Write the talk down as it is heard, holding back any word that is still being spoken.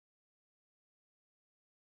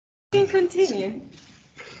You can continue.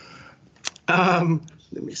 Let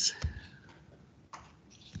me see.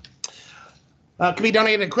 Can be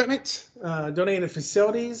donated equipment, donated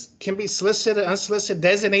facilities, can be solicited, unsolicited,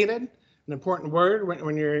 designated, an important word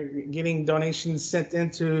when you're getting donations sent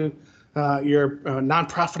into your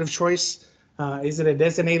nonprofit of choice. Is it a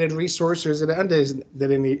designated resource or is it an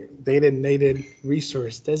undesignated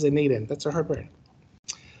resource? Designated, that's a hard word.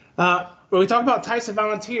 When we talk about types of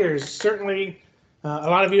volunteers, certainly a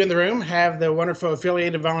lot of you in the room have the wonderful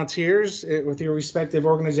affiliated volunteers with your respective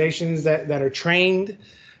organizations that are trained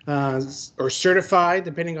or certified,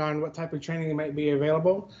 depending on what type of training might be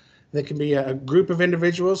available. That could be a group of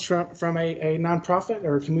individuals from a nonprofit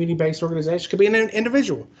or a community-based organization. It could be an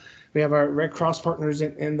individual. We have our Red Cross partners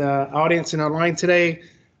in the audience and online today.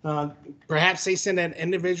 Perhaps they send an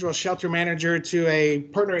individual shelter manager to a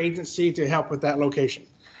partner agency to help with that location.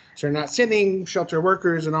 So they're not sending shelter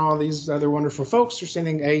workers and all these other wonderful folks. They're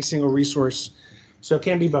sending a single resource. So it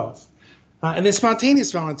can be both. And then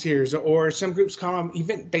spontaneous volunteers, or some groups call them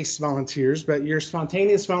event-based volunteers, but your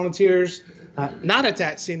spontaneous volunteers, not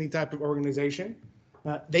attached to any type of organization.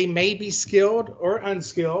 They may be skilled or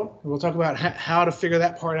unskilled. We'll talk about how to figure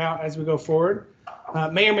that part out as we go forward.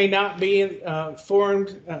 May or may not be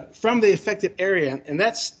formed from the affected area. And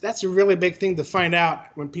that's a really big thing to find out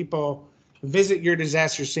when people visit your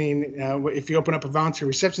disaster scene. If you open up a volunteer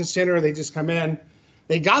reception center, they just come in.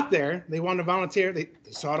 They got there, they wanted to volunteer, they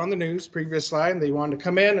saw it on the news, previous slide, and they wanted to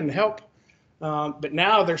come in and help. But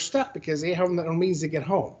now they're stuck because they have no means to get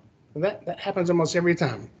home. And that happens almost every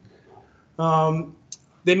time.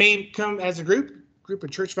 They may come as a group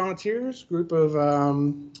of church volunteers, group of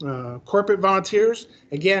corporate volunteers.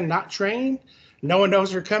 Again, not trained. No one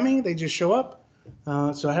knows they're coming. They just show up.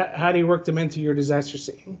 So how do you work them into your disaster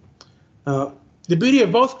scene? The beauty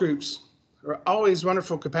of both groups are always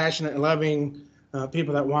wonderful, compassionate, and loving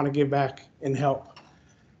people that want to give back and help.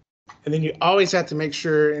 And then you always have to make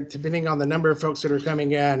sure, depending on the number of folks that are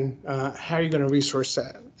coming in, how are you going to resource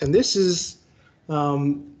that? And this is,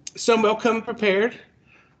 some will come prepared.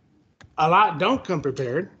 A lot don't come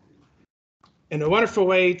prepared. And a wonderful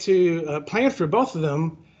way to plan for both of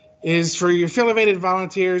them is for your affiliated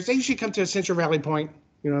volunteers. They usually come to a Central Valley point.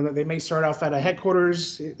 You know, they may start off at a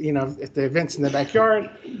headquarters, you know, if the event's in the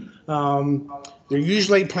backyard. There are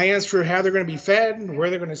usually plans for how they're going to be fed, where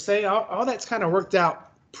they're going to stay. All that's kind of worked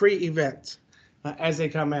out pre-event as they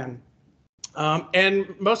come in.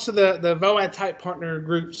 And most of the VOAD type partner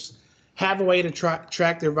groups have a way to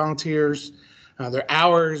track their volunteers, their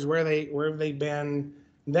hours, where they've been.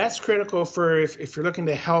 That's critical for if you're looking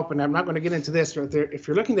to help, and I'm not going to get into this, but if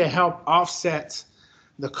you're looking to help offset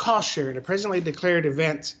the cost share, the presently declared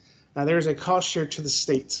event, there's a cost share to the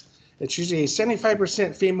state. It's usually a 75%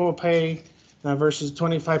 FEMA will pay versus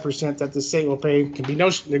 25% that the state will pay. Can be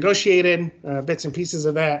negotiated, bits and pieces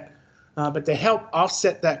of that. But to help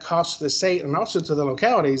offset that cost to the state and also to the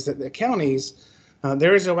localities, the counties,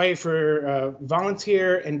 there is a way for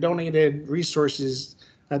volunteer and donated resources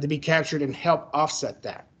to be captured and help offset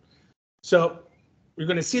that. So you're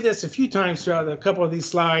going to see this a few times throughout a couple of these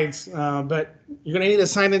slides, but you're going to need a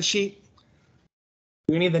sign-in sheet.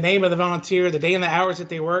 You need the name of the volunteer, the day and the hours that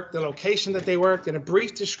they worked, the location that they worked, and a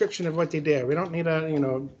brief description of what they did. We don't need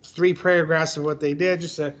 3 paragraphs of what they did,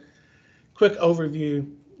 just a quick overview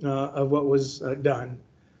of what was done.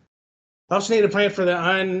 Also need a plan for the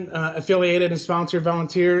unaffiliated and sponsored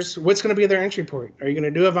volunteers. What's going to be their entry point? Are you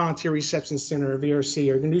going to do a volunteer reception center or VRC?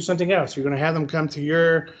 Are you going to do something else? You're going to have them come to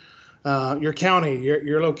your county,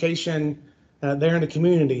 your location there in the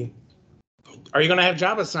community. Are you going to have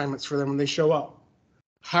job assignments for them when they show up?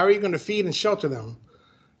 How are you going to feed and shelter them?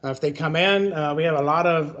 If they come in, we have a lot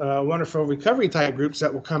of wonderful recovery type groups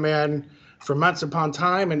that will come in for months upon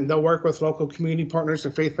time, and they'll work with local community partners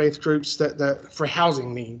and faith-based groups that for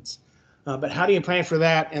housing needs. But how do you plan for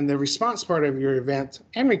that? And the response part of your event,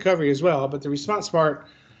 and recovery as well, but the response part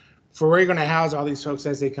for where you're going to house all these folks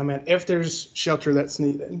as they come in, if there's shelter that's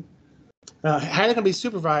needed. How are they going to be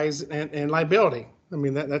supervised and liability? I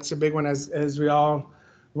mean, that's a big one as we all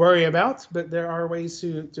worry about, but there are ways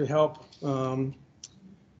to help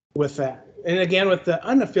with that. And again, with the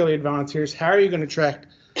unaffiliated volunteers, how are you going to track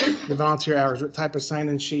the volunteer hours? What type of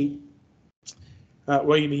sign-in sheet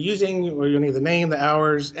will you be using? Will you need the name, the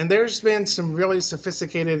hours? And there's been some really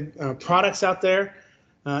sophisticated products out there.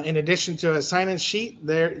 In addition to a sign-in sheet,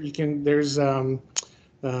 there's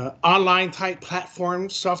online type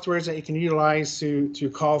platforms, softwares that you can utilize to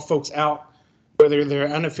call folks out, whether they're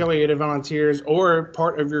unaffiliated volunteers or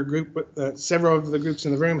part of your group. Several of the groups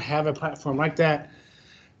in the room have a platform like that.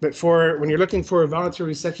 But when you're looking for a volunteer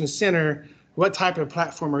reception center, what type of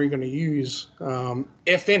platform are you going to use,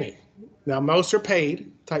 if any? Now, most are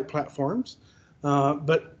paid type platforms,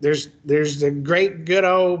 but there's the great good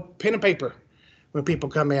old pen and paper when people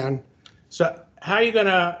come in. So how are you going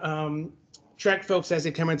to track folks as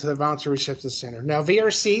they come into the Volunteer Reception Center? Now,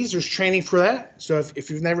 VRCs, there's training for that. So if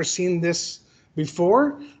you've never seen this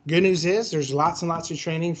before, good news is there's lots and lots of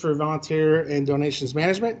training for volunteer and donations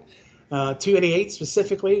management. 288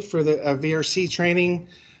 specifically for the VRC training,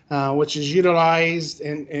 which is utilized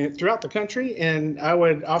in throughout the country. And I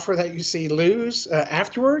would offer that you see Lou's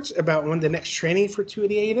afterwards about when the next training for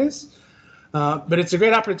 288 is. But it's a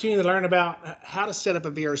great opportunity to learn about how to set up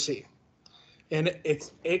a VRC. And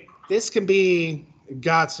this can be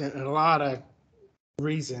godsend in a lot of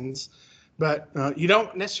reasons, but you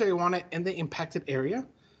don't necessarily want it in the impacted area.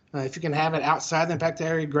 If you can have it outside the impacted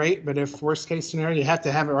area, great. But if worst case scenario, you have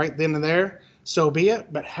to have it right then and there, so be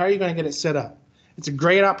it. But how are you going to get it set up? It's a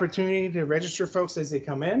great opportunity to register folks as they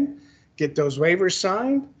come in, get those waivers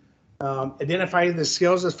signed, identify the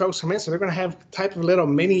skills as folks come in. So they're going to have type of little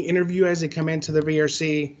mini interview as they come into the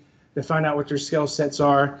VRC to find out what their skill sets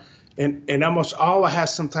are. And almost all will have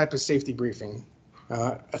some type of safety briefing.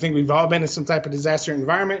 I think we've all been in some type of disaster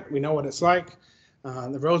environment. We know what it's like.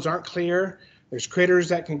 The roads aren't clear. There's critters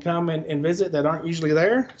that can come and visit that aren't usually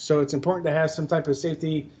there. So it's important to have some type of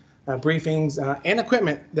safety briefings and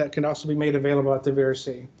equipment that can also be made available at the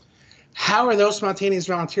VRC. How are those spontaneous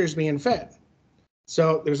volunteers being fed?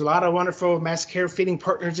 So there's a lot of wonderful mass care feeding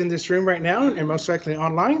partners in this room right now, and most likely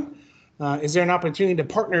online. Is there an opportunity to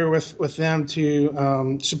partner with them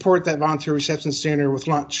to support that volunteer reception center with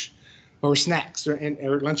lunch or snacks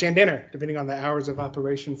or lunch and dinner, depending on the hours of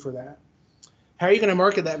operation for that? How are you going to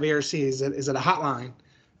market that VRC? Is it a hotline?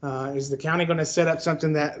 Is the county going to set up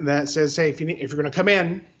something that says, hey, if you're going to come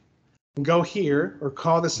in, go here or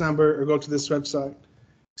call this number or go to this website,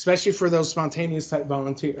 especially for those spontaneous type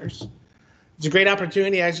volunteers? It's a great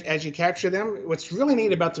opportunity as you capture them. What's really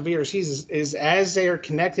neat about the VRCs is as they are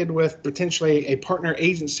connected with potentially a partner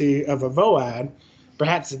agency of a VOAD,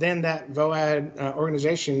 perhaps then that VOAD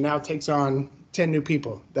organization now takes on 10 new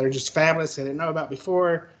people that are just fabulous they didn't know about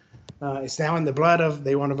before. It's now in the blood of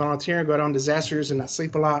they want to volunteer and go out on disasters and not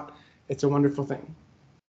sleep a lot. It's a wonderful thing.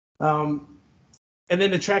 And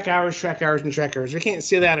then the track hours. We can't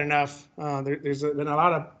see that enough. There's been a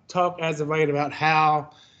lot of talk as of late about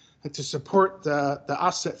how to support the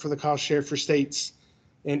offset for the cost share for states.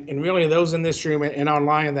 And really those in this room and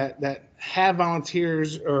online that have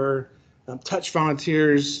volunteers or touch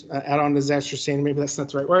volunteers out on disaster scene, maybe that's not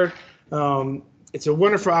the right word. It's a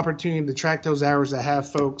wonderful opportunity to track those hours that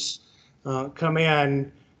have folks come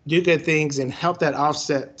in, do good things, and help that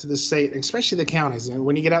offset to the state, especially the counties. And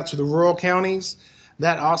when you get out to the rural counties,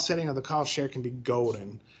 that offsetting of the cost share can be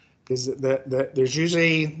golden because there's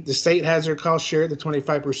usually the state has their cost share, the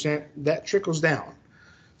 25%, that trickles down.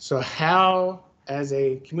 So how, as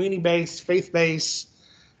a community-based, faith-based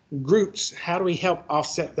groups, how do we help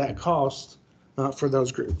offset that cost for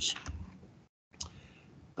those groups?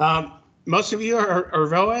 Most of you are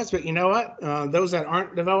VOADs, but you know what? Those that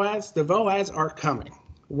aren't the VOADs are coming.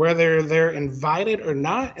 Whether they're invited or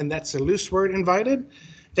not, and that's a loose word, invited,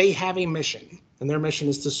 they have a mission, and their mission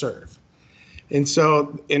is to serve. And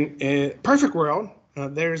so in a perfect world,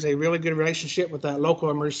 there's a really good relationship with that local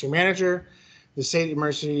emergency manager, the state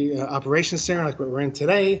emergency operations center, like what we're in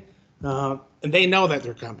today, and they know that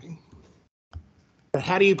they're coming. But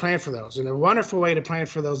how do you plan for those? And a wonderful way to plan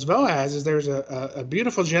for those VOADs is there's a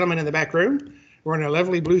beautiful gentleman in the back room wearing a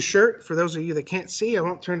lovely blue shirt. For those of you that can't see, I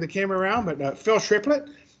won't turn the camera around, but Phil Triplett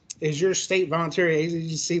is your state volunteer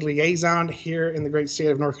agency liaison here in the great state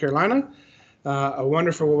of North Carolina. A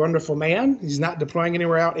wonderful, wonderful man. He's not deploying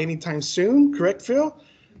anywhere out anytime soon. Correct, Phil?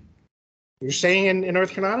 You're staying in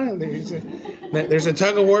North Carolina? There's a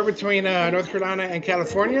tug of war between North Carolina and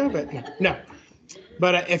California, but no.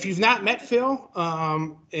 But if you've not met Phil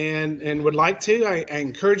and would like to, I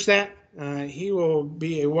encourage that. He will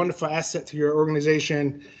be a wonderful asset to your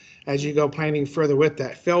organization as you go planning further with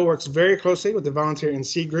that. Phil works very closely with the Volunteer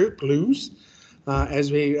NC group, Lou's,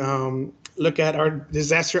 as we look at our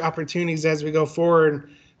disaster opportunities as we go forward.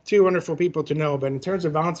 Two wonderful people to know. But in terms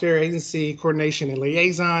of volunteer agency coordination and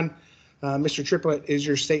liaison, Mr. Triplett is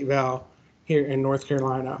your state val here in North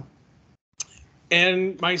Carolina.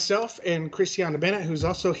 And myself and Christiana Bennett, who's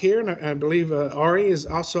also here, and I believe Ari is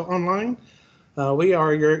also online. We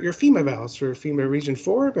are your FEMA vals for FEMA Region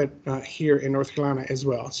 4, but here in North Carolina as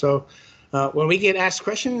well. So when we get asked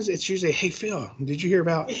questions, it's usually, hey, Phil, did you hear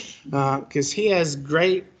about? Because he has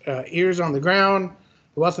great ears on the ground,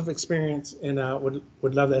 wealth of experience, and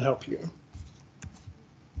would love to help you.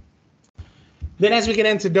 Then as we get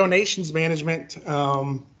into donations management,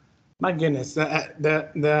 my goodness, I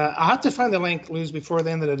have to find the link, Luz, before the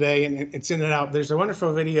end of the day and send it out. There's a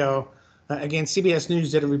wonderful video. Again, CBS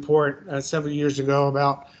News did a report several years ago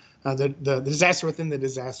about the disaster within the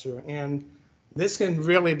disaster. And this can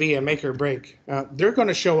really be a make or break. They're going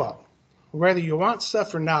to show up. Whether you want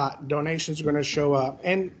stuff or not, donations are going to show up,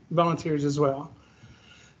 and volunteers as well.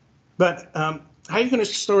 But how are you going to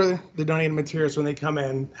store the donated materials when they come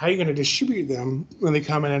in? How are you going to distribute them when they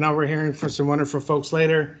come in? And now we're hearing from some wonderful folks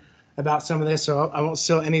later about some of this, so I won't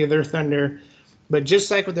steal any of their thunder. But just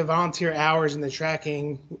like with the volunteer hours and the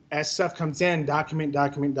tracking, as stuff comes in, document.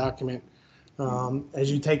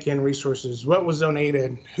 As you take in resources, what was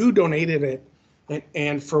donated, who donated it,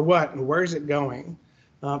 and for what, and where's it going?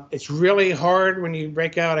 It's really hard when you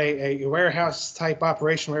break out a warehouse type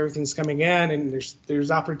operation where everything's coming in and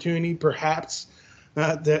there's opportunity perhaps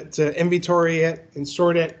to inventory it and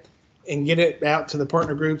sort it and get it out to the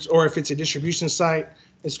partner groups. Or if it's a distribution site,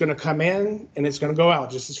 it's going to come in and it's going to go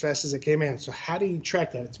out just as fast as it came in. So how do you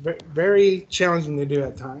track that? It's very, very challenging to do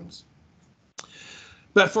at times.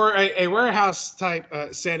 But for a warehouse type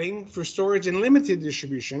setting for storage and limited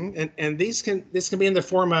distribution, and this can be in the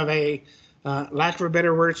form of a lack of a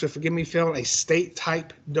better word, so forgive me, Phil, a state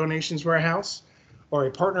type donations warehouse or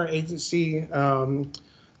a partner agency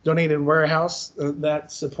donated warehouse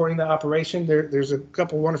that's supporting the operation. There's a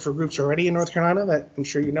couple wonderful groups already in North Carolina that I'm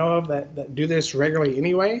sure you know of that do this regularly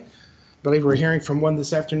anyway. I believe we're hearing from one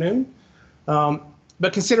this afternoon.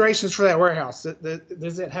 But considerations for that warehouse,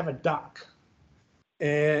 does it have a dock?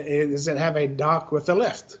 Does it have a dock with a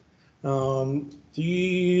lift? Do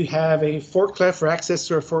you have a forklift or access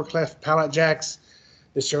to a forklift, pallet jacks,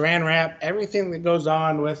 the saran wrap, everything that goes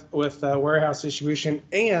on with warehouse distribution?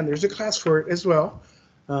 And there's a class for it as well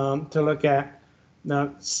to look at.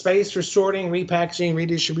 Now, space for sorting, repackaging,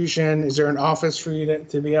 redistribution. Is there an office for you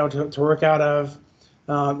to be able to work out of?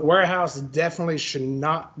 The warehouse definitely should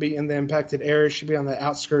not be in the impacted area. It should be on the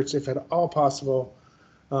outskirts if at all possible.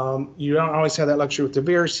 You don't always have that luxury with the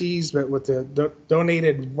VRCs, but with the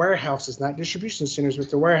donated warehouses, not distribution centers, but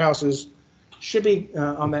the warehouses should be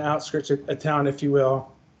on the outskirts of town, if you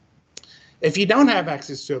will. If you don't have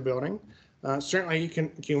access to a building, certainly you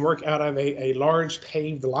can work out of a large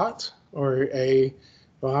paved lot or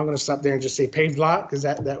well, I'm going to stop there and just say paved lot because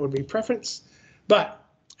that would be preference. But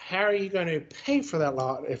how are you going to pay for that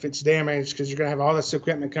lot if it's damaged? Because you're going to have all this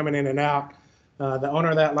equipment coming in and out. The owner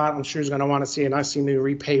of that lot, I'm sure, is going to want to see a nice new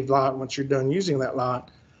repaved lot once you're done using that lot.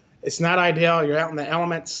 It's not ideal. You're out in the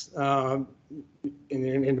elements, in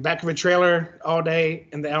the back of a trailer all day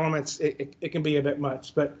in the elements. It can be a bit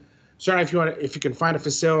much, but certainly if you can find a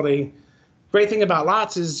facility. Great thing about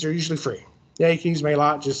lots is they're usually free. Yeah, you can use my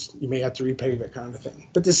lot, just you may have to repave it, kind of thing.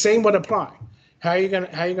 But the same would apply. How are you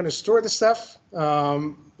gonna store the stuff?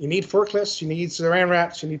 You need forklifts, you need saran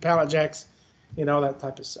wraps, you need pallet jacks, that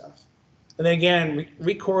type of stuff. And then again,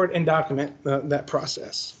 record and document that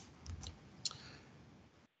process.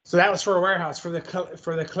 So that was for a warehouse. For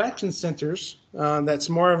the collection centers, that's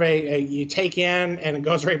more of a you take in and it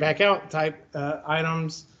goes right back out type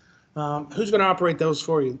items. Who's going to operate those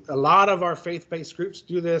for you? A lot of our faith-based groups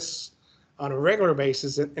do this on a regular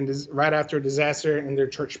basis, and right after a disaster in their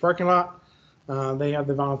church parking lot. They have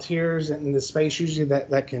the volunteers and the space usually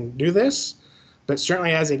that can do this. But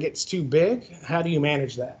certainly as it gets too big, how do you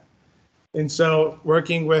manage that? And so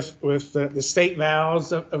working with the state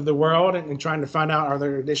valves of the world and trying to find out, are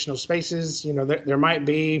there additional spaces? There might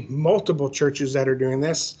be multiple churches that are doing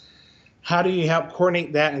this. How do you help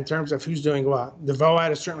coordinate that in terms of who's doing what? The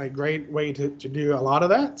VOAD is certainly a great way to do a lot of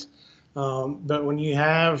that. But when you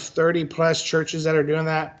have 30 plus churches that are doing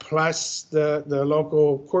that, plus the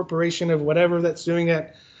local corporation of whatever that's doing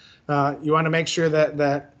it, you want to make sure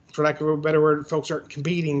that, for lack of a better word, folks aren't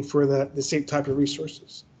competing for the same type of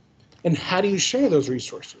resources. And how do you share those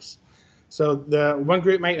resources? So the one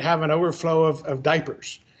group might have an overflow of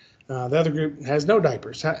diapers. The other group has no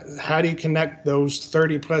diapers. How do you connect those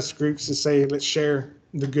 30 plus groups to say, let's share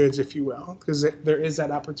the goods, if you will, because there is that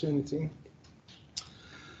opportunity.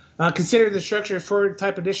 Consider the structure for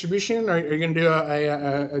type of distribution. Are you going to do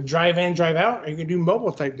a drive in, drive out? Are you going to do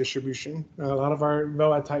mobile type distribution? A lot of our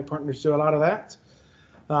VOAD type partners do a lot of that.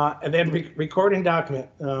 And then record and document.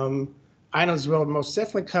 Items will most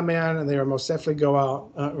definitely come in and they will most definitely go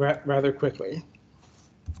out rather quickly.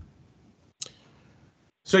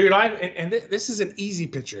 So your life, and this is an easy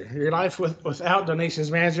picture. Your life without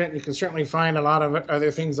donations management, you can certainly find a lot of other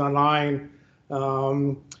things online.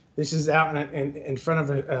 This is out in front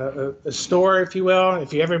of a store, if you will.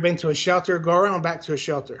 If you've ever been to a shelter, go around back to a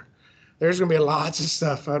shelter. There's going to be lots of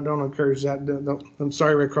stuff. I don't encourage that. I'm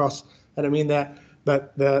sorry, Red Cross. I don't mean that.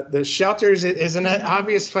 But the shelters is an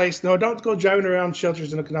obvious place. No, don't go driving around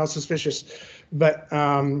shelters and looking all suspicious. But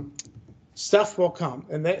stuff will come,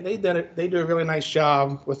 and they did it. They do a really nice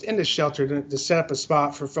job within the shelter to set up a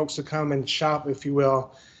spot for folks to come and shop, if you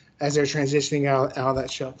will, as they're transitioning out of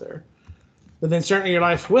that shelter. But then certainly your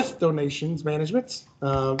life with donations management,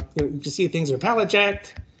 you can see things are pallet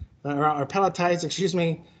jacked or palletized, excuse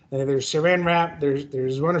me. There's saran wrap.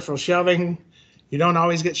 There's wonderful shelving. You don't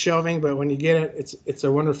always get shelving, but when you get it, it's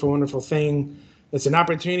a wonderful, wonderful thing. It's an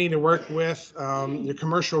opportunity to work with your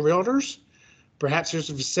commercial realtors. Perhaps there's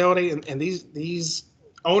a facility, and these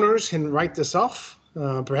owners can write this off.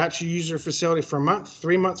 Perhaps you use your facility for a month,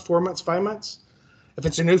 3 months, 4 months, 5 months. If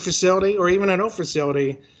it's a new facility or even an old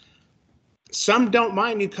facility, some don't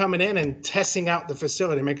mind you coming in and testing out the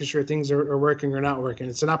facility, making sure things are working or not working.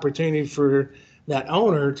 It's an opportunity for that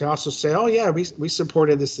owner to also say, oh yeah, we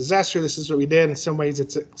supported this disaster. This is what we did. In some ways,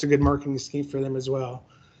 it's a good marketing scheme for them as well.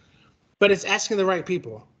 But it's asking the right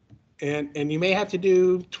people. And you may have to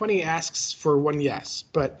do 20 asks for one yes,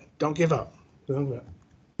 but don't give up. Don't give up.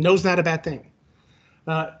 No's not a bad thing.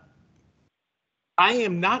 I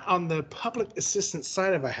am not on the public assistance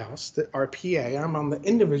side of a house, the RPA. I'm on the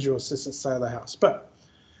individual assistance side of the house. But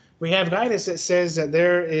we have guidance that says that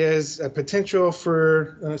there is a potential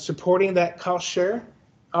for supporting that cost share,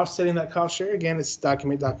 offsetting that cost share. Again, it's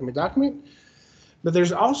document. But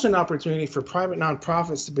there's also an opportunity for private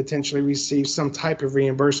nonprofits to potentially receive some type of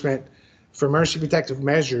reimbursement for emergency protective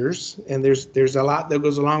measures, and there's a lot that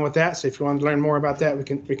goes along with that. So if you want to learn more about that,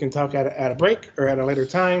 we can talk at a break or at a later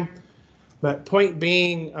time. But point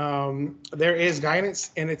being, there is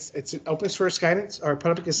guidance, and it's an open source guidance. Our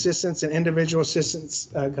public assistance and individual assistance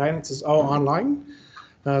guidance is all online.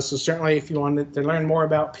 So certainly, if you wanted to learn more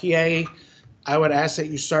about PA, I would ask that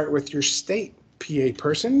you start with your state PA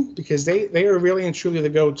person, because they are really and truly the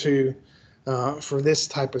go-to for this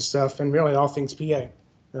type of stuff and really all things PA.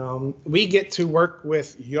 We get to work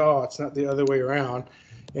with y'all. It's not the other way around,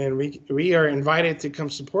 and we are invited to come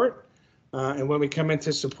support. And when we come in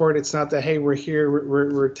to support, it's not that, hey, we're here,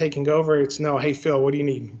 we're taking over. It's no, hey, Phil, what do you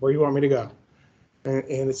need? Where do you want me to go? And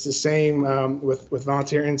it's the same with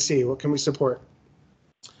Volunteer NC. What can we support?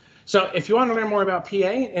 So if you want to learn more about PA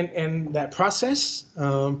and that process,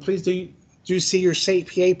 please do see your state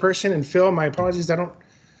PA person. And Phil, my apologies, I don't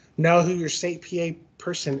know who your state PA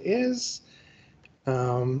person is.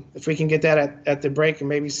 If we can get that at the break and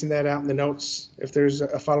maybe send that out in the notes, if there's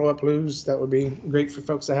a follow-up, Luz, that would be great for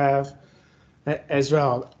folks to have as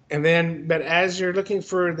well. And then, but as you're looking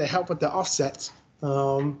for the help with the offsets,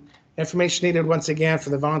 information needed once again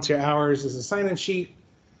for the volunteer hours is a sign-in sheet,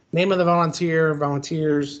 name of the volunteer,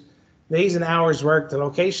 volunteers, days and hours worked, the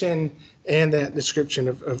location, and the description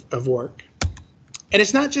of work. And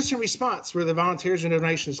it's not just a response where the volunteers and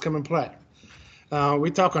donations come and play.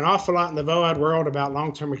 We talk an awful lot in the VOAD world about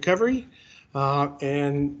long-term recovery,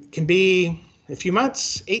 and can be a few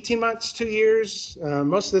months, 18 months, 2 years.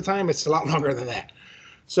 Most of the time, it's a lot longer than that.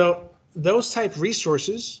 So those type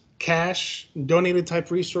resources, cash, donated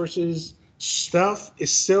type resources, stuff is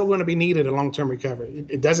still going to be needed in long-term recovery.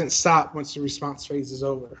 It doesn't stop once the response phase is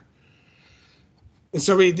over. And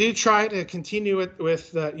so we do try to continue it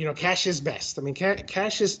with, cash is best. I mean,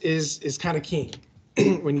 cash is kind of king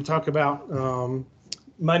when you talk about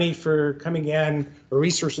money for coming in or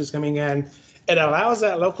resources coming in. It allows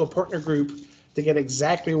that local partner group to get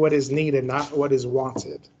exactly what is needed, not what is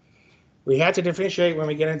wanted. We have to differentiate when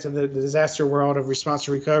we get into the disaster world of response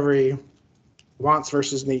to recovery, wants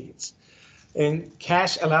versus needs. And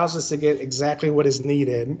cash allows us to get exactly what is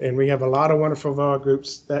needed. And we have a lot of wonderful VOA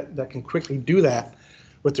groups that can quickly do that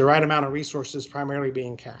with the right amount of resources, primarily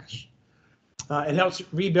being cash. It helps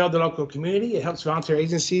rebuild the local community. It helps volunteer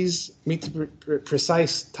agencies meet the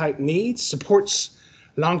precise type needs, supports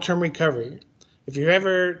long-term recovery. If you've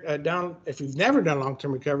never done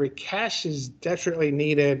long-term recovery, cash is definitely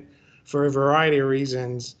needed for a variety of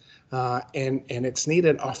reasons, and it's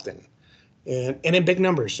needed often and in big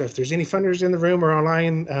numbers. So if there's any funders in the room or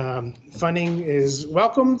online, funding is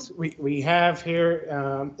welcomed. We have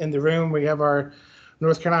here in the room, we have our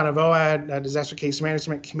North Carolina VOAD Disaster Case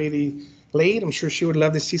Management Committee lead. I'm sure she would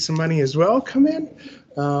love to see some money as well come in,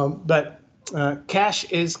 but cash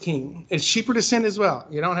is king. It's cheaper to send as well.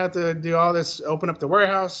 You don't have to do all this, open up the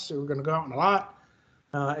warehouse. We're going to go out in a lot.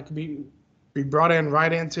 It can be brought in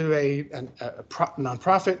right into a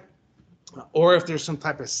nonprofit, or if there's some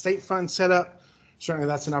type of state fund set up, certainly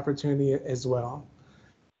that's an opportunity as well.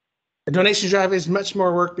 The donation drive is much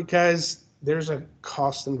more work because there's a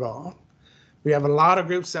cost involved. We have a lot of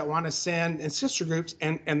groups that want to send, and sister groups,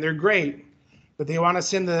 and they're great, but they want to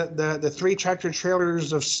send the 3 tractor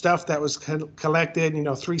trailers of stuff that was collected,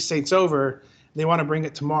 3 states over. They want to bring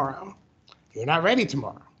it tomorrow. You're not ready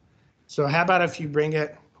tomorrow. So how about if you bring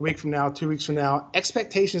it a week from now, 2 weeks from now?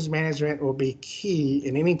 Expectations management will be key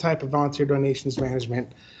in any type of volunteer donations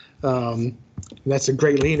management. That's a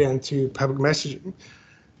great lead into public messaging.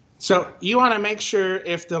 So you want to make sure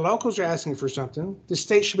if the locals are asking for something, the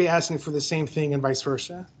state should be asking for the same thing and vice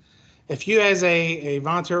versa. If you as a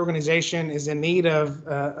volunteer organization is in need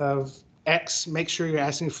of X, make sure you're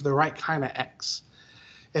asking for the right kind of X.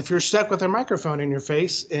 If you're stuck with a microphone in your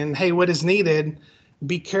face and, hey, what is needed,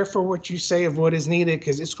 be careful what you say of what is needed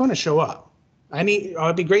because it's going to show up.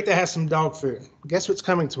 It'd be great to have some dog food. Guess what's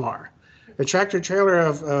coming tomorrow? A tractor trailer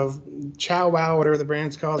of Chow Wow, whatever the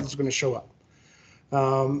brand's called, is going to show up.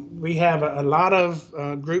 We have a lot of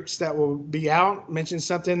groups that will be out, mention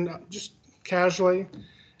something just casually,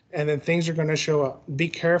 and then things are going to show up. Be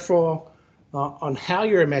careful on how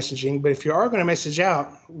you're messaging, but if you are going to message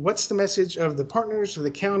out, what's the message of the partners, of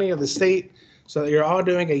the county, of the state, so that you're all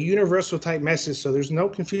doing a universal type message so there's no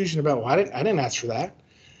confusion about, well, I didn't ask for that,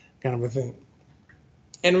 kind of a thing.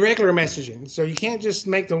 And regular messaging. So you can't just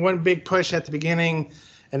make the one big push at the beginning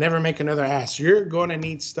and never make another ask. You're going to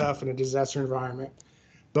need stuff in a disaster environment,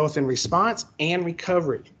 both in response and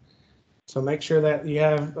recovery. So make sure that you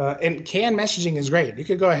have, and canned messaging is great. You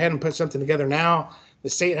could go ahead and put something together now. The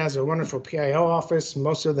state has a wonderful PIO office.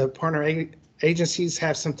 Most of the partner agencies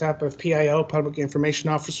have some type of PIO, public information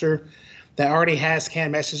officer, that already has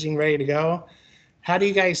canned messaging ready to go. How do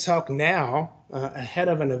you guys talk now ahead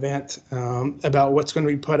of an event about what's going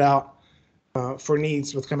to be put out for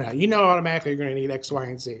needs with coming out? You know automatically you're going to need X, Y,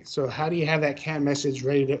 and Z. So how do you have that canned message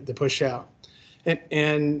ready to push out?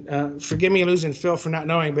 And forgive me losing Phil for not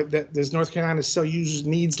knowing, but does North Carolina still use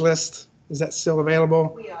needs list? Is that still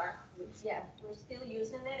available? We are. Yeah, we're still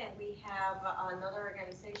using it, and we have another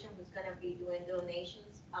organization who's going to be doing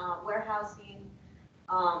donations, warehousing,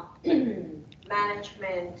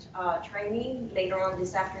 management training later on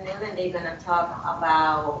this afternoon, and they're going to talk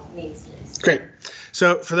about needs lists. Great.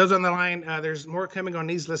 So for those on the line, there's more coming on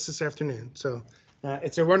needs lists this afternoon. So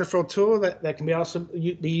it's a wonderful tool that can be also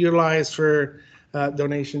be utilized for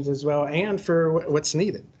donations as well and for what's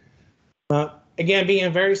needed. Again,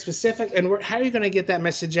 being very specific, and how are you going to get that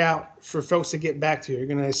message out for folks to get back to you? You're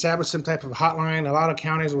going to establish some type of hotline. A lot of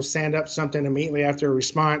counties will stand up something immediately after a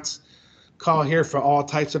response. Call here for all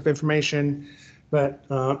types of information. But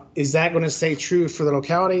is that going to stay true for the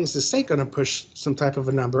locality? Is the state going to push some type of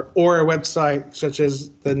a number or a website such as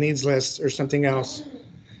the needs list or something else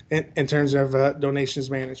in terms of donations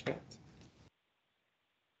management?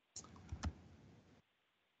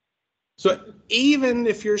 So even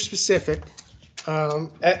if you're specific,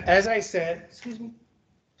 as I said, excuse me,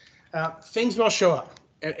 things will show up.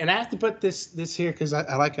 And I have to put this here because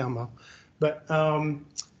I like Elmo. But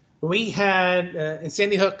we had in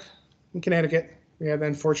Sandy Hook in Connecticut, we had the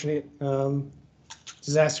unfortunate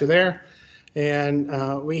disaster there.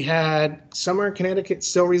 And we had somewhere in Connecticut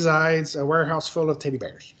still resides a warehouse full of teddy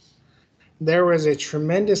bears. There was a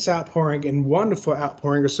tremendous outpouring and wonderful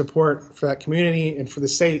outpouring of support for that community and for the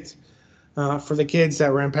state, for the kids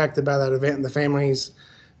that were impacted by that event and the families.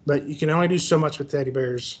 But you can only do so much with teddy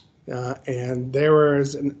bears. And there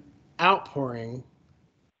was an outpouring,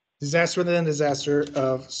 disaster within disaster,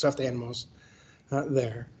 of stuffed animals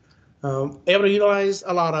there. Able to utilize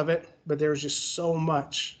a lot of it, but there was just so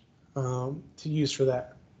much to use for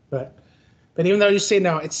that. But even though you say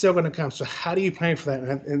no, it's still going to come. So how do you plan for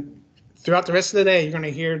that? And throughout the rest of the day, you're going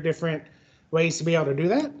to hear different ways to be able to do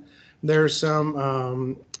that. There's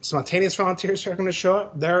some spontaneous volunteers who are going to show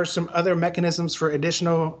up. There are some other mechanisms for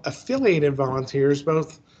additional affiliated volunteers,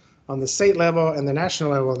 both on the state level and the national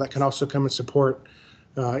level, that can also come and support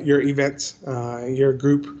your events, your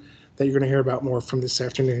group that you're going to hear about more from this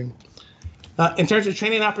afternoon. In terms of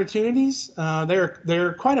training opportunities, there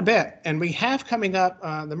are quite a bit, and we have coming up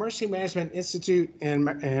the Emergency Management Institute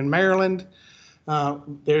in Maryland.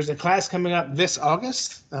 There's a class coming up this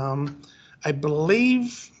August. I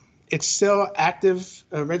believe it's still active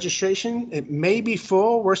registration. It may be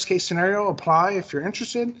full. Worst case scenario, apply if you're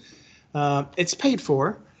interested. It's paid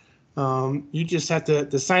for. You just have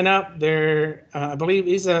to sign up. There, I believe,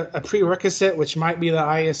 is a prerequisite, which might be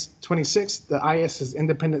the IS 26. The IS is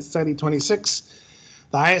Independent Study 26.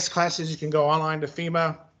 The IS classes, you can go online to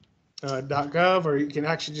FEMA.gov, or you can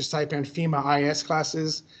actually just type in FEMA IS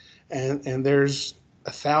classes, and there's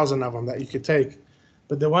 1,000 of them that you could take.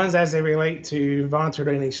 But the ones as they relate to volunteer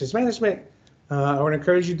donations management, I would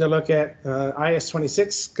encourage you to look at IS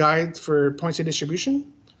 26 Guide for Points of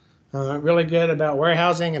Distribution. Really good about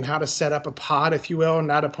warehousing and how to set up a pod, if you will,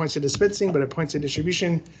 not a points of dispensing, but a points of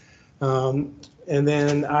distribution. And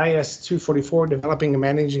then IS 244, developing and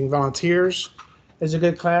managing volunteers, is a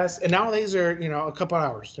good class. And now these are, a couple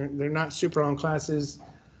hours. They're not super long classes.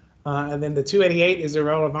 And then the 288 is the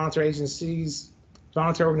role of volunteer agencies,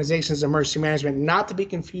 volunteer organizations, and emergency management, not to be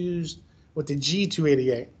confused with the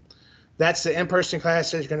G288. That's the in-person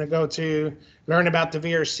class that you're going to go to, learn about the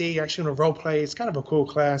VRC. You're actually going to role play. It's kind of a cool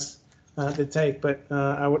class to take. But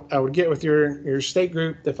I would get with your state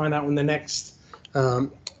group to find out when the next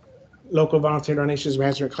local volunteer donations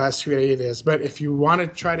management class 288 is. But if you want to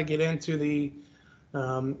try to get into the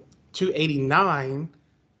 289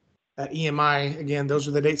 at EMI, again, those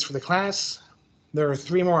are the dates for the class. There are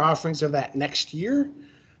 3 more offerings of that next year.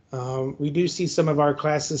 We do see some of our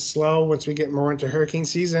classes slow once we get more into hurricane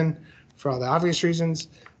season for all the obvious reasons.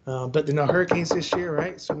 But no hurricanes this year,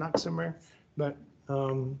 right? So not somewhere. But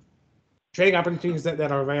training opportunities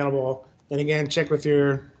that are available. And again, check with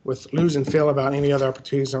Luz and Phil about any other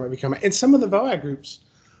opportunities that might be coming. And some of the VOAG groups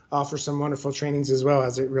offer some wonderful trainings as well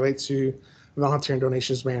as it relates to volunteer and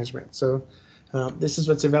donations management. So this is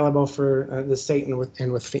what's available for the state and with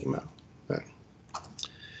FEMA. But,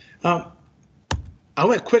 I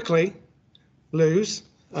went quickly, Luz,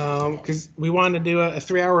 because we wanted to do a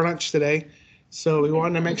 3-hour lunch today. So we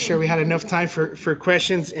wanted to make sure we had enough time for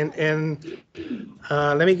questions. And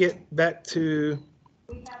let me get back to.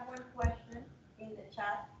 We have one question in the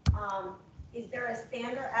chat. Is there a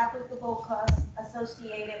standard applicable cost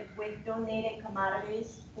associated with donated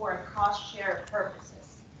commodities for cost share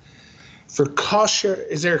purposes? For cost share,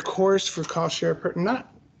 is there a course for cost share?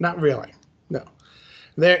 Not really. No.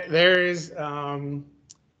 There is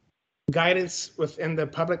guidance within the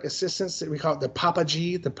public assistance that we call it the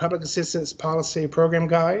PAPA-G, the Public Assistance Policy Program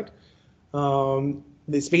Guide.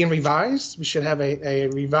 It's being revised. We should have a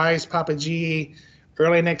revised PAPA-G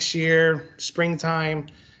early next year, springtime,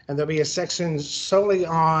 and there'll be a section solely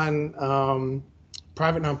on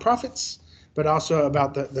private nonprofits, but also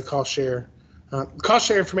about the cost share. Cost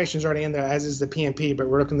share information is already in there, as is the PMP, but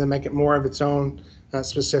we're looking to make it more of its own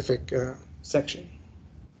specific section.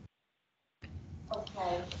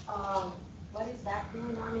 Okay, what is that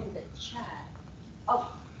going on in the chat?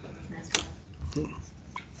 Oh, that's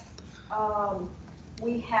right.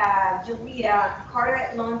 We have Julita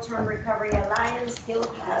Carteret Long-Term Recovery Alliance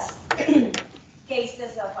still has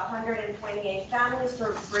cases of 128 families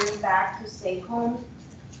to bring back to safe homes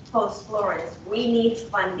post-Florence. We need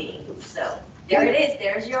funding, so there it is.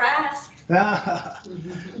 There's your ask.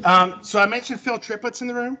 So I mentioned Phil Triplets in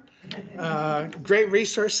the room. Great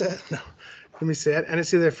resource. No, let me see it. I didn't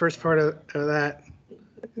see the first part of that.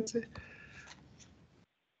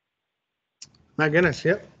 My goodness,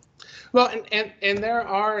 yep. Well, and there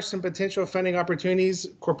are some potential funding opportunities,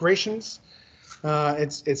 corporations.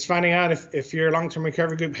 It's finding out if your long-term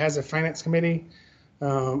recovery group has a finance committee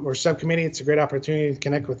or subcommittee. It's a great opportunity to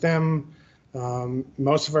connect with them.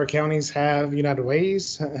 Most of our counties have United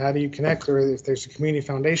Ways. How do you connect? Or if there's a community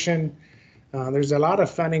foundation, there's a lot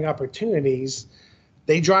of funding opportunities.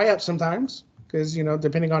 They dry up sometimes because,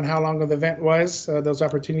 depending on how long the event was, those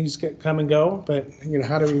opportunities come and go. But,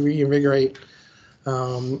 how do we reinvigorate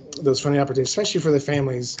those funding opportunities, especially for the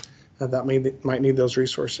families that might need those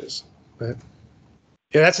resources? But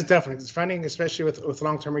yeah, that's a tough one. It's funding, especially with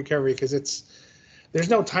long-term recovery, because there's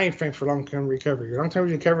no time frame for long-term recovery. Long-term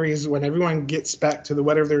recovery is when everyone gets back to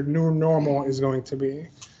whatever their new normal is going to be.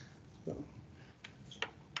 So.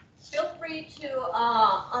 Feel free to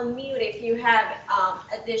unmute if you have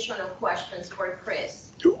additional questions for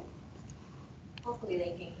Chris. Cool. Hopefully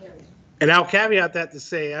they can hear me. And I'll caveat that to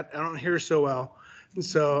say I don't hear so well.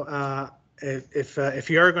 So if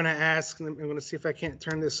you are going to ask, I'm going to see if I can't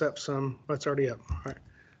turn this up some. Oh, it's already up. All right.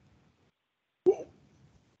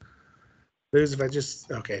 Lose if I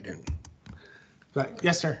just, okay, I didn't. But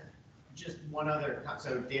yes, sir. Just one other,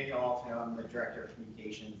 so Daniel Alton, I'm the Director of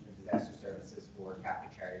Communications and Disaster Services for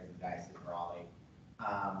Catholic Charities in the Diocese of Raleigh.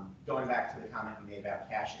 Going back to the comment you made about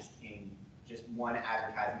cash is king, just one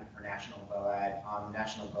advertisement for National VOAD on the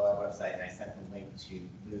National VOAD website, and I sent the link to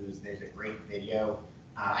Luz. There's a great video.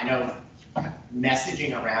 I know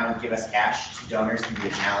messaging around give us cash to donors can be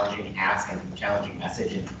a challenging ask and a challenging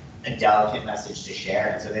message and a delicate message to share.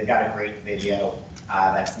 And so they've got a great video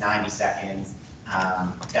that's 90 seconds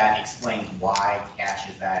that explains why cash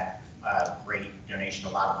is that great donation,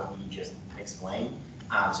 a lot of what you just explained.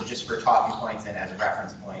 So just for talking points and as a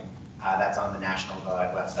reference point, that's on the National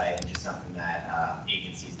VOAD website, and just something that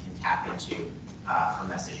agencies can tap into for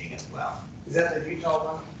messaging as well. Is that the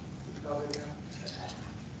Utah one?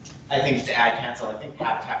 I think to add cancel, I think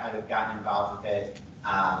Habitat might have gotten involved with it.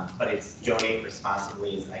 But it's Donate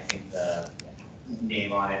Responsibly is, I think, the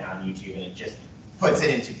name on it on YouTube, and it just puts it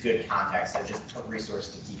into good context. So just a resource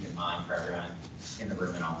to keep in mind for everyone in the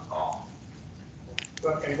room and on the call.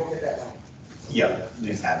 Okay, we'll get that one. Yep,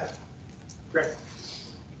 news have it. Great.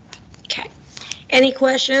 Okay. Any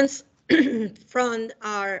questions from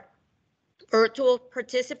our virtual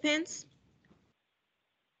participants?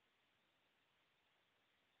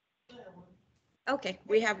 Okay,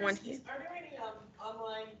 we have one here. Are there any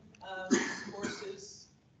online courses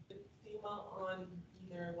with FEMA on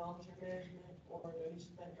either volunteer management or donation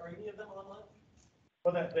management, or any of them online?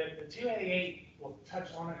 Well, the 288 will touch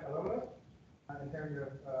on it a little bit in terms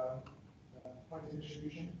of point of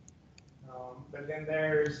distribution. But then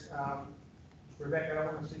there's Rebecca, I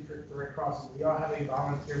want to speak for Red Cross. We all have a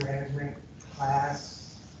volunteer management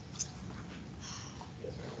class.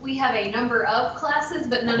 We have a number of classes,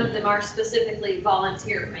 but none of them are specifically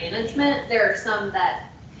volunteer management. There are some that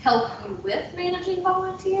help you with managing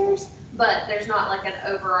volunteers, but there's not like an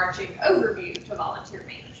overarching overview to volunteer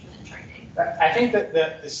management training. I think that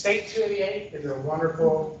the state 288 is a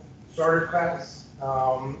wonderful starter class.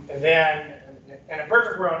 And then in a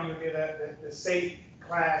perfect world, you would do the state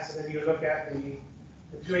class, and then you look at the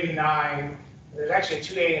 289. There's actually a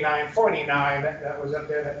 289, 489 that was up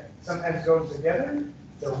there that sometimes goes together.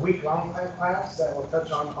 It's a week-long type class that will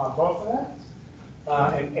touch on both of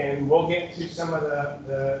that. And we'll get to some of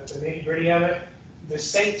the nitty-gritty of it. The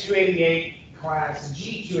state 288 class,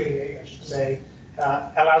 G288, I should say,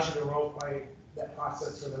 allows you to role play that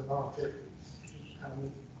process for the volunteer.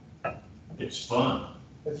 It's fun.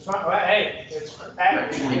 It's fun. Well, hey, it's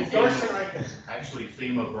endorsement right there. Actually,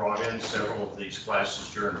 FEMA brought in several of these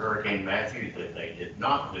classes during Hurricane Matthew that they did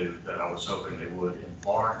not do, that I was hoping they would in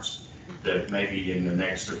Florence, that maybe in the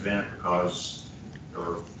next event, because there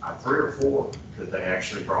were 3 or 4 that they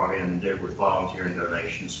actually brought in and did with volunteer and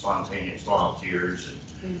donations, spontaneous volunteers.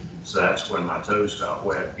 And so that's when my toes got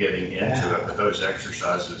wet getting into it. But those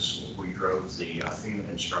exercises, we drove the FEMA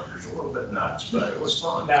instructors a little bit nuts, but it was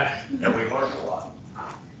fun. And we learned a lot.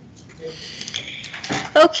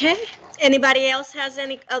 Okay, anybody else has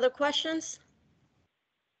any other questions?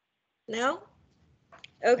 No?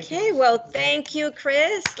 Okay, well, thank you,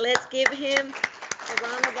 Chris. Let's give him a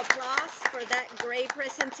round of applause for that great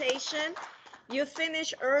presentation. You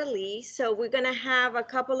finished early, so we're gonna have a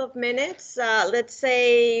couple of minutes, let's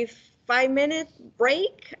say 5-minute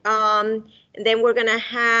break. And then we're gonna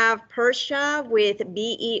have Persha with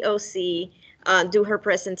BEOC do her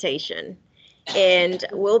presentation. And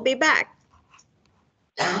we'll be back.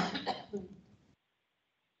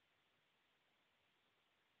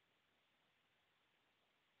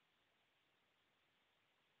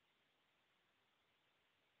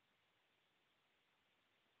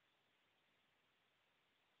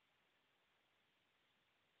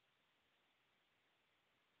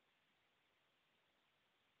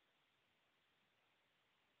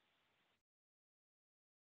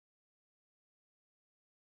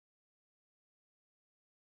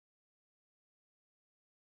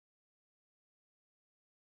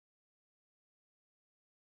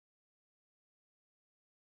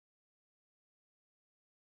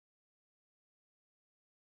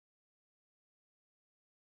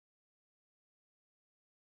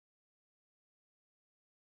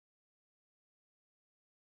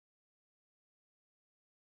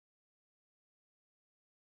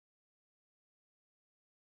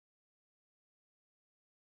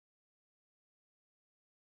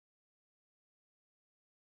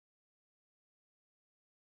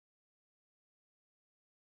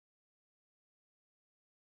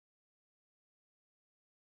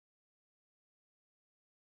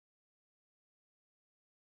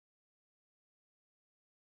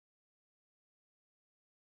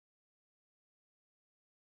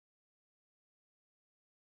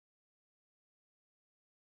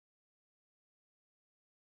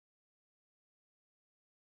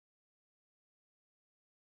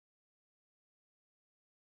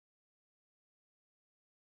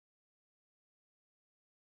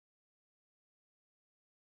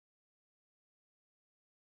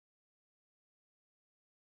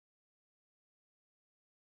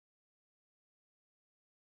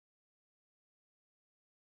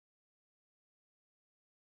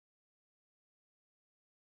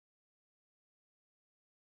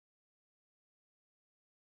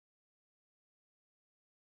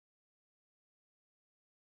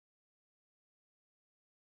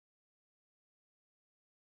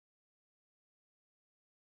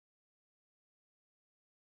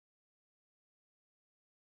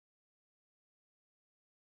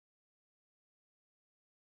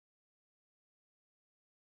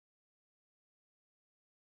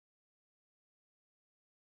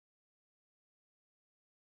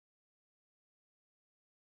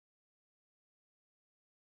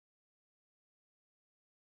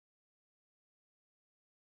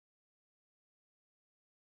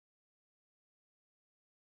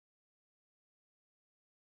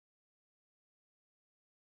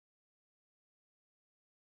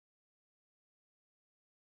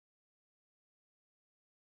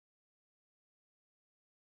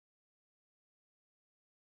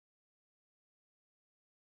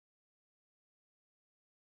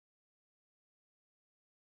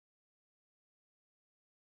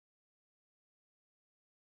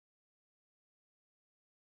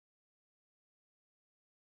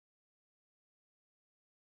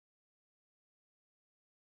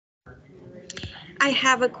 I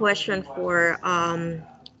have a question for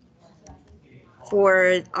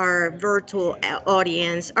our virtual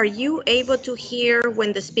audience. Are you able to hear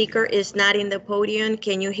when the speaker is not in the podium?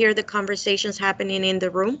 Can you hear the conversations happening in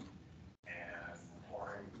the room?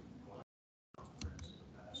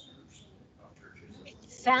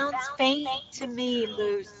 Sounds faint to me,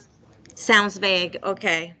 Luz. Sounds vague.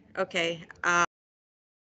 Okay, okay.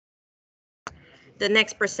 The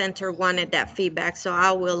next presenter wanted that feedback, so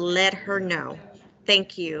I will let her know.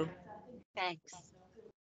 Thank you. Thanks.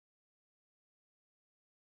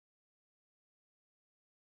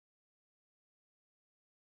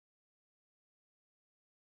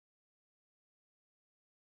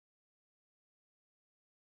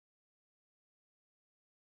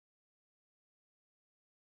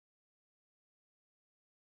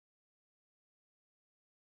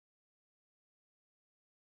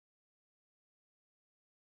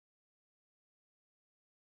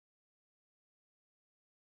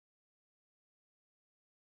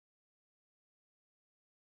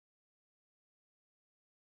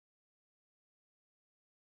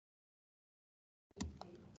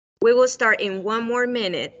 We will start in 1 more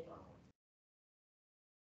minute.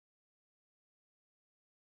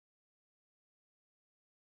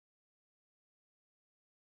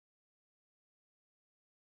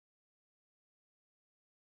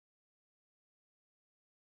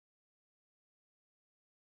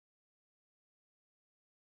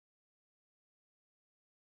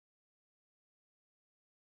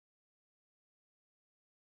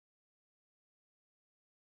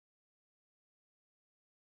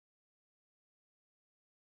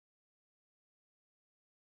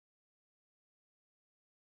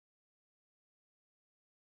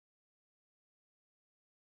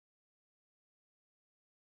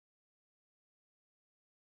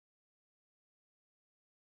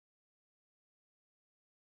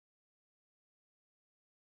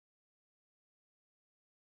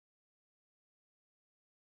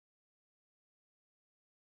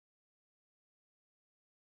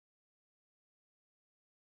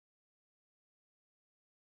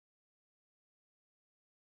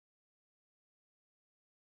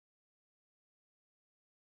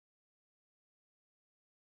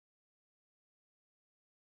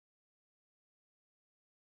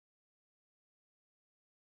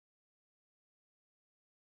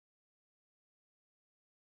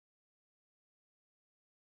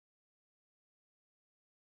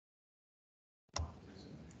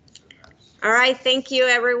 All right, thank you,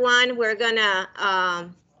 everyone. We're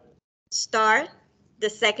gonna start the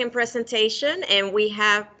second presentation, and we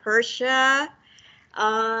have Persia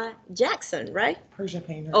Jackson, right? Persia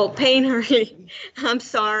Payne. Oh, Payne Hurley. I'm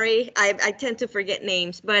sorry, I tend to forget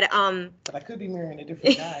names, but But I could be marrying a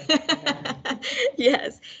different guy.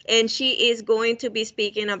 yes, and she is going to be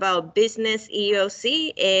speaking about business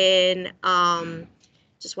EOC, and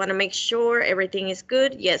just want to make sure everything is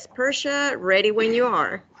good. Yes, Persia, ready when you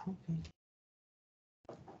are.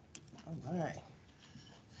 All right.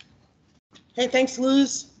 Hey, thanks,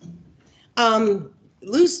 Luz.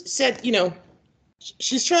 Luz said, you know,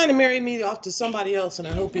 she's trying to marry me off to somebody else, and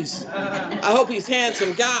I hope he's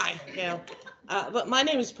handsome guy. You know, but my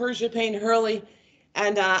name is Persia Payne Hurley,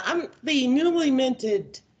 and I'm the newly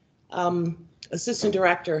minted assistant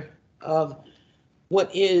director of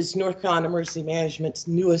what is North Carolina Emergency Management's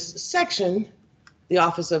newest section, the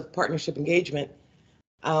Office of Partnership Engagement.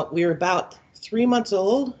 We're about 3 months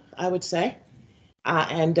old, I would say,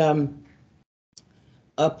 and a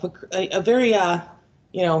very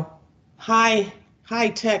you know, high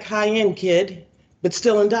tech, high end kid, but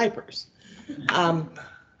still in diapers.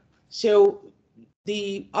 So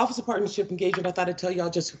the Office of Partnership Engagement, I thought I'd tell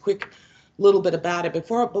y'all just a quick little bit about it. But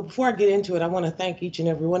before I get into it, I want to thank each and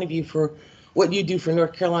every one of you for what you do for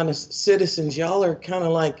North Carolina citizens. Y'all are kind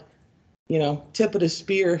of like, you know, tip of the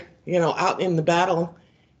spear, you know, out in the battle.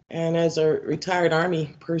 And as a retired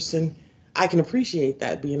Army person, I can appreciate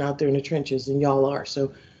that, being out there in the trenches, and y'all are.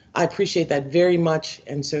 So I appreciate that very much,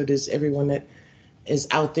 and so does everyone that is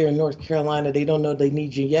out there in North Carolina. They don't know they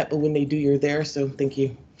need you yet, but when they do, you're there. So thank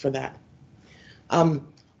you for that.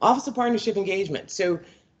 Office of Partnership Engagement. So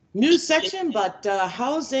new section, but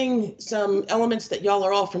housing some elements that y'all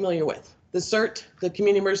are all familiar with. The CERT, the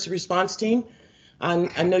Community Emergency Response Team.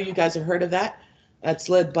 I know you guys have heard of that. That's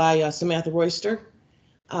led by Samantha Royster.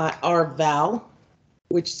 Our VAL,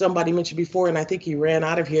 which somebody mentioned before, and I think he ran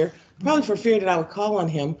out of here, probably for fear that I would call on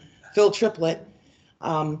him, Phil Triplett.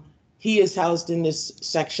 He is housed in this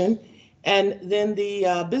section. And then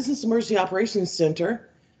the Business Emergency Operations Center,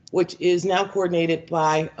 which is now coordinated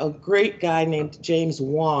by a great guy named James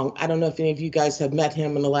Wong. I don't know if any of you guys have met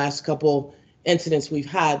him in the last couple incidents we've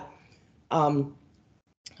had.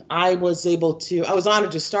 I was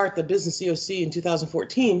honored to start the Business EOC in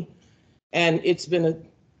 2014, and it's been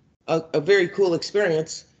a very cool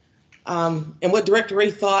experience. And what Director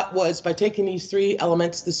Ray thought was by taking these three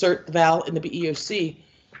elements, the CERT, the VAL, and the BEOC,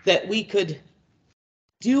 that we could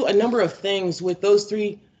do a number of things with those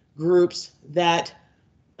three groups that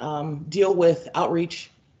deal with outreach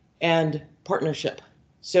and partnership.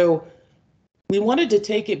 So we wanted to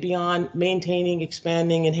take it beyond maintaining,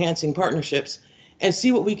 expanding, enhancing partnerships and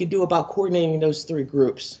see what we could do about coordinating those three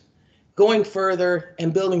groups, going further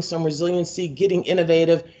and building some resiliency, getting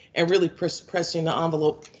innovative, and really pressing the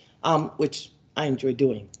envelope, which I enjoy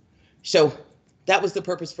doing. So that was the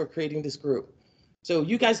purpose for creating this group. So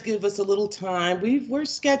you guys give us a little time. We're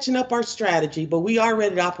sketching up our strategy, but we are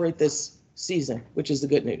ready to operate this season, which is the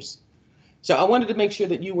good news. So I wanted to make sure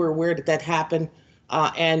that you were aware that that happened.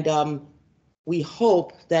 And we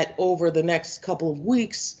hope that over the next couple of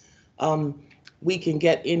weeks, we can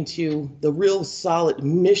get into the real solid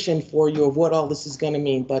mission for you of what all this is going to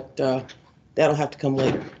mean, but that'll have to come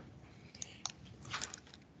later.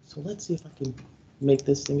 So let's see if I can make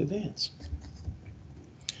this thing advance.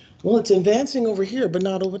 Well, it's advancing over here, but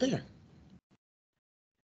not over there.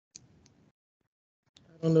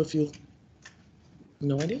 I don't know if you,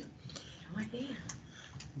 no idea? No idea.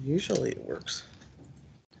 Usually it works.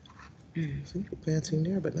 I think advancing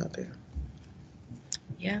there, but not there.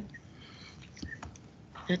 Yeah.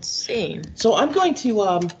 Let's see. So I'm going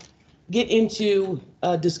to get into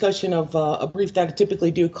a discussion of a brief that I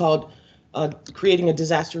typically do called creating a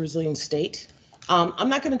disaster resilient state. I'm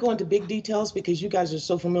not going to go into big details because you guys are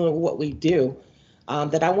so familiar with what we do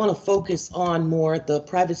that I want to focus on more the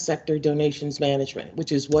private sector donations management,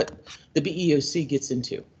 which is what the BEOC gets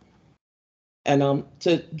into. And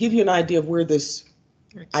to give you an idea of where this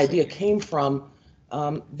idea came from,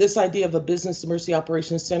 this idea of a business emergency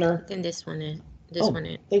operations center. Then this one is.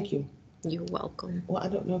 Thank you. You're welcome. Well, I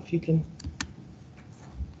don't know if you can.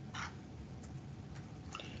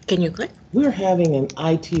 Can you click? We're having an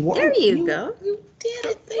IT war. There you go. You did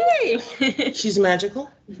it. Hey. She's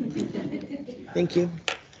magical. Thank you.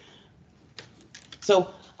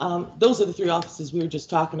 So those are the three offices we were just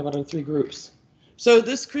talking about, our three groups. So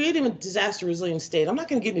this creating a disaster resilient state, I'm not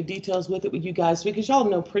going to get into details with it with you guys because y'all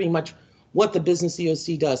know pretty much what the Business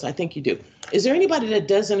EOC does. I think you do. Is there anybody that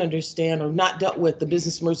doesn't understand or not dealt with the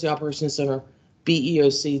Business Emergency Operations Center,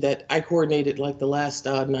 BEOC, that I coordinated like the last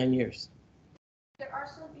 9 years? There are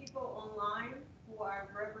some people online who are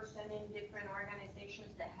representing different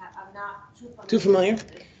organizations that I'm not too familiar.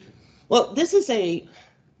 With. Well, this is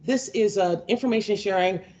an information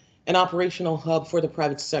sharing and operational hub for the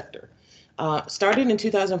private sector. Started in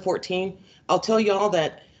 2014. I'll tell y'all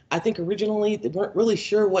that I think originally they weren't really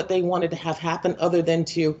sure what they wanted to have happen other than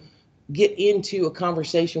to get into a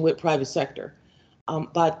conversation with private sector.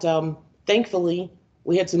 But thankfully,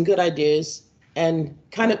 we had some good ideas and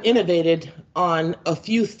kind of innovated on a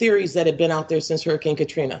few theories that had been out there since Hurricane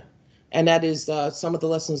Katrina. And that is some of the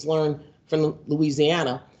lessons learned from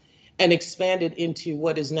Louisiana and expanded into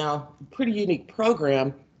what is now a pretty unique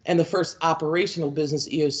program and the first operational business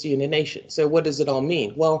EOC in the nation. So what does it all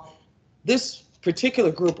mean? Well, this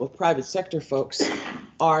particular group of private sector folks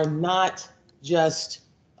are not just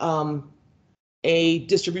a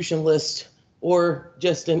distribution list or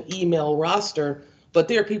just an email roster, but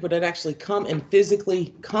they are people that actually come and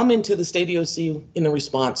physically come into the state EOC in a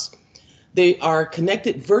response. They are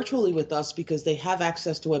connected virtually with us because they have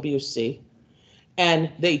access to WebEOC, and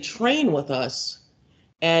they train with us.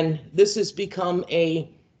 And this has become a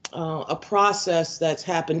process that's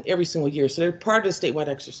happened every single year. So they're part of the statewide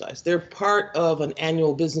exercise. They're part of an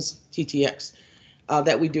annual business TTX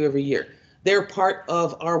that we do every year. They're part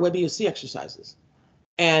of our WebEOC exercises.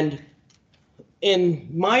 And in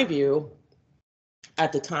my view,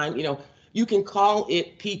 at the time, you can call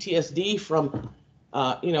it PTSD from,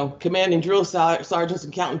 commanding drill sergeants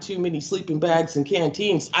and counting too many sleeping bags and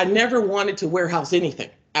canteens. I never wanted to warehouse anything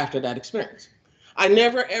after that experience. I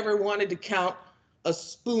never, ever wanted to count a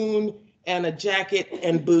spoon and a jacket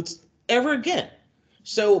and boots ever again.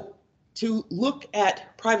 So to look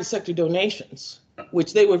at private sector donations,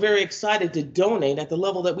 which they were very excited to donate at the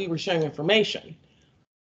level that we were sharing information,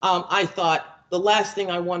 I thought the last thing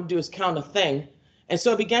I want to do is count a thing. And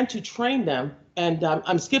so I began to train them. And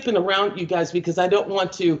I'm skipping around you guys because I don't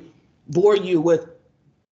want to bore you with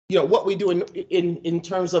what we do in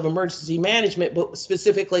terms of emergency management, but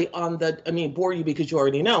specifically on bore you because you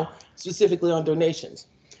already know, specifically on donations.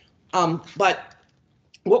 But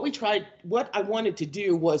what I wanted to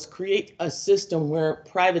do was create a system where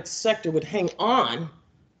private sector would hang on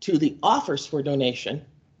to the offers for donation,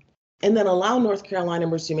 and then allow North Carolina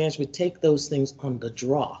Emergency Management to take those things on the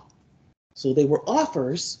draw. So they were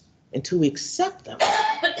offers until we accept them,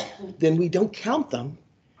 then we don't count them,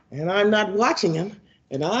 and I'm not watching them,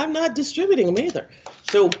 and I'm not distributing them either.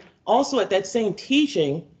 So also at that same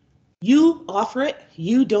teaching, you offer it,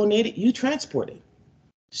 you donate it, you transport it.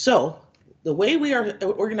 So the way we are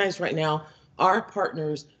organized right now, our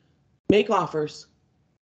partners make offers.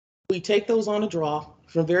 We take those on a draw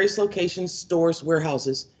from various locations, stores,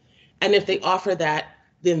 warehouses. And if they offer that,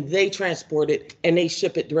 then they transport it and they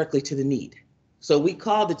ship it directly to the need. So we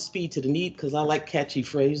called it speed to the need because I like catchy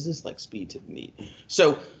phrases like speed to the need.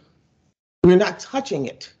 So we're not touching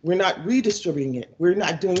it. We're not redistributing it. We're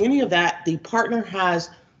not doing any of that. The partner has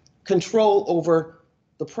control over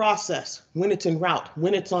the process, when it's en route,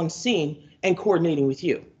 when it's on scene, and coordinating with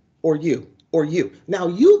you, or you, or you. Now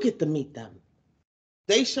you get to meet them.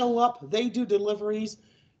 They show up, they do deliveries.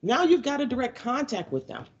 Now you've got a direct contact with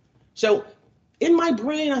them. So in my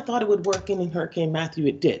brain, I thought it would work, and in Hurricane Matthew,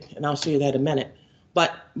 it did. And I'll show you that in a minute.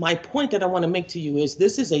 But my point that I want to make to you is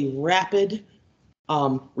this is a rapid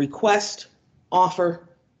request, offer,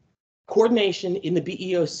 coordination in the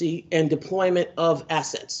BEOC, and deployment of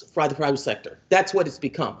assets for the private sector. That's what it's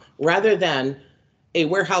become, rather than a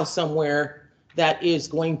warehouse somewhere that is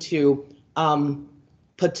going to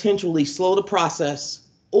potentially slow the process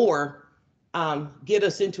or get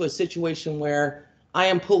us into a situation where I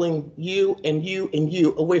am pulling you and you and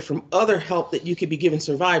you away from other help that you could be giving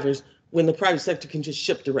survivors when the private sector can just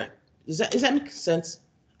ship direct. Does that make sense?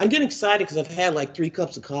 I'm getting excited because I've had like 3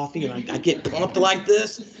 cups of coffee and I get pumped like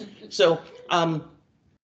this. So,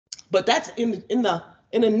 but that's in a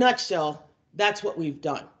nutshell, that's what we've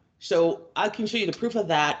done. So I can show you the proof of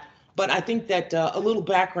that, but I think that a little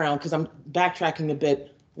background, because I'm backtracking a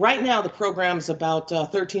bit. Right now, the program is about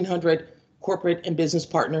 1,300 corporate and business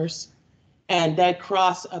partners, and that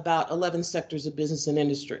cross about 11 sectors of business and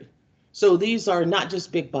industry. So these are not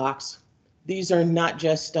just big box. These are not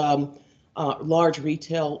just large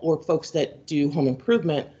retail or folks that do home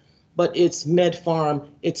improvement, but it's med farm,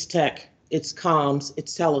 it's tech, it's comms,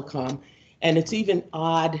 it's telecom, and it's even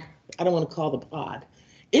odd, I don't want to call them odd,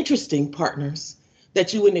 interesting partners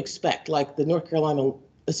that you wouldn't expect, like the North Carolina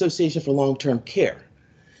Association for Long-Term Care.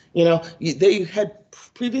 You know, they had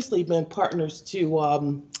previously been partners to,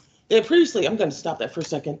 I'm going to stop that for a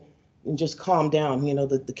second and just calm down. You know,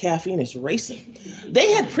 the caffeine is racing.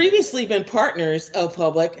 They had previously been partners of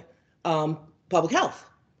public health,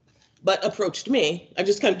 but approached me. I'm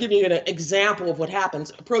just kind of giving you an example of what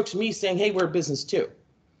happens. Approached me saying, hey, we're a business too.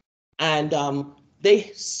 And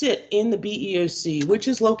they sit in the BEOC, which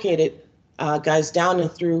is located, guys, down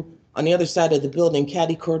and through on the other side of the building,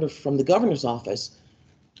 catty corner from the governor's office.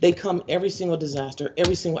 They come every single disaster,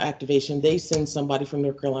 every single activation. They send somebody from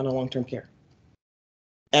North Carolina Long-Term Care.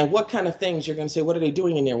 And what kind of things you're going to say, what are they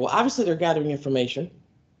doing in there? Well, obviously they're gathering information.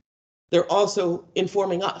 They're also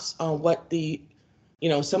informing us on what the,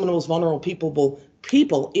 some of the most vulnerable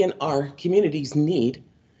people in our communities need.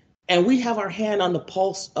 And we have our hand on the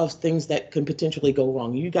pulse of things that can potentially go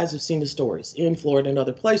wrong. You guys have seen the stories in Florida and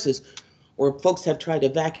other places where folks have tried to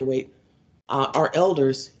evacuate our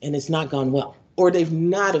elders and it's not gone well, or they've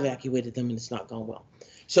not evacuated them and it's not gone well.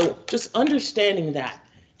 So just understanding that.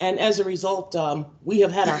 And as a result, we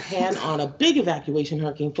have had our hand on a big evacuation,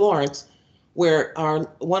 Hurricane Florence, where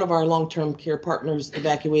one of our long-term care partners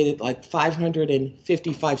evacuated like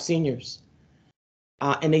 555 seniors,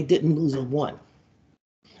 and they didn't lose a one.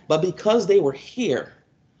 But because they were here,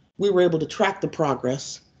 we were able to track the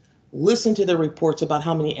progress, listen to the reports about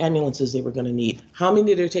how many ambulances they were going to need, how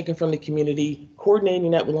many they're taking from the community,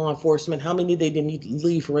 coordinating that with law enforcement, how many they didn't need to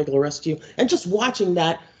leave for regular rescue, and just watching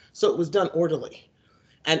that so it was done orderly.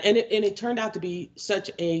 And it turned out to be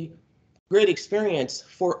such a great experience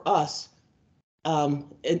for us,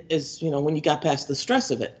 as when you got past the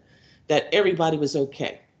stress of it, that everybody was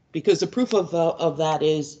okay. Because the proof of that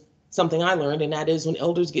is something I learned, and that is when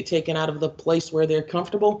elders get taken out of the place where they're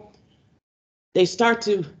comfortable, they start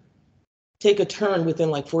to take a turn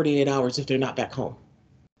within like 48 hours if they're not back home.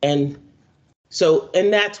 And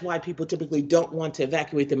that's why people typically don't want to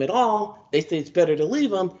evacuate them at all. They say it's better to leave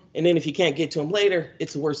them. And then if you can't get to them later,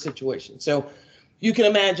 it's a worse situation. So you can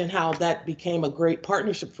imagine how that became a great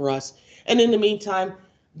partnership for us. And in the meantime,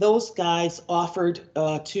 those guys offered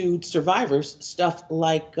to survivors stuff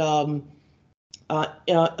like adult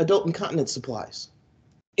incontinence supplies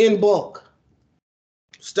in bulk,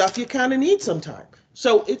 stuff you kind of need sometime.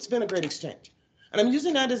 So it's been a great exchange. And I'm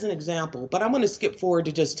using that as an example, but I'm going to skip forward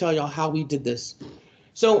to just tell y'all how we did this.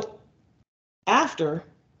 So after,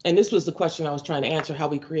 and this was the question I was trying to answer, how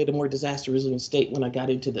we create a more disaster resilient state when I got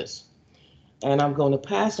into this. And I'm going to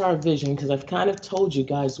pass our vision because I've kind of told you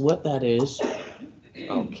guys what that is.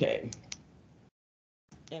 Okay.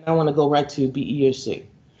 And I want to go right to BEOC.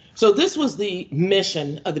 So this was the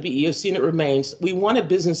mission of the BEOC, and it remains. We wanted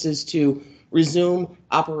businesses to resume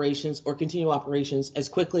operations or continue operations as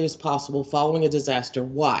quickly as possible following a disaster.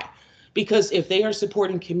 Why? Because if they are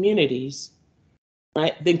supporting communities,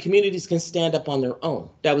 right, then communities can stand up on their own.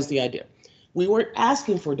 That was the idea. We weren't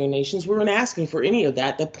asking for donations. We weren't asking for any of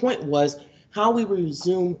that. The point was how we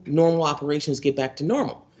resume normal operations, get back to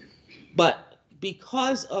normal. But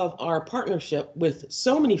because of our partnership with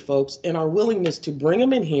so many folks and our willingness to bring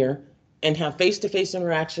them in here and have face-to-face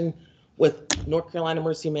interaction with North Carolina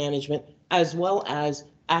Emergency Management, as well as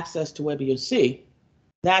access to WebEOC,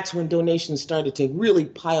 that's when donations started to really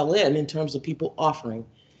pile in terms of people offering.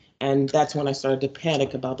 And that's when I started to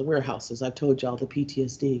panic about the warehouses. I told y'all the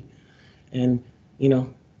PTSD and, you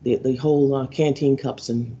know, the whole canteen cups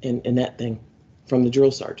and that thing from the drill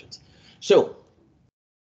sergeants. So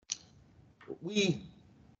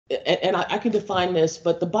I can define this,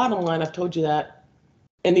 but the bottom line, I've told you that,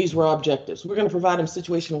 and these were objectives. We're going to provide them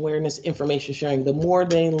situation awareness, information sharing. The more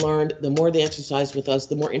they learned, the more they exercised with us,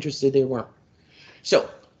 the more interested they were. So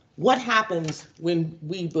what happens when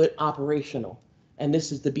we put operational? And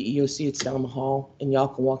this is the BEOC, it's down the hall, and y'all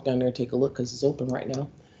can walk down there and take a look because it's open right now.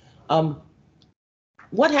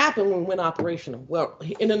 What happened when we went operational? Well,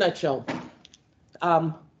 in a nutshell,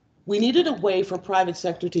 we needed a way for private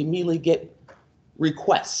sector to immediately get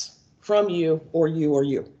requests from you or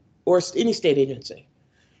any state agency.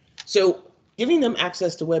 So giving them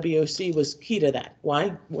access to WebEOC was key to that.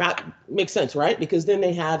 Why? Makes sense, right? Because then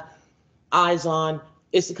they have eyes on,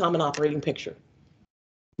 it's the common operating picture.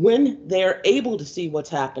 When they're able to see what's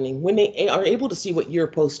happening, when they are able to see what you're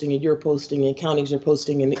posting and counties are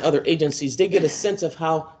posting and the other agencies, they get a sense of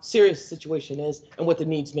how serious the situation is and what the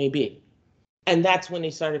needs may be. And that's when they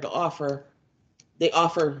started to offer,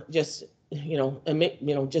 just,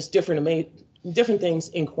 just different things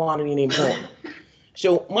in quantity and in volume.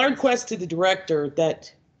 So my request to the director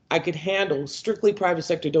that I could handle strictly private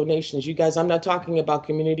sector donations. You guys, I'm not talking about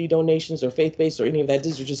community donations or faith-based or any of that.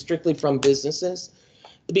 These are just strictly from businesses.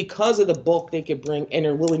 Because of the bulk they could bring and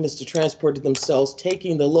their willingness to transport it themselves,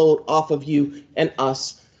 taking the load off of you and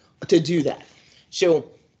us to do that.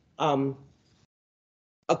 So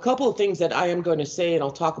a couple of things that I am going to say, and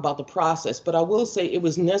I'll talk about the process, but I will say it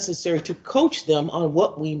was necessary to coach them on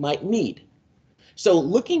what we might need. So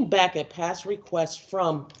looking back at past requests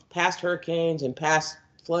from past hurricanes and past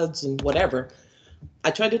floods and whatever,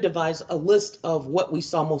 I tried to devise a list of what we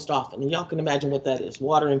saw most often. And y'all can imagine what that is: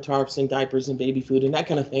 water and tarps and diapers and baby food and that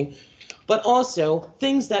kind of thing. But also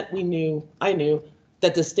things that I knew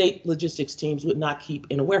that the state logistics teams would not keep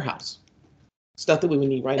in a warehouse. Stuff that we would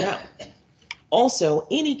need right now. Also,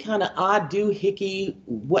 any kind of odd doohickey,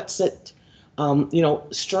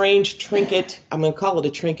 strange trinket. I'm going to call it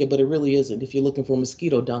a trinket, but it really isn't if you're looking for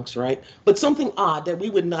mosquito dunks, right? But something odd that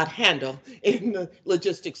we would not handle in the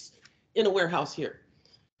logistics in a warehouse here.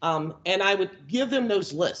 And I would give them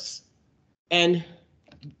those lists. And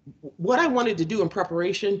what I wanted to do in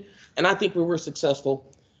preparation, and I think we were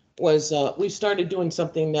successful, was we started doing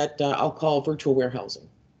something that I'll call virtual warehousing.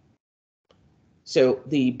 So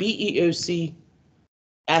the BEOC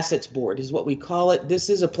Assets Board is what we call it. This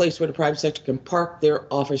is a place where the private sector can park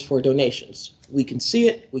their offers for donations. We can see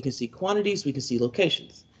it, we can see quantities, we can see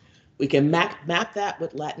locations. We can map that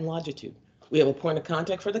with lat and longitude. We have a point of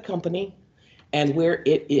contact for the company and where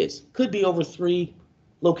it is. Could be over 3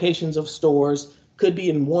 locations of stores, could be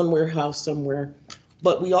in one warehouse somewhere,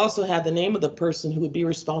 but we also have the name of the person who would be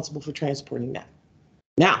responsible for transporting that.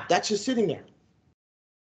 Now, that's just sitting there.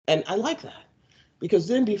 And I like that, because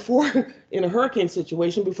then before, in a hurricane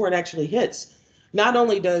situation, before it actually hits, not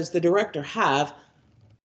only does the director have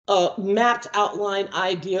a mapped outline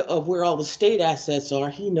idea of where all the state assets are,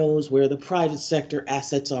 he knows where the private sector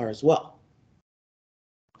assets are as well.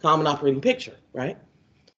 Common operating picture, right?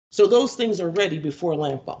 So those things are ready before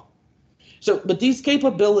landfall. So, but these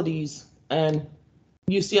capabilities, and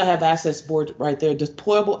you see I have assets board right there,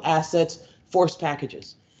 deployable assets, force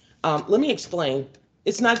packages. Let me explain.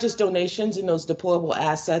 It's not just donations in those deployable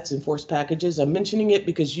assets and force packages. I'm mentioning it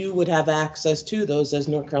because you would have access to those as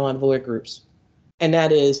North Carolina Voya groups. And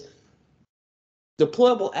that is,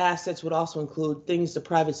 deployable assets would also include things the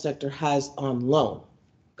private sector has on loan.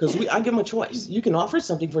 Because I give them a choice. You can offer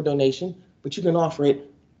something for donation, but you can offer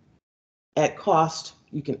it at cost,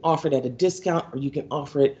 you can offer it at a discount, or you can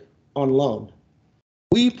offer it on loan.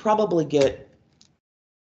 We probably get,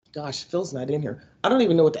 gosh, Phil's not in here. I don't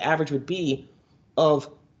even know what the average would be of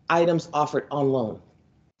items offered on loan.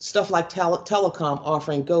 stuff like telecom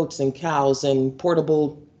offering goats and cows and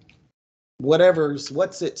portable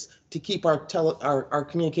what's it to keep our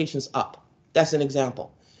communications up. That's an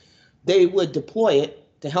example. They would deploy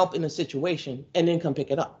it to help in a situation and then come pick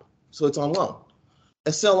it up. So it's on loan.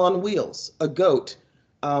 A cell on wheels, a goat.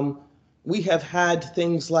 We have had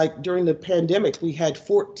things like during the pandemic, we had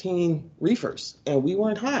 14 reefers and we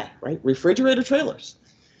weren't high, right? Refrigerator trailers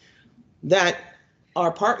that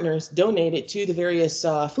our partners donated to the various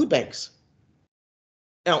food banks.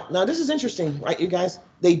 Now this is interesting, right, you guys?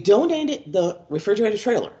 They donated the refrigerator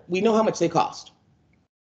trailer. We know how much they cost.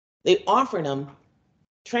 They offered them,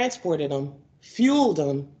 transported them, fueled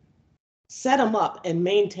them, set them up, and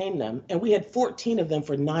maintained them. And we had 14 of them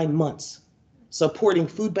for 9 months, supporting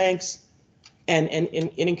food banks and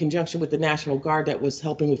in conjunction with the National Guard that was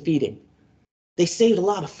helping with feeding. They saved a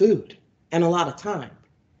lot of food and a lot of time,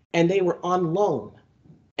 and they were on loan.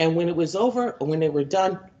 And when it was over, or when they were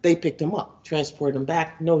done, they picked them up, transported them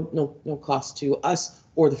back, no cost to us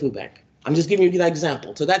or the food bank. I'm just giving you that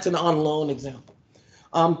example. So that's an on loan example.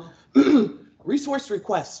 Resource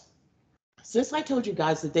requests. Since I told you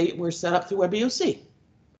guys that they were set up through WebEOC,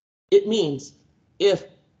 it means if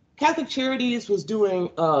Catholic Charities was doing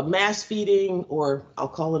mass feeding, or I'll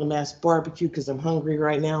call it a mass barbecue because I'm hungry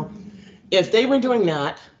right now. If they were doing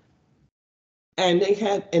that, and they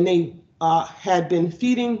had been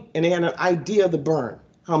feeding, and they had an idea of the burn,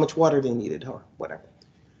 how much water they needed or whatever,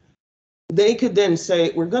 they could then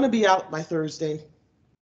say, we're going to be out by Thursday.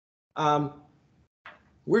 We're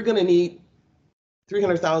going to need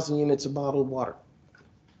 300,000 units of bottled water.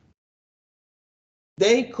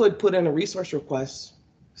 They could put in a resource request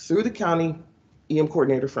through the county EM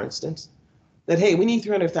coordinator, for instance, that, hey, we need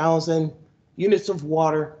 300,000 units of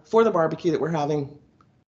water for the barbecue that we're having,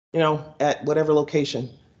 at whatever location.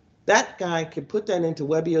 That guy could put that into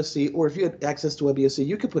WebEOC, or if you had access to WebEOC,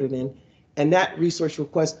 you could put it in, and that resource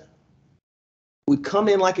request would come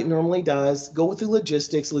in like it normally does, go through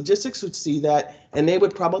logistics. Logistics would see that, and they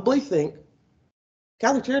would probably think,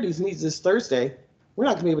 Catholic Charities needs this Thursday. We're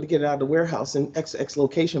not going to be able to get it out of the warehouse in XX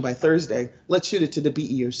location by Thursday. Let's shoot it to the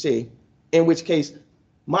BEOC, in which case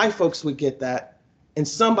my folks would get that, and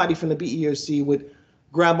somebody from the BEOC would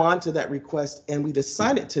grab onto that request, and we'd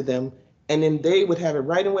assign it to them, and then they would have it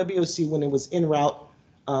right in WebEOC when it was en route,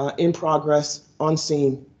 in progress, on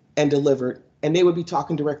scene, and delivered. And they would be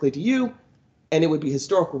talking directly to you, and it would be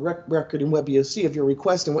historical record in WebEOC of your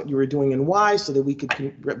request and what you were doing and why, so that we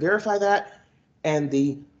could verify that. And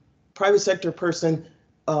the private sector person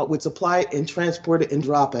would supply it and transport it and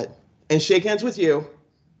drop it and shake hands with you.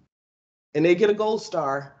 And they get a gold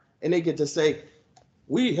star, and they get to say,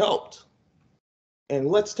 we helped. And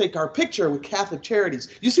let's take our picture with Catholic Charities.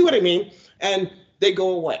 You see what I mean? And they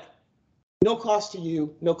go away. No cost to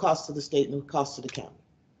you, no cost to the state, no cost to the county.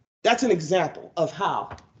 That's an example of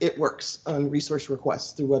how it works on resource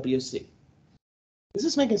requests through WebEOC. Is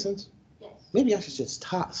this making sense? Yes. Maybe I should just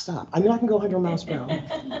stop. I know I can go 100 miles per hour.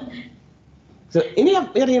 So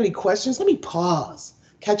anybody have any questions? Let me pause,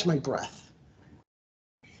 catch my breath.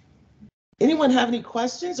 Anyone have any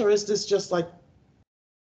questions, or is this just like,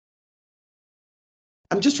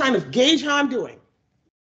 I'm just trying to gauge how I'm doing.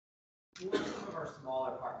 Some of our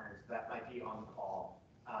smaller partners that might be on the call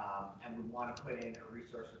and would want to put in a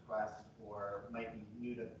resource request or might be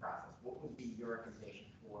new to the process, what would be your recommendation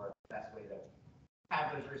for the best way to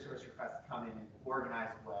have those resource requests come in an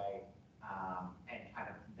organized way and kind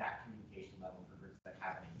of that communication level for groups that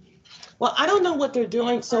haven't engaged? Well, I don't know what they're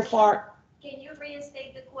doing so far. Can you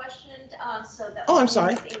reinstate the question so that? Oh, I'm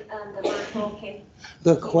sorry. The virtual can.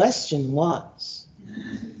 The question was,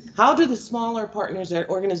 how do the smaller partners or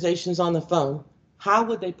organizations on the phone, how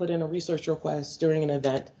would they put in a resource request during an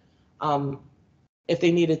event if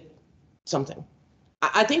they needed something?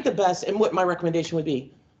 I think the best, and what my recommendation would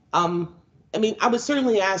be, I would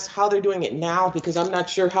certainly ask how they're doing it now, because I'm not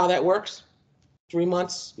sure how that works. 3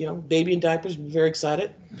 months, baby in diapers, very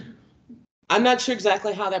excited. I'm not sure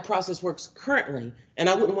exactly how that process works currently, and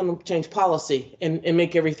I wouldn't want to change policy and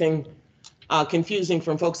make everything confusing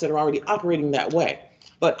from folks that are already operating that way.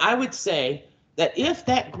 But I would say that if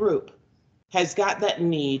that group has got that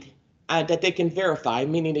need that they can verify,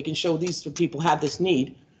 meaning they can show these people have this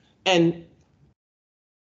need, and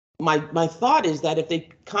my thought is that if they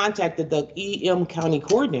contacted the EM county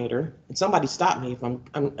coordinator, and somebody stop me if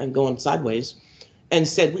I'm going sideways, and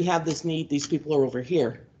said, we have this need, these people are over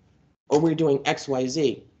here, or we're doing X, Y,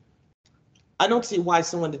 Z. I don't see why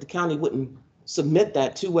someone at the county wouldn't submit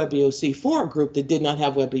that to WebEOC for a group that did not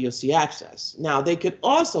have WebEOC access. Now, they could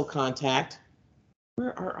also contact,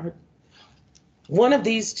 where are one of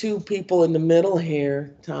these two people in the middle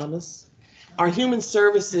here, Thomas, our human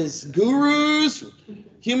services gurus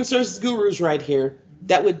right here,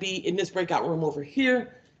 that would be in this breakout room over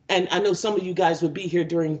here. And I know some of you guys would be here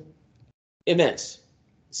during events,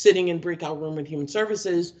 sitting in breakout room in human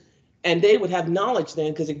services, and they would have knowledge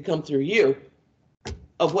then, because it could come through you,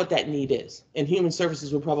 of what that need is. And human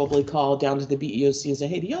services would probably call down to the BEOC and say,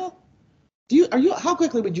 hey, how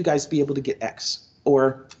quickly would you guys be able to get X?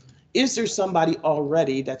 Or is there somebody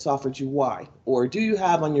already that's offered you Y? Or do you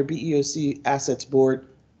have on your BEOC assets board,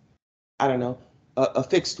 I don't know, a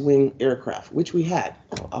fixed wing aircraft, which we had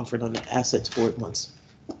offered on the assets board once.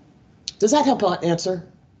 Does that help answer?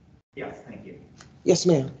 Yes, thank you. Yes,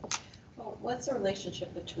 ma'am. Well, what's the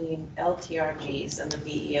relationship between LTRGs and the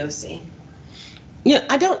BEOC? Yeah,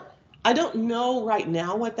 I don't know right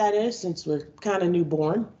now what that is, since we're kind of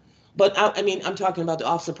newborn. But I mean, I'm talking about the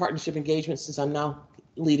Officer Partnership Engagement, since I'm now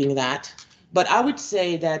leading that. But I would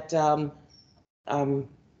say that,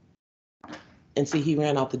 and see, he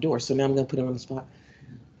ran out the door, so now I'm going to put him on the spot.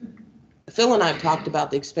 Phil and I have talked about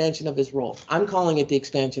the expansion of his role. I'm calling it the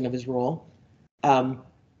expansion of his role.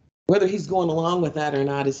 Whether he's going along with that or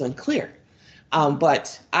not is unclear.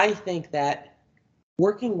 But I think that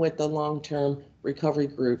working with the long-term recovery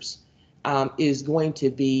groups is going to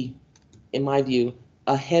be, in my view,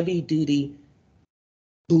 a heavy-duty,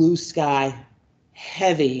 blue sky,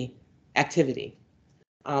 heavy activity.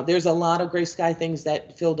 There's a lot of gray sky things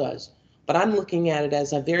that Phil does, but I'm looking at it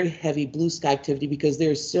as a very heavy blue sky activity because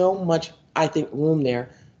there's so much, I think, room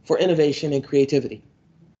there for innovation and creativity.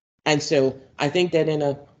 And so I think that in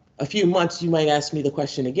a few months, you might ask me the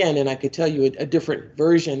question again, and I could tell you a different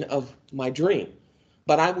version of my dream.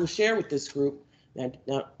 But I will share with this group, now,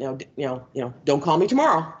 don't call me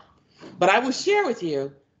tomorrow, but I will share with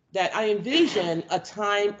you that I envision a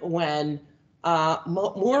time when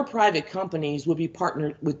more private companies will be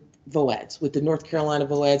partnered with VOADS, with the North Carolina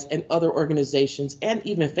VOADS and other organizations, and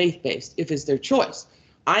even faith-based, if it's their choice.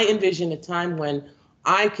 I envision a time when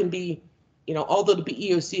I can be, although the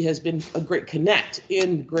BEOC has been a great connect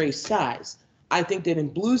in gray skies, I think that in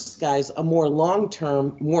blue skies, a more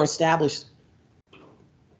long-term, more established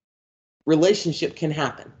relationship can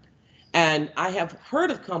happen. And I have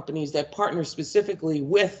heard of companies that partner specifically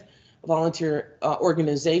with volunteer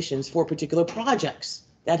organizations for particular projects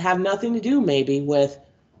that have nothing to do maybe with,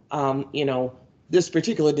 this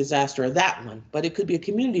particular disaster or that one, but it could be a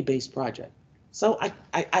community-based project. So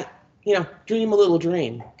I dream a little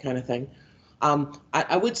dream kind of thing.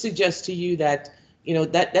 I would suggest to you that,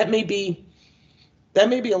 that may be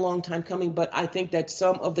a long time coming, but I think that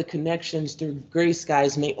some of the connections through gray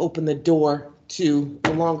skies may open the door to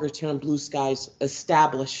the longer term blue skies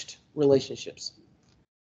established relationships.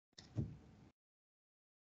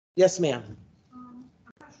 Yes, ma'am. I'm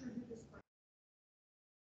not sure who this question,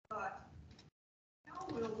 but how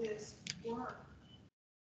will this work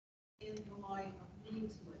in the light of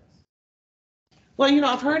needs list? Well,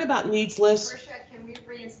 I've heard about needs lists. Patricia, can we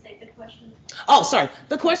reinstate the question? Oh, sorry.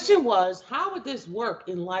 The question was, how would this work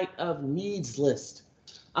in light of needs list?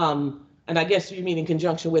 And I guess you mean in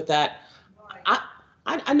conjunction with that. Right.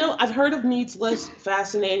 I know I've heard of needs list.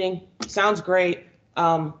 Fascinating. Sounds great.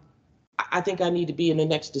 I think I need to be in the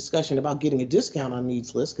next discussion about getting a discount on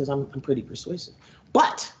needs list because I'm pretty persuasive.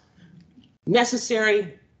 But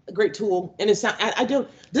necessary, a great tool. And it's not,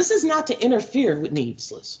 this is not to interfere with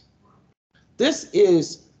needs list. This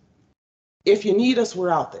is, if you need us,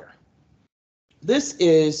 we're out there. This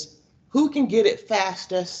is who can get it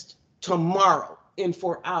fastest tomorrow in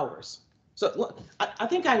 4 hours. So I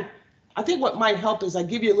think what might help is I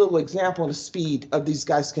give you a little example of the speed of these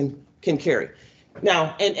guys can carry.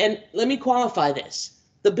 Now, and let me qualify this.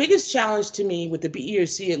 The biggest challenge to me with the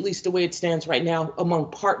BEOC, at least the way it stands right now,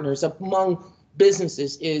 among partners, among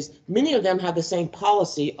businesses, is many of them have the same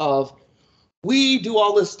policy of, we do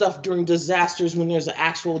all this stuff during disasters when there's an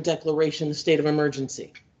actual declaration of state of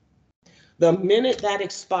emergency. The minute that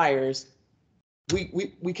expires,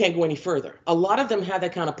 we can't go any further. A lot of them have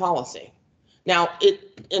that kind of policy. Now,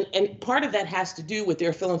 and part of that has to do with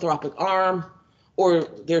their philanthropic arm or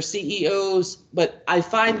their CEOs, but I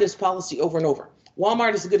find this policy over and over.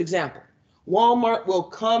 Walmart is a good example. Walmart will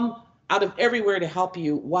come out of everywhere to help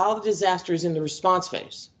you while the disaster is in the response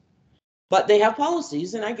phase. But they have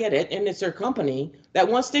policies, and I get it, and it's their company, that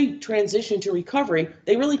once they transition to recovery,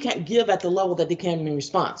 they really can't give at the level that they can in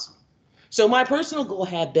response. So my personal goal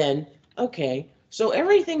had been, okay, so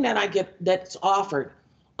everything that I get that's offered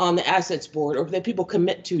on the assets board or that people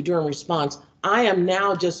commit to during response, I am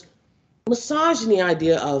now just massaging the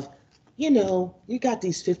idea of, you got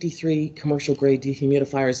these 53 commercial grade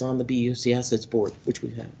dehumidifiers on the BEOC assets board, which we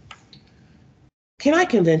have. can I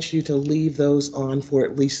convince you to leave those on for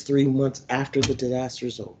at least 3 months after the disaster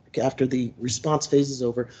is over, after the response phase is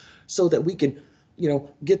over, so that we can,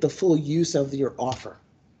 get the full use of your offer?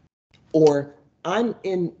 Or I'm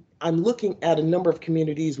looking at a number of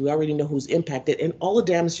communities, we already know who's impacted, and all the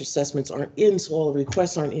damage assessments aren't in, so all the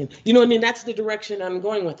requests aren't in. You know what I mean? That's the direction I'm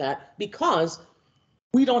going with that, because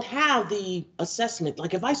we don't have the assessment.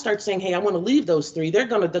 Like if I start saying, hey, I want to leave those 3,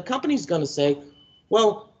 the company's gonna say,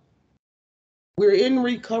 well, we're in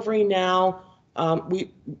recovery now.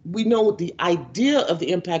 We know the idea of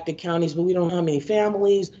the impacted counties, but we don't know how many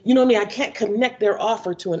families. You know what I mean? I can't connect their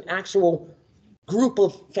offer to an actual group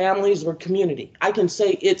of families or community. I can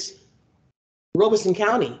say it's Robeson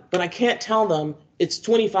County, but I can't tell them it's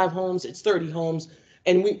 25 homes, it's 30 homes,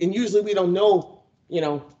 and usually we don't know,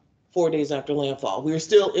 4 days after landfall. We're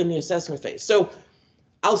still in the assessment phase. So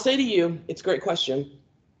I'll say to you, it's a great question.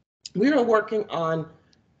 We are working on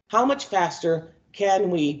how much faster can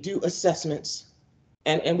we do assessments,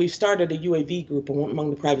 and we've started a UAV group among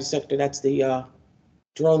the private sector. That's the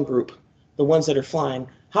drone group, the ones that are flying.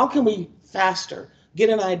 How can we faster get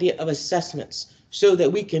an idea of assessments so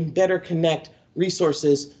that we can better connect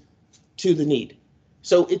resources to the need?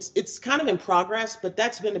 So it's kind of in progress, but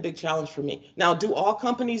that's been a big challenge for me. Now, do all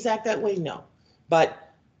companies act that way? No,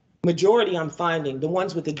 but majority I'm finding, the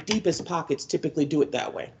ones with the deepest pockets typically do it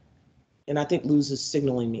that way. And I think Luz is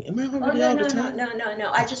signaling me. Am I already out of time?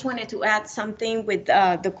 No. I just wanted to add something with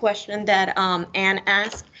the question that Ann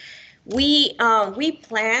asked. We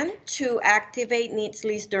plan to activate needs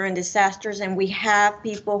list during disasters, and we have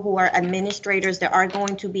people who are administrators that are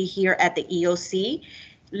going to be here at the EOC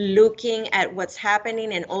looking at what's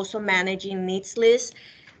happening and also managing needs lists.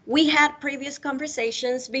 We had previous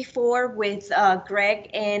conversations before with Greg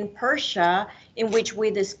and Persia, in which we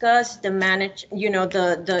discussed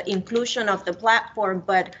the inclusion of the platform,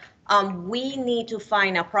 but we need to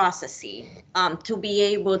find a process to be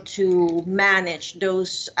able to manage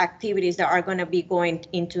those activities that are going to be going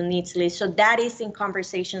into needs list. So that is in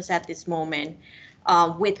conversations at this moment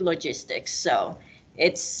with logistics. So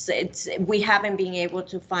we haven't been able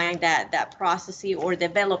to find that process or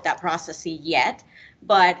develop that process yet.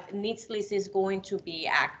 But needs list is going to be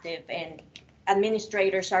active, and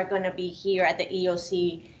administrators are going to be here at the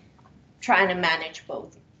EOC trying to manage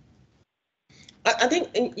both. I think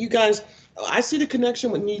you guys, I see the connection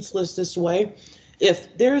with needs list this way.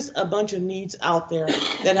 If there's a bunch of needs out there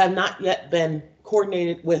that have not yet been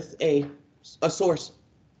coordinated with a source,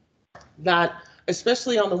 that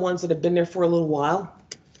especially on the ones that have been there for a little while,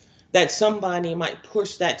 that somebody might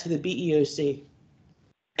push that to the BEOC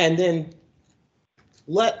and then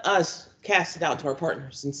let us cast it out to our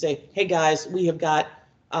partners and say, hey guys, we have got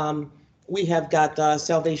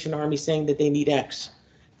Salvation Army saying that they need X.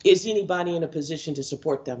 Is anybody in a position to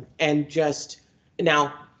support them? And just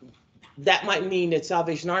now, that might mean that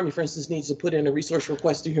Salvation Army, for instance, needs to put in a resource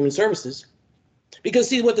request to Human Services. Because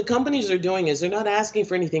see, what the companies are doing is they're not asking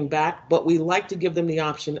for anything back, but we like to give them the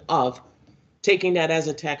option of taking that as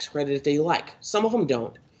a tax credit if they like. Some of them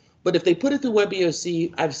don't. But if they put it through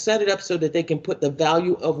WebEOC, I've set it up so that they can put the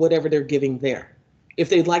value of whatever they're giving there. If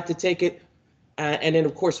they'd like to take it, and then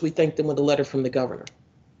of course we thank them with a letter from the governor.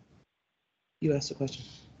 You asked a question.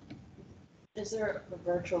 Is there a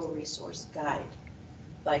virtual resource guide,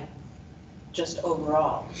 like just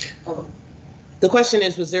overall? The question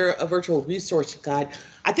is, was there a virtual resource guide?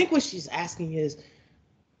 I think what she's asking is,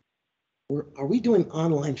 are we doing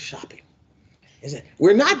online shopping? Is it?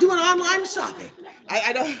 We're not doing online shopping.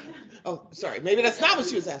 I don't. Oh, sorry. Maybe that's not what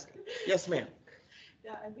she was asking. Yes, ma'am.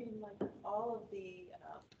 Yeah, I mean, like all of the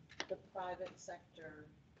private sector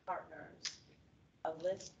partners, a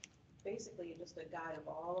list, basically just a guide of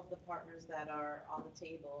all of the partners that are on the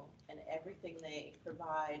table and everything they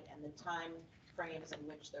provide and the time frames in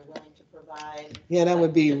which they're willing to provide. Yeah, that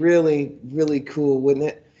would be really, really cool, wouldn't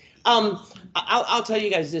it? I'll tell you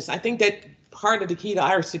guys this. I think that part of the key to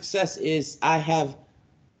our success is I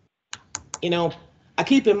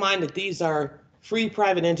keep in mind that these are free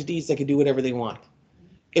private entities that can do whatever they want.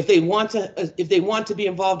 If they want to be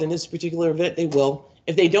involved in this particular event, they will.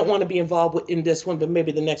 If they don't want to be involved in this one, but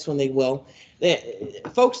maybe the next one they will.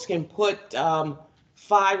 Folks can put 5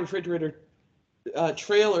 refrigerator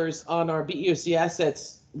trailers on our BEOC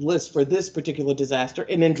assets list for this particular disaster,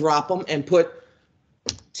 and then drop them and put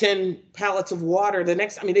 10 pallets of water the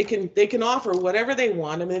next. I mean, they can offer whatever they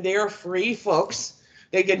want. I mean, they are free folks.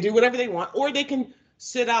 They can do whatever they want, or they can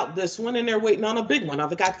sit out this one and they're waiting on a big one.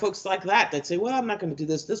 I've got folks like that say, well, I'm not going to do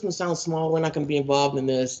this. This one sounds small. We're not going to be involved in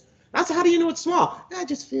this. I said, how do you know it's small? I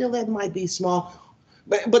just feel that it might be small.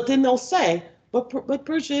 But then they'll say, but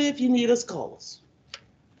Persia, if you need us, call us.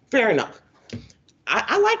 Fair enough.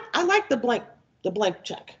 I like the blank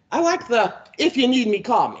check. I like the, if you need me,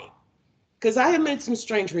 call me. Because I have made some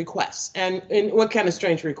strange requests. And what kind of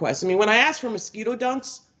strange requests? I mean, when I asked for mosquito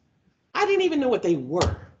dunks, I didn't even know what they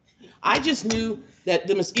were. I just knew that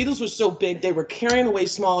the mosquitoes were so big, they were carrying away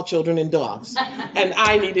small children and dogs. And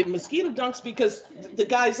I needed mosquito dunks because the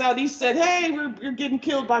guys out east said, hey, you're getting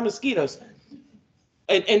killed by mosquitoes.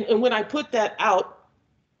 And when I put that out,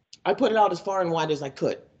 I put it out as far and wide as I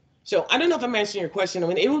could. So I don't know if I'm answering your question. I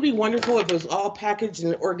mean, it would be wonderful if it was all packaged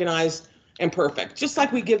and organized and perfect. Just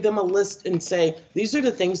like we give them a list and say, these are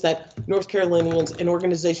the things that North Carolinians and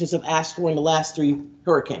organizations have asked for in the last 3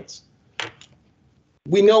 hurricanes.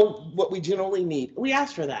 We know what we generally need. We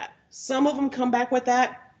ask for that. Some of them come back with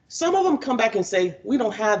that. Some of them come back and say, we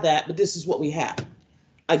don't have that, but this is what we have.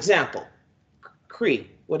 Example, Cree,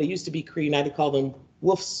 what it used to be Cree, now they call them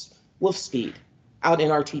Wolfspeed out in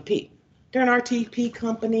RTP. They're an RTP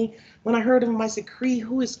company. When I heard of them, I said, Cree,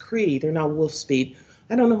 who is Cree? They're now Wolfspeed.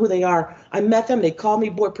 I don't know who they are. I met them. They called me,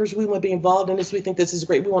 boy, Persia, we want to be involved in this. We think this is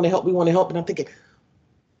great. We want to help. We want to help. And I'm thinking,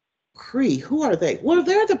 Cree, who are they? Well,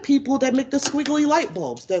 they're the people that make the squiggly light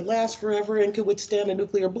bulbs that last forever and can withstand a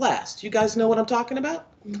nuclear blast. You guys know what I'm talking about?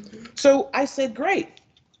 Mm-hmm. So I said, great.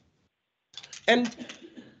 And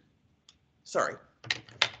sorry,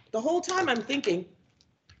 the whole time I'm thinking,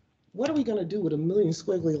 what are we going to do with 1 million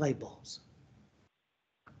squiggly light bulbs?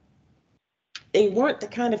 They weren't the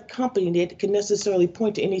kind of company that could necessarily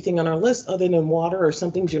point to anything on our list other than water or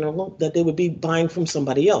something general that they would be buying from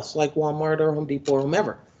somebody else, like Walmart or Home Depot or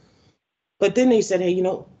whomever. But then they said, hey, you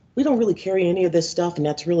know, we don't really carry any of this stuff, and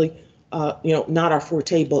that's really, you know, not our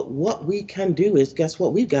forte. But what we can do is, guess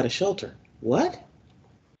what? We've got a shelter. What?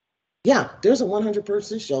 Yeah, there's a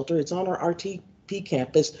 100-person shelter. It's on our RTP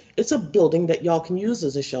campus. It's a building that y'all can use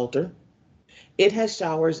as a shelter. It has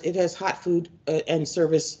showers. It has hot food and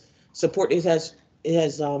service support. It has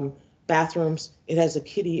bathrooms. It has a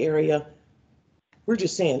kiddie area. We're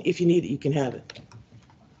just saying, if you need it, you can have it.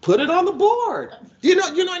 Put it on the board. You know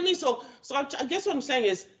what I mean? So I guess what I'm saying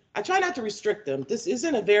is, I try not to restrict them. This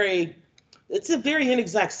isn't it's a very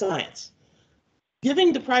inexact science.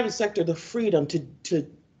 Giving the private sector the freedom to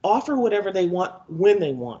offer whatever they want when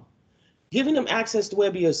they want. Giving them access to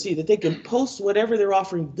WebEOC that they can post whatever they're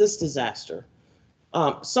offering this disaster.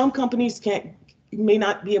 Some companies may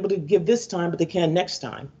not be able to give this time, but they can next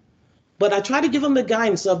time. But I try to give them the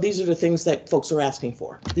guidance of, these are the things that folks are asking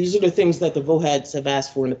for. These are the things that the VOHADs have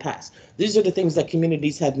asked for in the past. These are the things that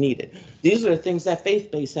communities have needed. These are the things that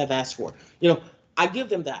faith-based have asked for. You know, I give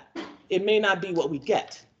them that. It may not be what we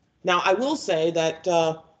get. Now, I will say that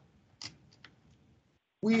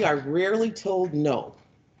we are rarely told no.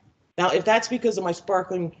 Now, if that's because of my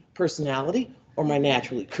sparkling personality or my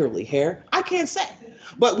naturally curly hair, I can't say.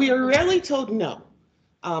 But we are rarely told no.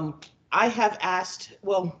 I have asked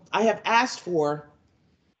for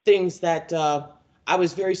things that I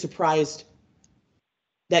was very surprised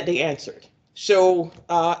that they answered. So,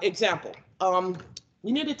 example,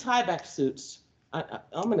 we needed tie-back suits.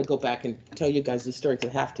 I'm going to go back and tell you guys this story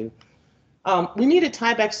because I have to. We needed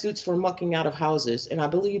tie-back suits for mucking out of houses, and I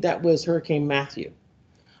believe that was Hurricane Matthew.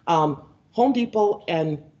 Home Depot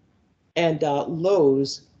and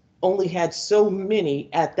Lowe's only had so many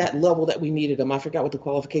at that level that we needed them. I forgot what the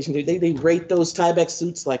qualification did. They rate those tie-back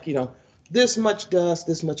suits like, you know, this much dust,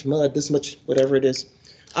 this much mud, this much whatever it is.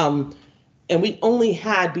 And we only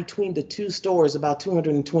had between the 2 stores about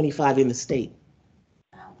 225 in the state.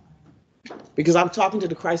 Because I'm talking to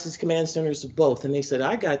the crisis command centers of both, and they said,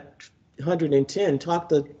 I got 110, talk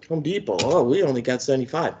to Home Depot. Oh, we only got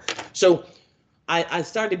 75. So I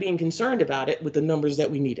started being concerned about it with the numbers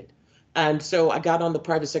that we needed. And so I got on the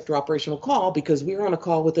private sector operational call because we were on a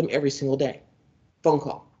call with them every single day, phone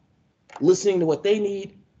call, listening to what they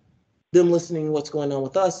need, them listening to what's going on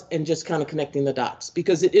with us, and just kind of connecting the dots.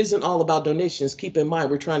 Because it isn't all about donations. Keep in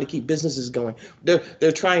mind, we're trying to keep businesses going.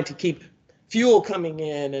 They're trying to keep fuel coming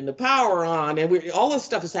in and the power on, and all this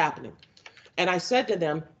stuff is happening. And I said to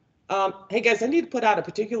them, hey guys, I need to put out a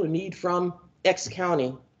particular need from X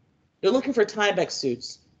county. They're looking for tie-back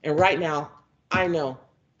suits. And right now, I know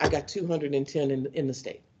I got 210 in the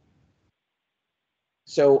state.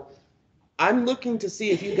 So I'm looking to see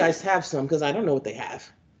if you guys have some, because I don't know what they have.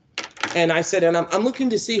 And I said, and I'm looking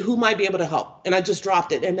to see who might be able to help. And I just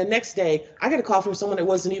dropped it. And the next day, I got a call from someone that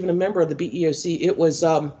wasn't even a member of the BEOC. It was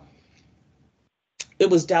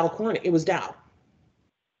Dow Corning. It was Dow.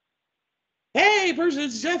 Hey, person,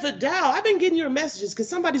 it's Jeff at Dow. I've been getting your messages because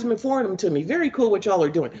somebody's been forwarding them to me. Very cool what y'all are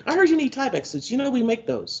doing. I heard you need tie-back suits. You know we make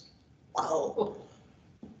those. Whoa.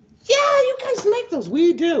 Yeah, you guys make those.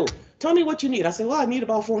 We do. tell me what you need. I said, well, I need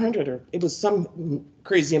about 400, or it was some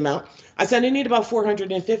crazy amount. I said, I need about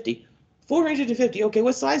 450. 450, okay,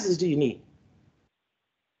 what sizes do you need?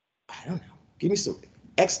 I don't know. Give me some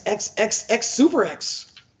XXXX Super X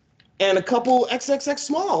and a couple XXX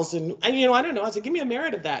smalls. And you know, I don't know. I said, give me a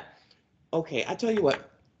merit of that. Okay, I tell you what,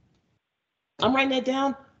 I'm writing that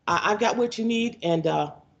down. I've got what you need, and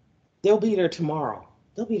they'll be there tomorrow.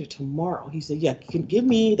 They'll be there tomorrow. He said, yeah, can give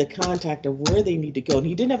me the contact of where they need to go. And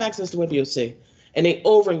he didn't have access to WBOC, and they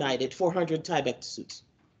overnighted 400 Tyvek suits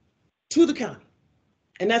to the county.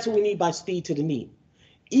 And that's what we need by speed to the need.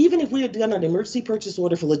 Even if we had done an emergency purchase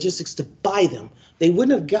order for logistics to buy them, they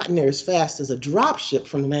wouldn't have gotten there as fast as a drop ship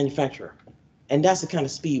from the manufacturer. And that's the kind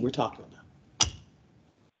of speed we're talking about.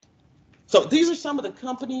 So these are some of the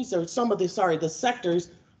companies, or some of the, the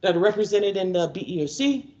sectors that are represented in the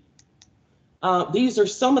BEOC. These are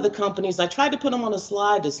some of the companies. I tried to put them on a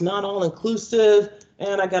slide that's not all inclusive,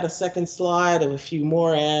 and I got a second slide of a few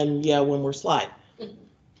more, and yeah, one more slide.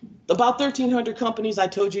 About 1,300 companies, I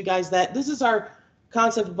told you guys that. This is our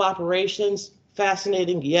concept of operations.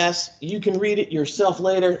 Fascinating, yes. You can read it yourself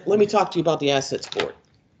later. Let me talk to you about the assets board.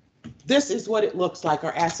 This is what it looks like,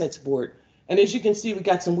 our assets board. And as you can see, we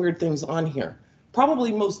got some weird things on here.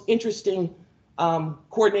 Probably most interesting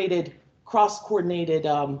cross-coordinated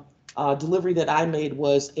delivery that I made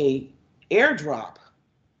was a airdrop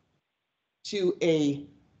to a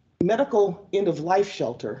medical end-of-life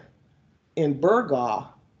shelter in Burgaw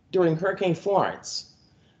during Hurricane Florence.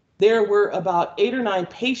 There were about 8 or 9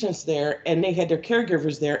 patients there, and they had their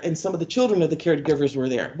caregivers there, and some of the children of the caregivers were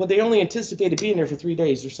there. Well, they only anticipated being there for 3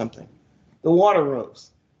 days or something. The water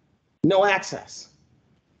rose, no access.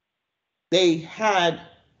 They had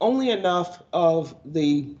only enough of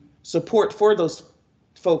the support for those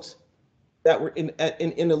folks that were in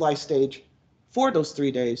the life stage for those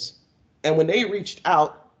 3 days. And when they reached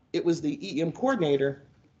out, it was the EM coordinator.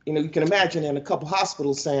 You know, you can imagine in a couple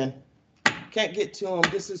hospitals saying, can't get to them,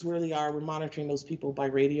 this is where they are, we're monitoring those people by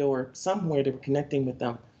radio or somewhere they were connecting with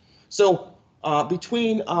them. So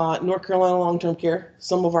between North Carolina Long-Term Care,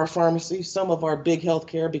 some of our pharmacies, some of our big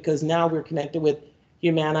healthcare, because now we're connected with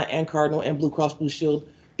Humana and Cardinal and Blue Cross Blue Shield.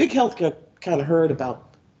 Big healthcare kind of heard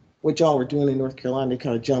about what y'all were doing in North Carolina. They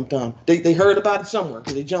kind of jumped on. They heard about it somewhere,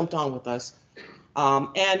 because they jumped on with us.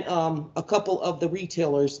 And a couple of the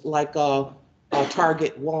retailers like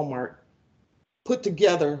Target, Walmart, put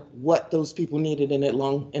together what those people needed in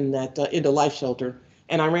that end-of-life shelter.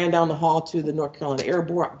 And I ran down the hall to the North Carolina Air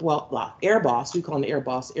Boss, we call him the Air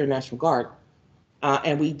Boss, Air National Guard.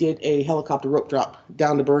 And we did a helicopter rope drop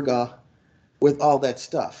down to Burgaw with all that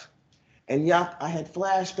stuff. And yeah, I had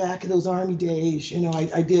flashback of those Army days. You know,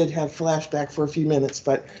 I did have flashback for a few minutes,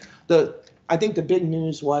 but I think the big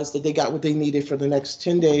news was that they got what they needed for the next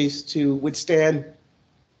 10 days to withstand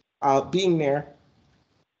being there,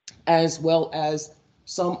 as well as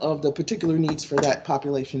some of the particular needs for that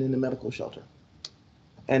population in the medical shelter.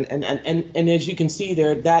 And as you can see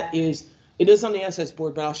there, it is on the assets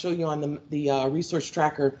board, but I'll show you on the resource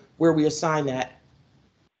tracker where we assign that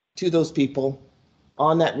to those people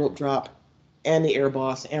on that rope drop and the Air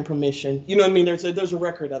Boss and permission. You know what I mean? There's a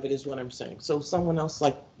record of it is what I'm saying. So someone else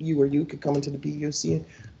like you or you could come into the BEOC and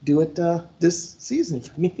do it this season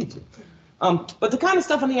if you need to. But the kind of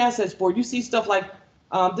stuff on the assets board, you see stuff like,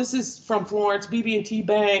 this is from Florence, BB&T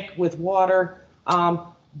Bank with water,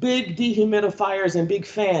 big dehumidifiers and big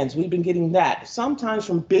fans. We've been getting that. Sometimes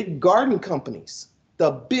from big garden companies,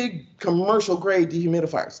 the big commercial grade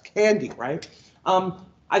dehumidifiers, Candy, right?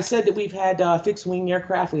 I said that we've had fixed wing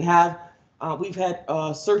aircraft. We've had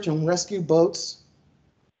search and rescue boats.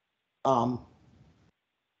 That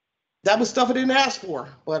was stuff I didn't ask for,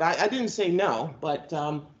 but I didn't say no. But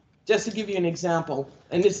just to give you an example,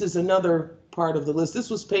 and this is another part of the list. This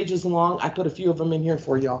was pages long. I put a few of them in here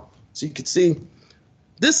for y'all so you could see.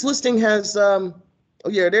 This listing has, oh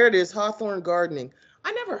yeah, there it is, Hawthorne Gardening.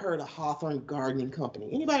 I never heard of Hawthorne Gardening Company.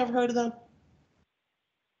 Anybody ever heard of them?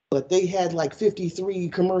 But they had like 53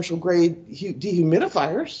 commercial grade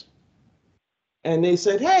dehumidifiers. And they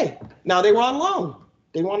said, hey, now they were on loan.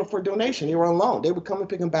 They wanted for donation. They were on loan. They would come and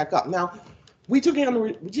pick them back up. Now, we take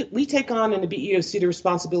on in the BEOC the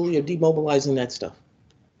responsibility of demobilizing that stuff.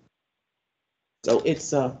 So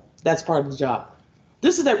it's that's part of the job.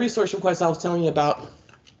 This is that resource request I was telling you about.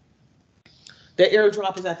 The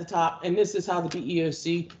airdrop is at the top, and this is how the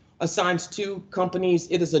BEOC assigns to companies.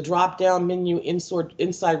 It is a drop-down menu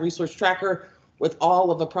inside resource tracker with all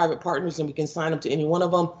of the private partners, and we can sign up to any one of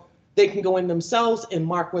them. They can go in themselves and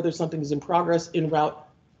mark whether something is in progress, en route,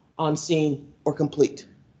 on scene, or complete.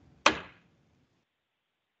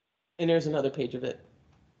 And there's another page of it.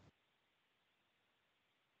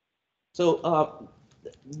 So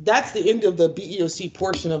that's the end of the BEOC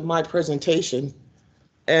portion of my presentation.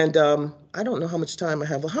 And I don't know how much time I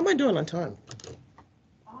have. How am I doing on time?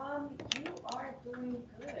 You are doing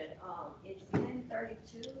good. It's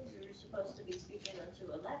 10:32. You're supposed to be speaking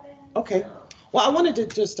until 11. Okay. Well, I wanted to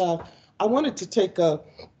just, I wanted to take a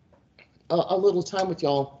little time with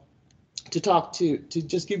y'all to talk to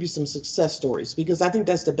just give you some success stories, because I think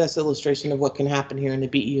that's the best illustration of what can happen here in the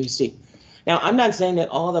BEOC. Now, I'm not saying that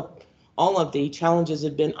all of the challenges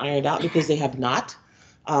have been ironed out, because they have not.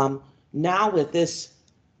 Now with this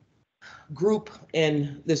group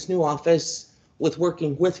in this new office, with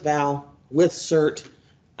working with Val, with CERT,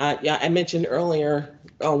 yeah, I mentioned earlier,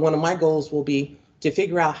 one of my goals will be to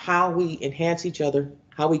figure out how we enhance each other,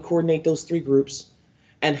 how we coordinate those three groups,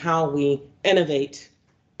 and how we innovate,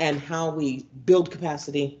 and how we build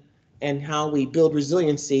capacity, and how we build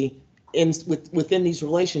resiliency within these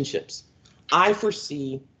relationships. I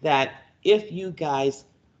foresee that if you guys,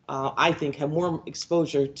 I think, have more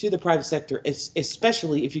exposure to the private sector,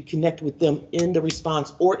 especially if you connect with them in the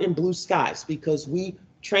response or in Blue Skies, because we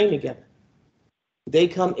train together. They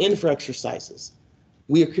come in for exercises.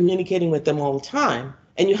 We are communicating with them all the time,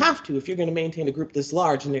 and you have to if you're going to maintain a group this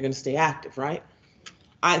large and they're going to stay active, right?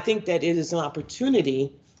 I think that it is an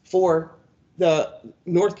opportunity for the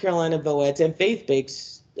North Carolina VOEDs and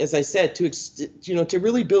faith-based, as I said, to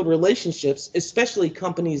really build relationships, especially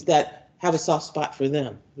companies that have a soft spot for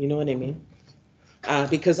them. You know what I mean?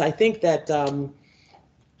 Because I think that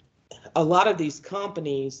a lot of these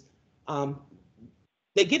companies,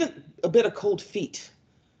 they get a bit of cold feet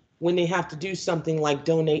when they have to do something like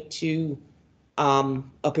donate to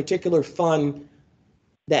a particular fund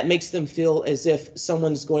that makes them feel as if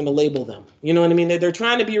someone's going to label them. You know what I mean? They're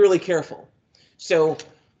trying to be really careful. So,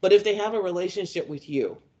 but if they have a relationship with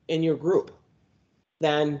you in your group,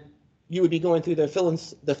 then you would be going through the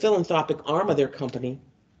philanthropic arm of their company,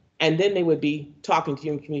 and then they would be talking to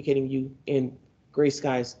you and communicating you in gray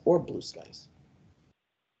skies or blue skies.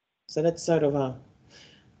 So that's sort of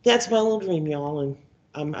that's my little dream, y'all, and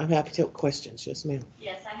I'm happy to take questions. Yes, ma'am.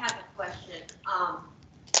 Yes, I have a question.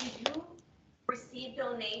 Did you receive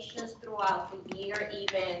donations throughout the year,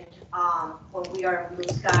 even when we are in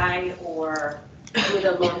Blue Sky or through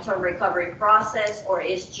the long-term recovery process, or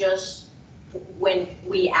is just when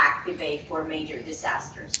we activate for major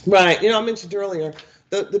disasters? Right. You know, I mentioned earlier,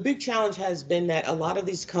 the big challenge has been that a lot of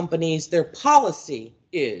these companies, their policy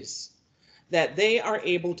is that they are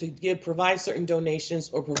able to provide certain donations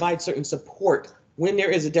or provide certain support when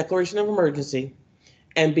there is a declaration of emergency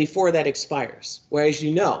and before that expires. Whereas,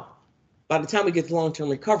 you know, by the time we get to long-term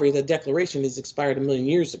recovery, the declaration is expired 1 million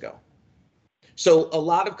years ago. So a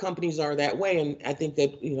lot of companies are that way. And I think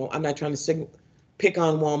that, you know, I'm not trying to pick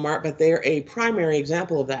on Walmart, but they're a primary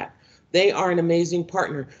example of that. They are an amazing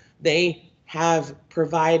partner. They have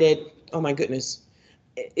provided, oh my goodness,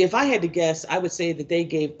 if I had to guess, I would say that they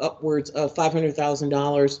gave upwards of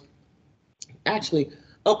 $500,000, actually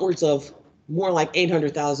upwards of more like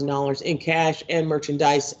 $800,000 in cash and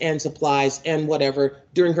merchandise and supplies and whatever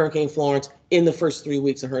during Hurricane Florence in the first 3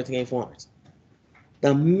 weeks of Hurricane Florence.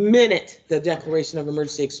 The minute the declaration of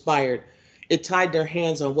emergency expired, it tied their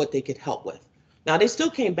hands on what they could help with. Now, they still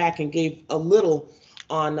came back and gave a little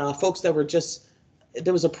on folks that were just,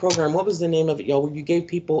 there was a program, what was the name of it, y'all, where you gave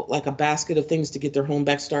people like a basket of things to get their home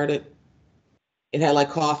back started? It had like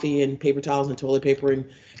coffee and paper towels and toilet paper, and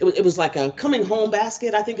it was like a coming home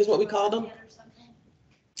basket, I think is what we called them.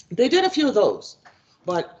 They did a few of those,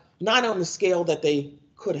 but not on the scale that they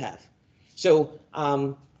could have. So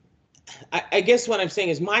I guess what I'm saying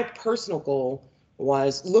is my personal goal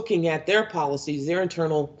was looking at their policies, their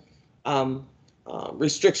internal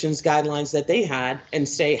restrictions, guidelines that they had, and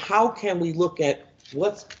say, how can we look at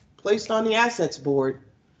what's placed on the assets board,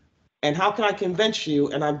 and how can I convince you,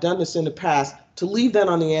 and I've done this in the past, to leave that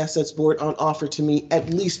on the assets board on offer to me at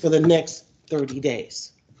least for the next 30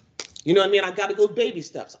 days. You know what I mean? I've got to go baby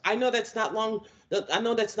steps. I know that's not long. I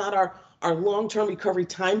know that's not our long-term recovery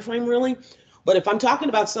time frame, really. But if I'm talking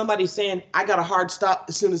about somebody saying, I got a hard stop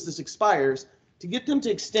as soon as this expires, to get them to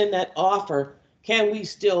extend that offer, can we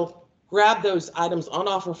still grab those items on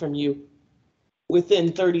offer from you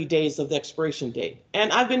within 30 days of the expiration date?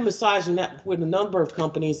 And I've been massaging that with a number of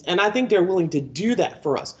companies, and I think they're willing to do that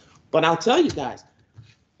for us. But I'll tell you guys,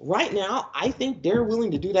 right now, I think they're willing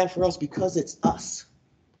to do that for us because it's us.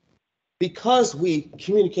 Because we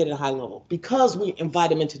communicate at a high level, because we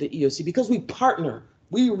invite them into the EOC, because we partner,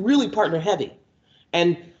 we really partner heavy.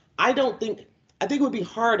 And I think it would be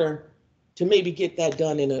harder to maybe get that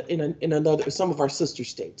done in another, some of our sister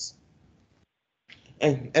states.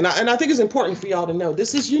 And I think it's important for y'all to know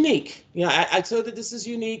this is unique. You know, I told that this is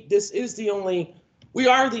unique. This is we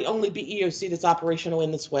are the only BEOC that's operational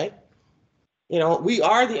in this way. You know, we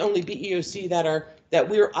are the only BEOC that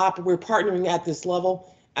we're partnering at this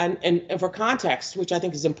level. And for context, which I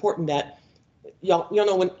think is important, that y'all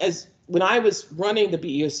know when I was running the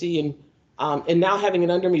BEOC and now having it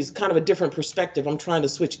under me is kind of a different perspective. I'm trying to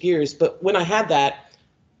switch gears, but when I had that,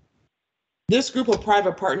 this group of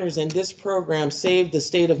private partners in this program saved the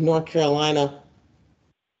state of North Carolina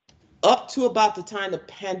up to about the time the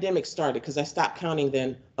pandemic started, because I stopped counting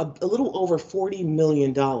then, a little over $40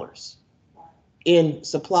 million in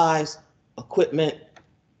supplies, equipment,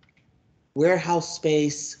 warehouse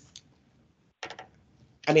space.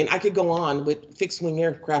 I mean, I could go on with fixed wing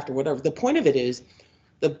aircraft or whatever. The point of it is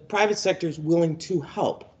the private sector is willing to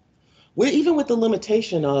help. Even with the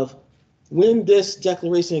limitation of when this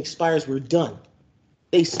declaration expires, we're done.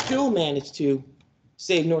 They still managed to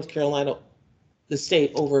save North Carolina, the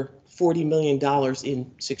state, over $40 million in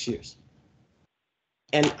 6 years.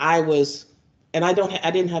 And I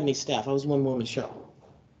didn't have any staff. I was one woman show.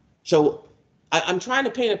 So I'm trying to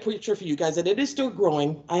paint a picture for you guys that it is still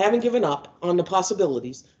growing. I haven't given up on the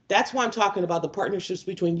possibilities. That's why I'm talking about the partnerships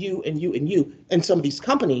between you and you and you, and some of these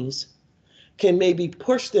companies can maybe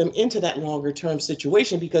push them into that longer term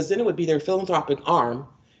situation, because then it would be their philanthropic arm.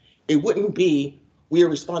 It wouldn't be we are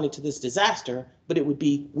responding to this disaster, but it would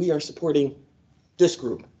be we are supporting this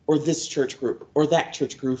group or this church group or that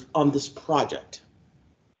church group on this project.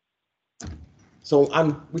 So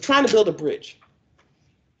we're trying to build a bridge.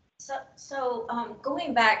 So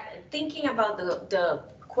going back, thinking about the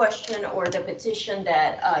question or the petition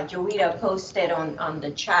that Joita posted on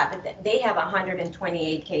the chat, they have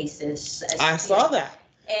 128 cases. I saw that.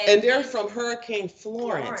 And they're from Hurricane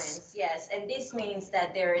Florence. Yes, and this means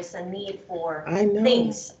that there is a need for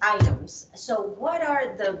items. So what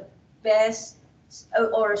are the best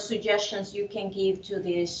or suggestions you can give to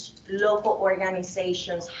these local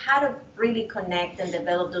organizations, how to really connect and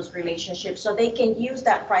develop those relationships so they can use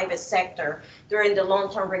that private sector during the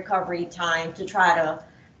long-term recovery time to try to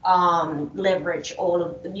leverage all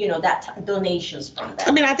of, that donations from them?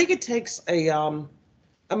 I mean, I think it takes I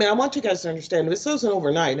want you guys to understand, this wasn't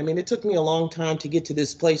overnight. I mean, it took me a long time to get to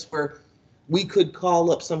this place where we could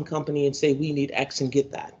call up some company and say, we need X and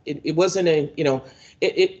get that. It wasn't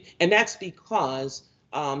and that's because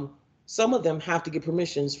some of them have to get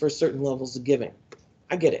permissions for certain levels of giving.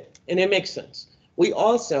 I get it, and it makes sense. We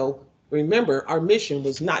also, remember, our mission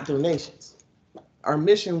was not donations. Our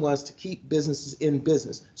mission was to keep businesses in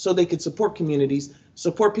business so they could support communities,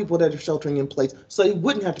 support people that are sheltering in place, so they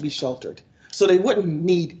wouldn't have to be sheltered, so they wouldn't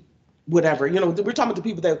need whatever. We're talking about the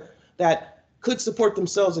people that could support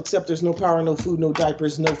themselves, except there's no power, no food, no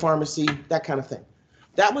diapers, no pharmacy, that kind of thing.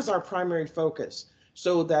 That was our primary focus,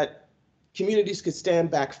 so that communities could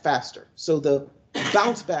stand back faster. So the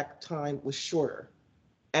bounce back time was shorter.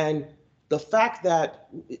 And the fact that,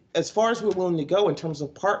 as far as we're willing to go in terms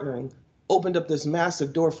of partnering, opened up this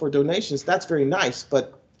massive door for donations, that's very nice.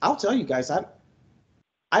 But I'll tell you guys, I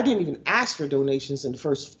didn't even ask for donations in the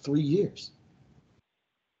first 3 years.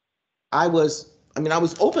 I was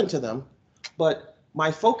open to them, but my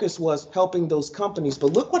focus was helping those companies.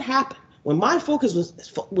 But look what happened. When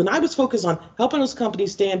I was focused on helping those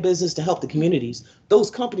companies stay in business to help the communities,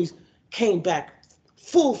 those companies came back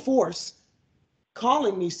full force,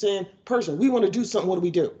 calling me saying, Persia, we want to do something, what do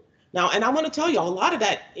we do? Now, and I want to tell you, a lot of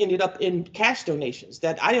that ended up in cash donations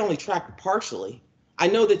that I only tracked partially. I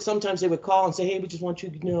know that sometimes they would call and say, hey, we just want you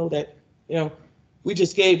to know that, we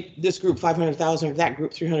just gave this group 500,000, or that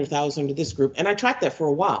group 300,000 to this group. And I tracked that for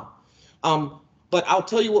a while. But I'll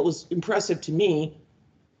tell you what was impressive to me.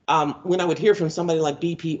 When I would hear from somebody like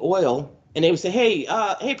BP Oil, and they would say, hey,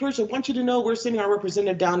 Persia, I want you to know we're sending our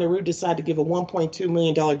representative down there. We decided to give a $1.2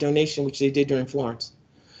 million donation, which they did during Florence.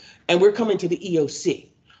 And we're coming to the EOC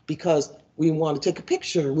because we want to take a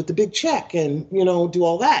picture with the big check and, do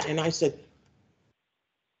all that. And I said,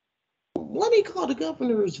 let me call the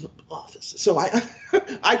governor's office. So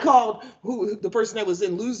I called the person that was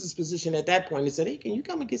in Luz's position at that point and said, hey, can you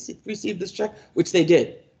come and receive this check? Which they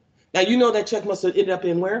did. Now, that check must have ended up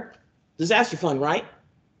in where? Disaster fund, right?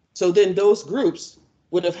 So then those groups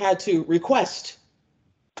would have had to request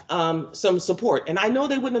some support. And I know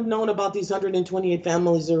they wouldn't have known about these 128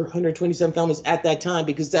 families or 127 families at that time,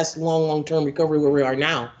 because that's long-term recovery where we are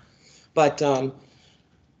now. But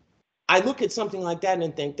I look at something like that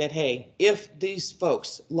and think that, hey, if these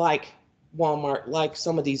folks like Walmart, like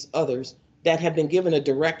some of these others, that have been given a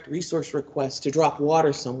direct resource request to drop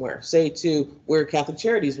water somewhere, say to where Catholic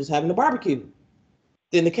Charities was having a barbecue,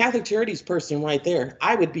 then the Catholic Charities person right there,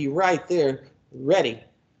 I would be right there ready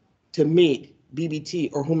to meet BBT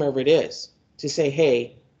or whomever it is to say,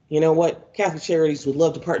 hey, you know what? Catholic Charities would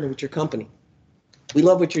love to partner with your company. We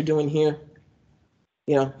love what you're doing here.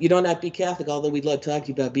 You know, you don't have to be Catholic, although we'd love to talk to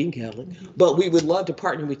you about being Catholic, but we would love to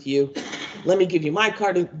partner with you. Let me give you my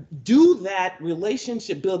card and do that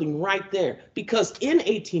relationship building right there. Because in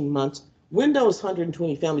 18 months, when those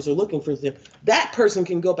 120 families are looking for them, that person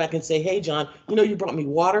can go back and say, hey, John, you know, you brought me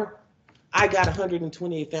water. I got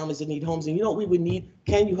 128 families that need homes, and you know what we would need?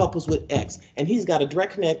 Can you help us with X? And he's got a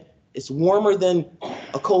direct connect. It's warmer than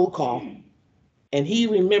a cold call. And he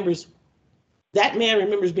remembers, that man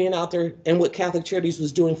remembers being out there and what Catholic Charities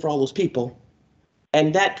was doing for all those people.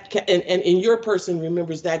 And and your person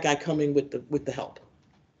remembers that guy coming with the help.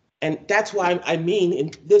 And that's why I mean,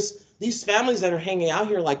 in these families that are hanging out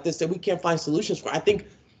here like this, that we can't find solutions for, I think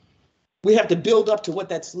we have to build up to what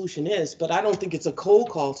that solution is, but I don't think it's a cold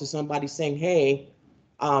call to somebody saying, hey,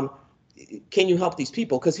 can you help these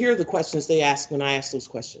people? Because here are the questions they ask when I ask those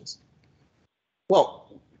questions.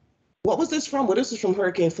 Well, what was this from? Well, this is from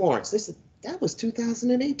Hurricane Florence. They said, that was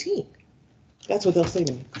 2018. That's what they'll say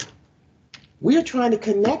to me. We are trying to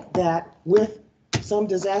connect that with some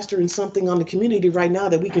disaster and something on the community right now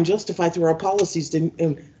that we can justify through our policies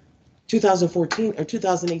in 2014 or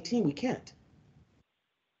 2018, we can't.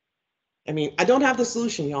 I mean, I don't have the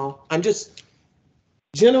solution, y'all. I'm just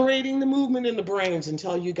generating the movement in the brains and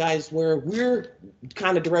tell you guys where we're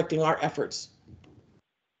kind of directing our efforts.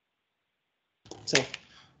 So,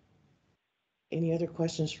 any other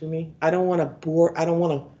questions for me? I don't want to bore, I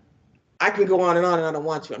can go on and on and I don't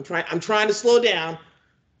want to. I'm trying to slow down.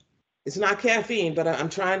 It's not caffeine, but I'm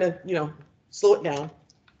trying to, you know, slow it down.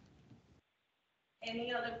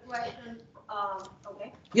 Any other questions?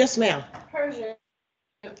 Okay. Yes, ma'am. Persia,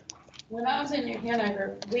 when I was in New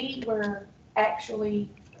Hanover, we were actually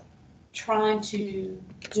trying to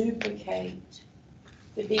duplicate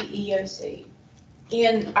the BEOC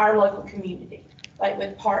in our local community, like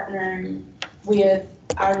with partnering with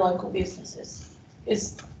our local businesses.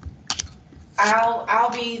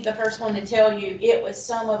 I'll be the first one to tell you, it was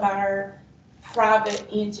some of our private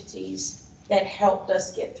entities that helped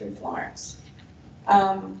us get through Florence.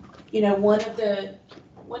 You know, one of the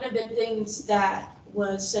things that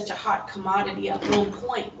was such a hot commodity at one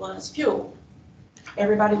point was fuel.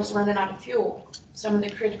 Everybody was running out of fuel, some of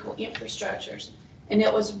the critical infrastructures. And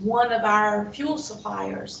it was one of our fuel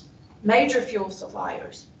suppliers, major fuel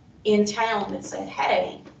suppliers in town that said,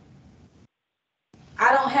 hey,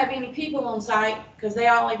 I don't have any people on site because they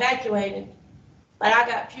all evacuated. But I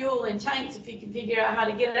got fuel in tanks. If you can figure out how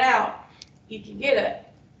to get it out, you can get it.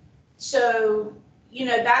 So, you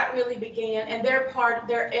know, that really began, and they're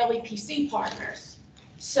LEPC partners.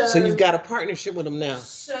 So you've got a partnership with them now.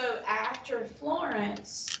 So after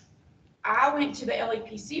Florence, I went to the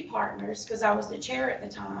LEPC partners because I was the chair at the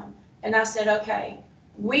time. And I said, okay,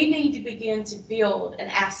 we need to begin to build an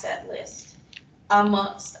asset list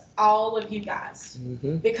amongst all of you guys,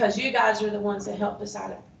 because you guys are the ones that helped us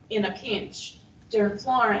out in a pinch during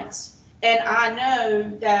Florence. And I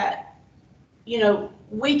know that, you know,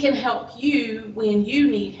 we can help you when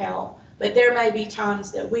you need help, but there may be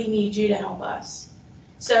times that we need you to help us.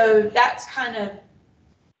 So that's kind of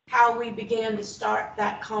how we began to start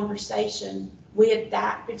that conversation with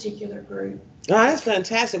that particular group. Oh, that's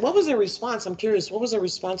fantastic. What was the response? I'm curious. What was the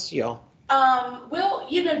response to y'all? Well,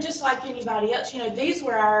 you know, just like anybody else, you know, these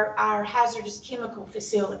were our hazardous chemical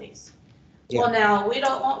facilities. Yeah. Well, now we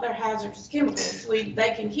don't want their hazardous chemicals.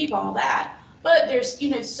 They can keep all that. But there's,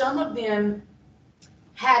 you know, some of them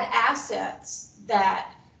had assets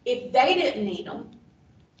that if they didn't need them,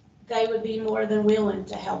 they would be more than willing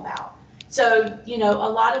to help out. So, you know, a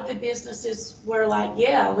lot of the businesses were like,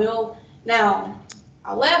 yeah, now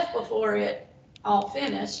I left before it all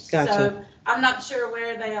finished. Gotcha. So I'm not sure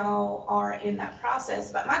where they all are in that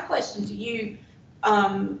process, but my question to you,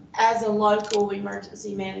 as a local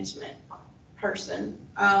emergency management person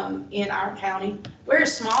in our county, we're a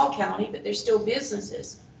small county, but there's still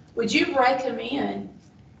businesses. Would you recommend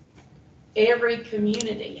every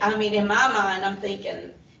community? I mean, in my mind, I'm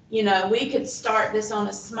thinking, you know, we could start this on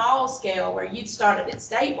a small scale where you'd started it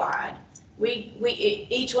statewide.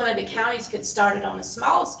 Each one of the counties could start it on a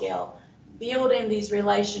small scale, building these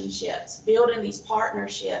relationships, building these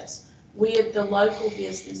partnerships with the local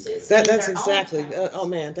businesses. That's exactly, oh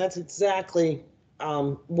man, that's exactly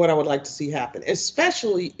what I would like to see happen,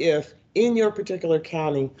 especially if in your particular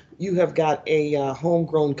county, you have got a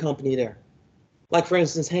homegrown company there. Like for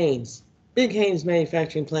instance, Haynes, big Haynes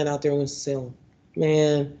manufacturing plant out there in Winston-Salem.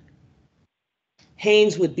 Man,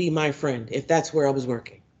 Haynes would be my friend if that's where I was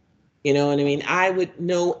working. You know what I mean? I would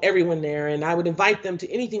know everyone there and I would invite them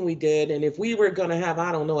to anything we did. And if we were going to have,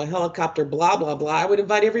 I don't know, a helicopter, blah, blah, blah, I would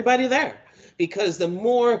invite everybody there. Because the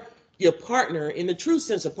more you partner, in the true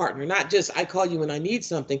sense of partner, not just I call you when I need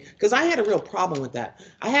something, because I had a real problem with that.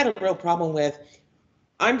 I had a real problem with,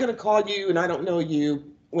 I'm going to call you and I don't know you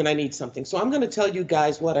when I need something. So I'm going to tell you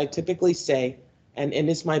guys what I typically say. And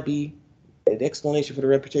this might be an explanation for the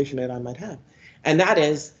reputation that I might have. And that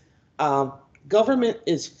is, government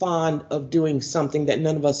is fond of doing something that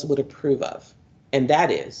none of us would approve of. And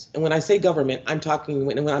that is, and when I say government, I'm talking,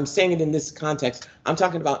 when I'm saying it in this context, I'm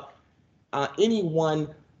talking about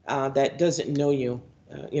anyone that doesn't know you,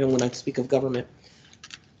 when I speak of government.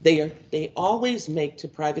 They always make to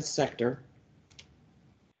private sector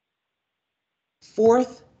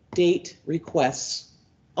fourth date requests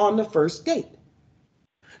on the first date.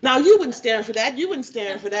 Now, you wouldn't stand for that, you wouldn't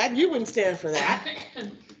stand for that, you wouldn't stand for that.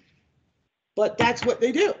 But that's what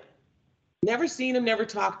they do. Never seen them, never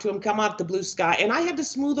talked to them, come out the blue sky. And I had to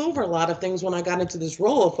smooth over a lot of things when I got into this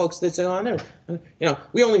role of folks that say, oh, no,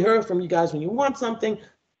 we only heard from you guys when you want something.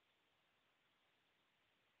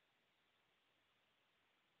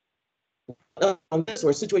 On this or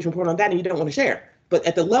a situation report on that, and you don't want to share. But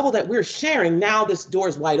at the level that we're sharing, now this door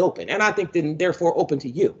is wide open. And I think then therefore open to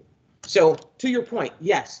you. So to your point,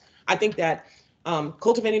 yes, I think that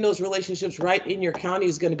cultivating those relationships right in your county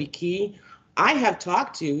is going to be key. I have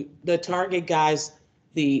talked to the Target guys,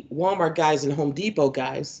 the Walmart guys, and Home Depot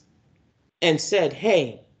guys, and said,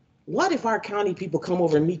 hey, what if our county people come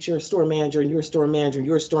over and meet your store manager and your store manager and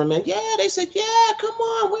your store manager? Yeah, they said, yeah, come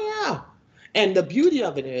on, we're out. And the beauty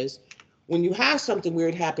of it is, when you have something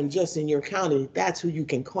weird happen just in your county, that's who you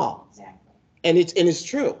can call. Exactly. And it's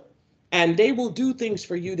true. And they will do things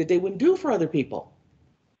for you that they wouldn't do for other people.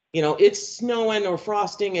 You know, it's snowing or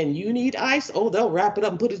frosting and you need ice. Oh, they'll wrap it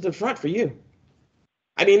up and put it to the front for you.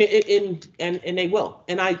 I mean, and they will.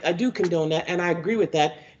 And I do condone that. And I agree with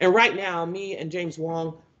that. And right now, me and James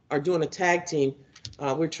Wong are doing a tag team.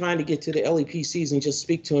 We're trying to get to the LEPCs and just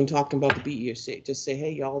speak to them, talking about the BESC. Just say,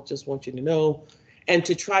 hey, y'all, just want you to know. And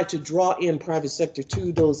to try to draw in private sector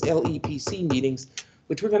to those LEPC meetings,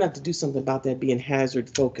 which we're going to have to do something about that being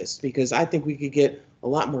hazard focused, because I think we could get a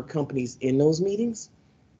lot more companies in those meetings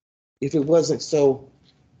if it wasn't so.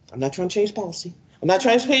 I'm not trying to change policy. I'm not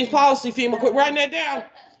trying to change policy, FEMA, quit writing that down.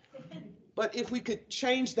 But if we could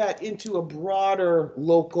change that into a broader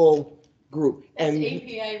local group. That's And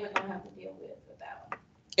APA would not have to deal with that one.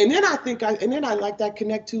 and then I like that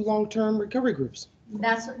connect to long-term recovery groups.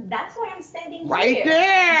 That's why I'm standing Right here.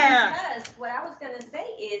 there. Because what I was gonna say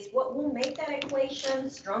is, what will make that equation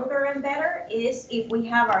stronger and better is if we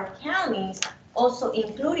have our counties also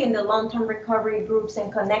including the long-term recovery groups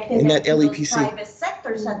and connecting And them that to those LEPC. private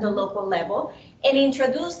sectors at the local level, and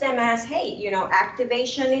introduce them as, hey,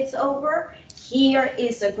 activation is over. Here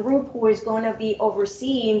is a group who is going to be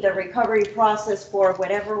overseeing the recovery process for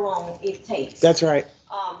whatever long it takes. That's right.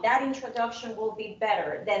 That introduction will be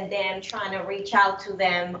better than them trying to reach out to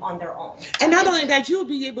them on their own. And not only that, you'll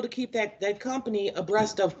be able to keep that company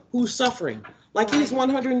abreast of who's suffering. Like these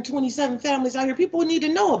 127 families out here, people need to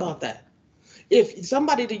know about that. If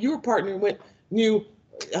somebody that you're partnering with knew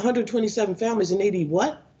 127 families and they need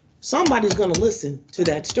what? Somebody's going to listen to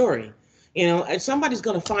that story, and somebody's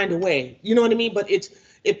going to find a way, you know what I mean? But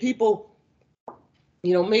if people,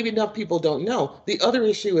 maybe enough people don't know. The other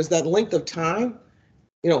issue is that length of time.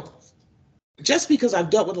 Just because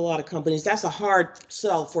I've dealt with a lot of companies, that's a hard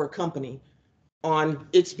sell for a company on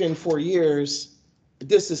it's been 4 years,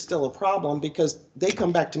 this is still a problem, because they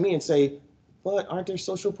come back to me and say, what, aren't there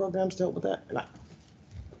social programs to help with that?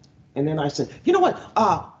 And then I said, you know what,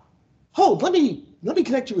 hold, let me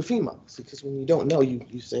connect you with FEMA. Because when you don't know,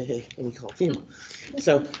 you say, hey, let me call FEMA.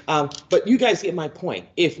 So, but you guys get my point.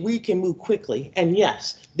 If we can move quickly, and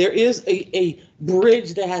yes, there is a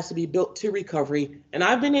bridge that has to be built to recovery, and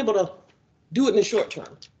I've been able to do it in the short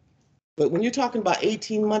term. But when you're talking about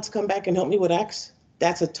 18 months, come back and help me with X,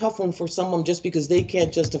 that's a tough one for someone just because they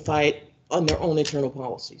can't justify it on their own internal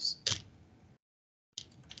policies.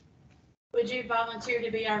 Would you volunteer to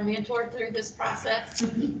be our mentor through this process?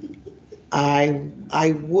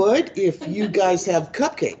 I would if you guys have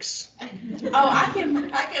cupcakes. Oh, I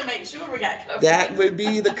can make sure we got covered. That would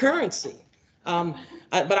be the currency. But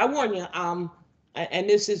I warn you, and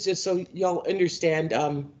this is just so y'all understand,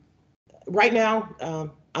 right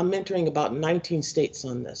now, I'm mentoring about 19 states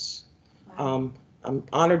on this. I'm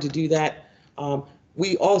honored to do that.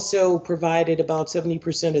 We also provided about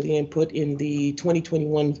 70% of the input in the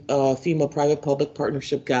 2021 FEMA Private-Public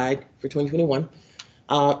Partnership Guide for 2021.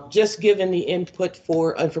 Just given the input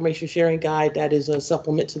for information sharing guide, that is a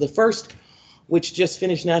supplement to the first which just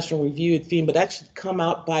finished national review at FEMA, but that should come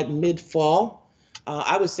out by mid-fall.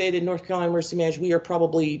 I would say that North Carolina Emergency Management, we are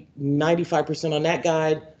probably 95% on that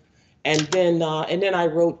guide. And then I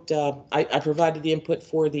wrote, I provided the input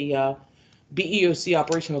for the BEOC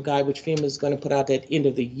operational guide, which FEMA is going to put out at the end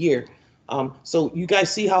of the year. So you guys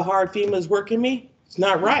see how hard FEMA is working me? It's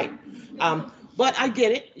not right. But I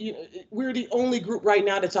get it. We're the only group right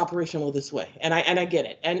now that's operational this way, and I get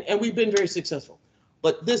it. And we've been very successful.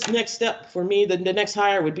 But this next step for me, the next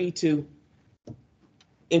hire would be to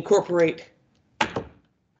incorporate the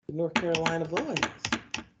North Carolina boys.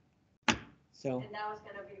 So. And that was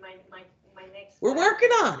gonna be my next. We're working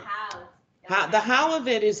on it. The how of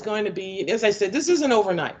it is going to be, as I said, this isn't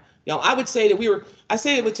overnight. I would say that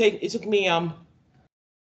it took me from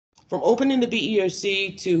opening the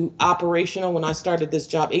BEOC to operational when I started this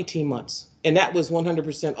job 18 months. And that was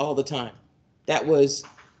 100% all the time. That was,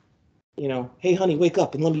 hey honey, wake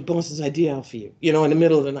up and let me bounce this idea out for you, in the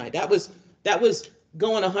middle of the night. That was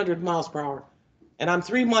going 100 miles per hour. And I'm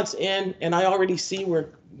 3 months in and I already see where I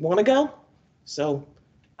want to go. So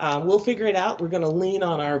we'll figure it out. We're going to lean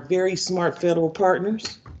on our very smart federal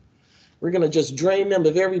partners. We're going to just drain them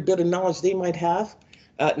of every bit of knowledge they might have.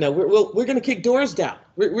 No, we're going to kick doors down.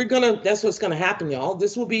 That's what's going to happen, y'all.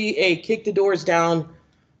 This will be a kick the doors down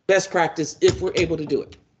best practice if we're able to do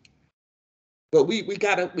it. But we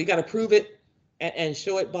gotta prove it and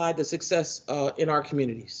show it by the success in our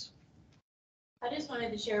communities. I just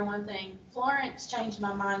wanted to share one thing. Florence changed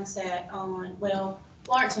my mindset on,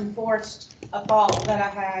 Florence enforced a thought that I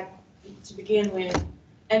had to begin with,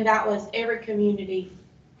 and that was every community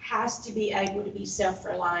has to be able to be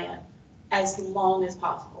self-reliant as long as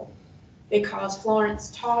possible. Because Florence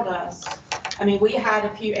taught us, we had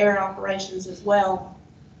a few air operations as well.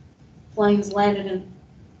 Planes landed in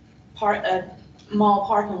mall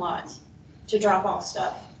parking lots to drop off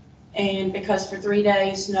stuff. And because for 3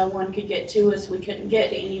 days, no one could get to us, we couldn't get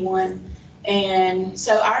to anyone. And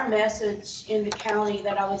so our message in the county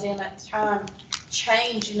that I was in at the time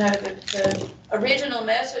changed. The original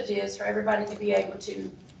message is for everybody to be able to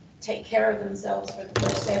take care of themselves for the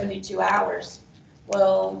first 72 hours.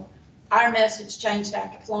 Well, our message changed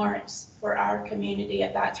after Florence for our community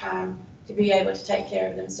at that time to be able to take care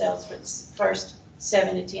of themselves for the first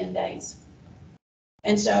 7 to 10 days.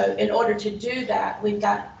 And so in order to do that, we've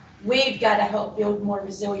got to help build more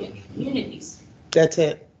resilient communities. That's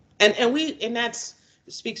it. And that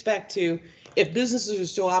speaks back to, if businesses are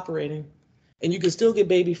still operating and you can still get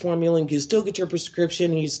baby formula and you can still get your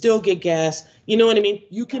prescription and you still get gas, you know what I mean?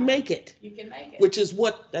 You can make it. You can make it. Which is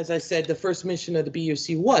what, as I said, the first mission of the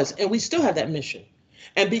BUC was. And we still have that mission.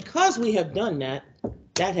 And because we have done that,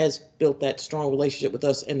 that has built that strong relationship with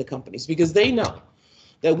us and the companies, because they know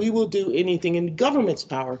that we will do anything in government's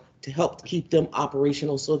power to help keep them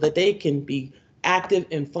operational so that they can be active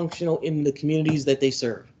and functional in the communities that they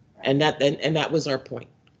serve. And that was our point.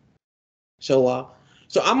 So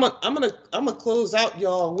I'm gonna close out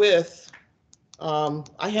y'all with,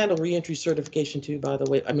 I handle reentry certification too, by the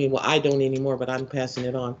way. I don't anymore, but I'm passing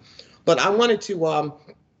it on. But I wanted to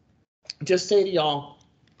just say to y'all,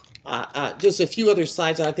 just a few other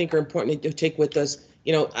slides that I think are important to take with us.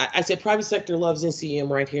 I said private sector loves NCEM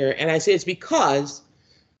right here, and I say it's because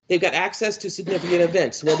they've got access to significant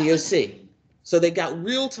events, WOC. So they got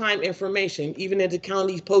real-time information, even if the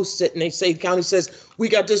county posts it and they say, the county says, we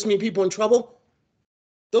got this many people in trouble.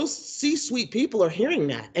 Those C-suite people are hearing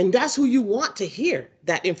that, and that's who you want to hear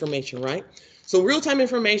that information, right? So real-time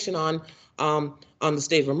information on the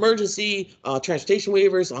state of emergency, transportation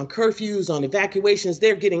waivers, on curfews, on evacuations,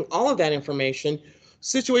 they're getting all of that information,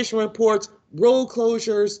 situation reports, road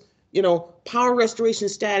closures, power restoration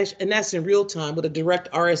status, and that's in real time with a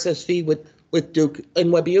direct RSS feed with Duke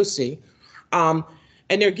and WebEOC. And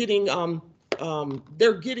they're getting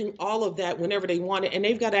all of that whenever they want it, and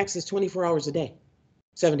they've got access 24 hours a day,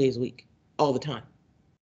 7 days a week, all the time.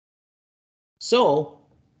 So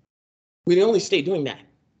we're the only state doing that.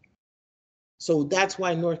 So that's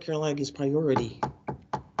why North Carolina gets priority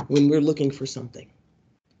when we're looking for something.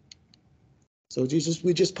 So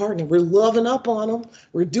we just partner. We're loving up on them.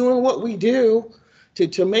 We're doing what we do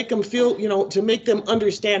to make them feel, to make them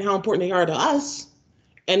understand how important they are to us,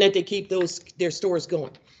 and that they keep their stores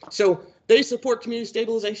going. So they support community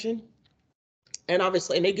stabilization, and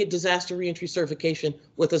they get disaster reentry certification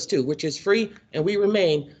with us too, which is free, and we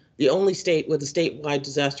remain the only state with a statewide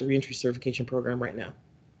disaster reentry certification program right now.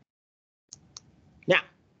 Now,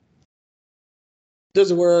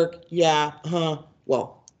 does it work? Yeah,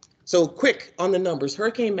 well. So quick on the numbers.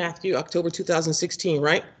 Hurricane Matthew, October 2016,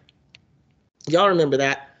 right? Y'all remember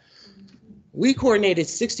that. We coordinated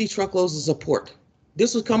 60 truckloads of support.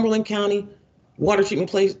 This was Cumberland County, water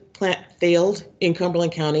treatment plant failed in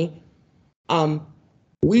Cumberland County.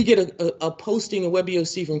 We get a posting in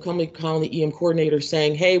WebEOC from Cumberland County EM coordinator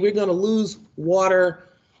saying, hey, we're going to lose water.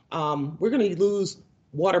 We're going to lose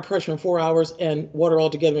water pressure in 4 hours and water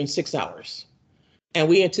altogether in 6 hours. And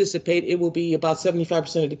we anticipate it will be about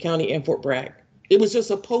 75% of the county and Fort Bragg. It was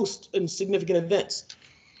just a post in significant events.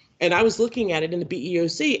 And I was looking at it in the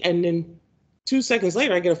BEOC, and then 2 seconds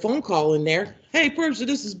later, I get a phone call in there. Hey, Persia,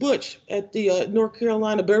 this is Butch at the North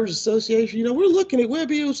Carolina Beverage Association. You know, we're looking at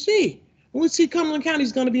WebEOC. And we see Cumberland County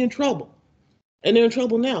is going to be in trouble. And they're in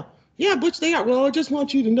trouble now. Yeah, Butch, they are. Well, I just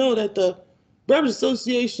want you to know that the Beverage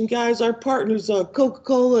Association guys, our partners,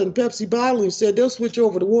 Coca-Cola and Pepsi Bottling, said they'll switch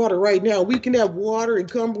over to water right now. We can have water in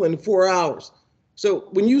Cumberland in 4 hours. So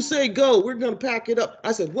when you say go, we're going to pack it up.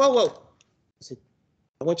 I said, whoa, whoa. I said,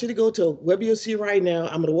 I want you to go to WebEOC right now.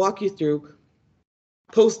 I'm going to walk you through,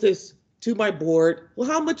 post this to my board. Well,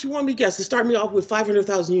 how much you want me to guess? To start me off with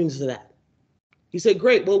 500,000 units of that. He said,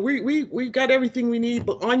 great, well, we got everything we need,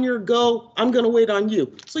 but on your go, I'm gonna wait on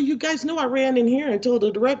you. So you guys know I ran in here and told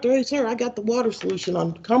the director, hey, sir, I got the water solution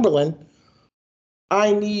on Cumberland.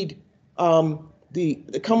 I need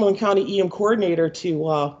the Cumberland County EM coordinator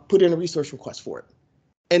to put in a resource request for it.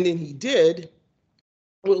 And then he did.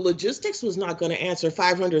 Well, logistics was not gonna answer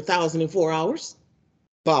 500,000 in 4 hours,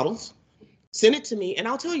 bottles. Send it to me, and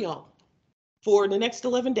I'll tell y'all, for the next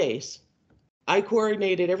 11 days, I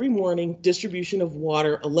coordinated every morning distribution of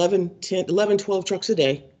water, 11, 12 trucks a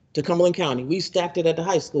day to Cumberland County. We stacked it at the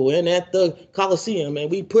high school and at the Coliseum, and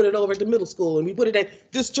we put it over at the middle school, and we put it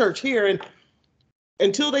at this church here. And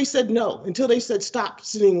until they said no, until they said stop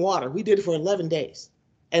sending water, we did it for 11 days.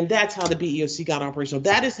 And that's how the BEOC got operational.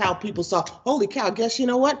 That is how people saw, holy cow, guess you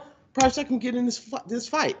know what? Perhaps I can get in this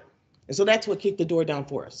fight. And so that's what kicked the door down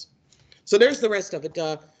for us. So there's the rest of it.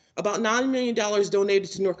 About $9 million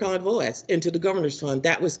donated to North Carolina VOAS into the Governor's Fund.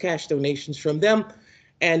 That was cash donations from them.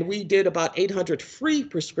 And we did about 800 free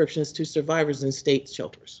prescriptions to survivors in state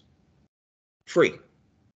shelters. Free.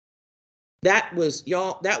 That was,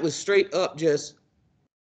 y'all, that was straight up just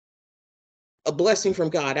a blessing from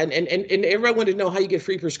God. And everyone wanted to know how you get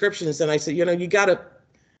free prescriptions. And I said, you know, you gotta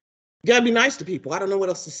be nice to people. I don't know what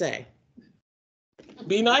else to say.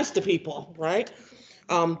 Be nice to people, right?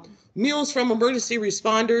 Meals from emergency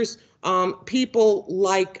responders, people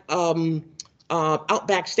like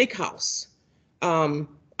Outback Steakhouse.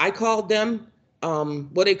 I called them,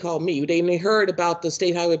 what they called me. They heard about the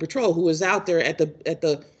State Highway Patrol who was out there at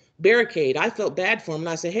the barricade. I felt bad for them, and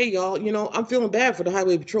I said, hey, y'all, you know, I'm feeling bad for the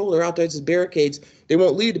Highway Patrol. They're out there at the barricades. They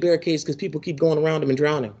won't leave the barricades because people keep going around them and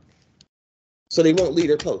drowning. So they won't leave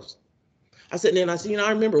their post. I said, and then I said, you know,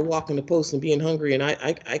 I remember walking the post and being hungry, and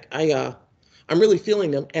I'm really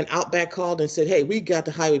feeling them. And Outback called and said, hey, we got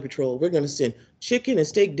the Highway Patrol. We're going to send chicken and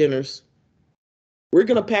steak dinners. We're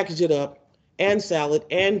going to package it up, and salad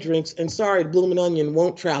and drinks. And sorry, Bloomin' Onion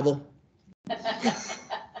won't travel.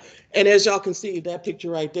 And as y'all can see, that picture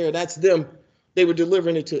right there, that's them. They were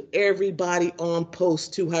delivering it to everybody on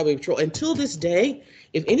post to Highway Patrol. Until this day,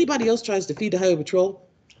 if anybody else tries to feed the Highway Patrol,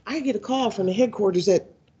 I get a call from the headquarters at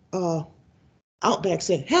Outback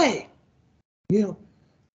saying, hey, you know,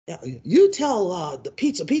 you tell the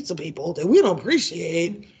pizza people that we don't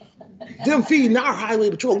appreciate them feeding our Highway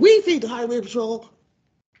Patrol. We feed the Highway Patrol.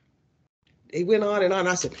 They went on and on.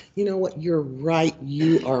 I said, you know what? You're right.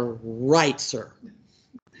 You are right, sir.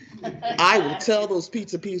 I will tell those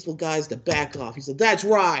pizza people guys to back off. He said, that's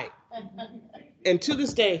right. And to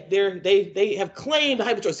this day, they have claimed the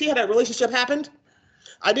Highway Patrol. See how that relationship happened?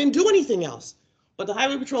 I didn't do anything else. But the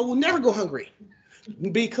Highway Patrol will never go hungry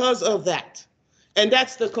because of that. And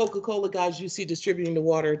that's the Coca-Cola guys you see distributing the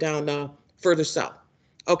water down further south.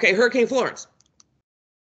 Okay, Hurricane Florence.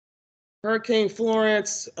 Hurricane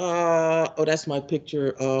Florence, oh, that's my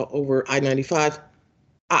picture over I-95.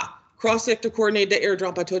 Cross-sector coordinated the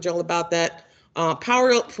airdrop. I told you all about that.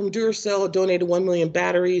 Power Up from Duracell donated 1 million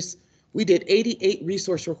batteries. We did 88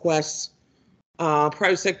 resource requests.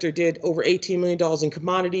 Private sector did over $18 million in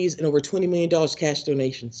commodities and over $20 million cash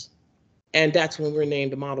donations. And that's when we were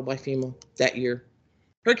named a model by FEMA that year.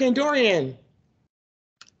 Hurricane Dorian.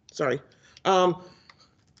 Sorry.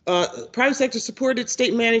 Private sector supported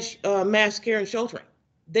state managed mass care and sheltering.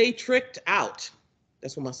 They tricked out,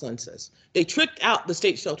 that's what my son says. They tricked out the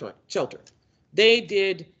state shelter. They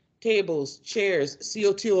did tables, chairs,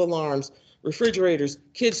 CO2 alarms, refrigerators,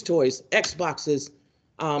 kids' toys, Xboxes,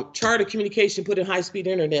 charter communication, put in high-speed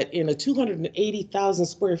internet in a 280,000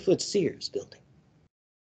 square foot Sears building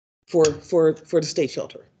for the state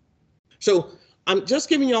shelter. So I'm just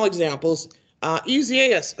giving y'all examples.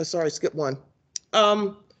 EZAS, sorry, skip one.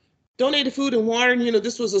 donated food and water, and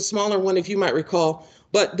this was a smaller one, if you might recall.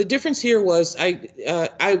 But the difference here was we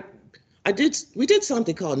did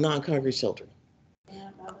something called non-congregate shelter. Yeah,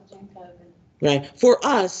 that was in COVID. Right. For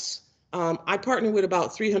us, I partnered with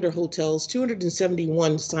about 300 hotels.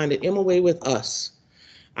 271 signed an MOA with us.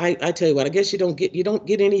 I tell you what, I guess you don't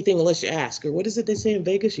get anything unless you ask. Or what is it they say in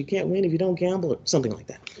Vegas? You can't win if you don't gamble, or something like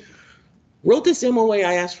that. Wrote this MOA.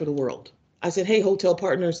 I asked for the world. I said, hey, hotel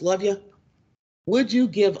partners, love you. Would you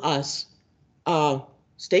give us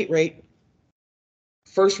state rate,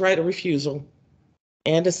 first right of refusal,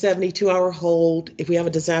 and a 72-hour hold if we have a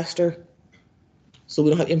disaster, so we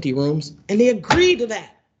don't have empty rooms? And they agreed to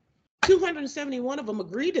that. 271 of them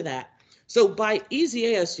agreed to that. So by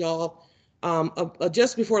easy as y'all,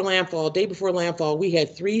 just before landfall, day before landfall, we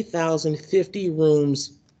had 3,050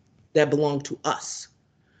 rooms that belonged to us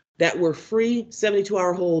that were free,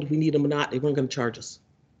 72-hour hold. We need them or not, they weren't going to charge us.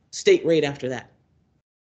 State rate after that.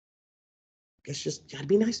 It's just gotta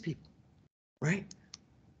be nice people, right?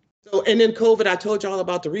 So, and then COVID, I told y'all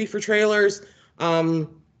about the reefer trailers.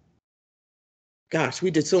 Gosh,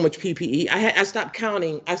 we did so much PPE. I stopped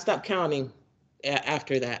counting.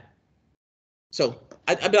 After that. So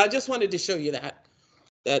I just wanted to show you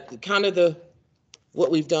that kind of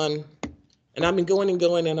what we've done. And I've been going and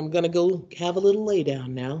going, and I'm gonna go have a little lay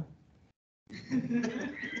down now.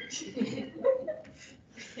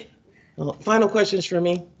 Well, final questions for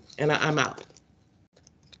me, and I'm out.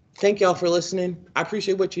 Thank y'all for listening. I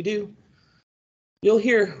appreciate what you do. You'll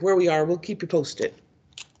hear where we are. We'll keep you posted.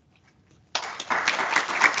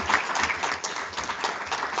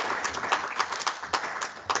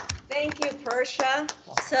 Thank you, Persia.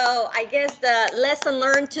 So I guess the lesson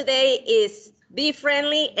learned today is be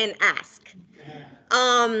friendly and ask.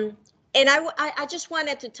 And I just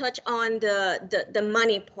wanted to touch on the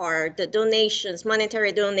money part, the donations,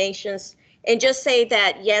 monetary donations, and just say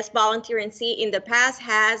that yes, Volunteer NC in the past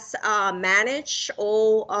has managed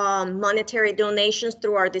all monetary donations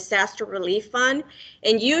through our disaster relief fund.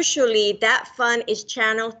 And usually that fund is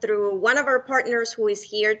channeled through one of our partners who is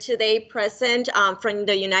here today present from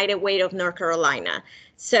the United Way of North Carolina.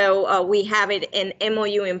 So we have an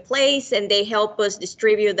MOU in place, and they help us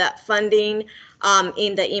distribute that funding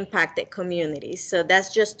in the impacted communities. So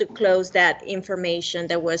that's just to close that information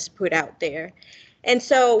that was put out there. And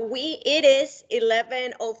so it is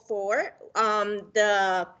 11:04.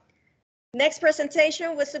 The next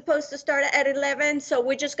presentation was supposed to start at 11. So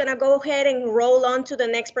we're just gonna go ahead and roll on to the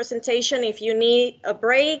next presentation. If you need a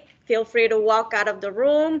break, feel free to walk out of the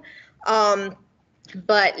room.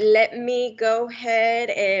 But let me go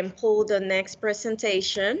ahead and pull the next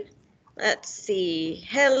presentation. Let's see.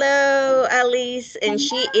 Hello, Alice, and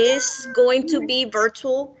she is going to be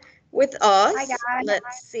virtual with us. Hi, guys.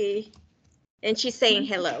 Let's see. And she's saying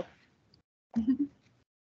hello. Thank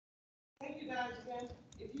you guys again.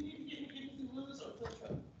 If you need to get me to Lewis or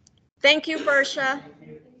Filtro. Thank you, Persia.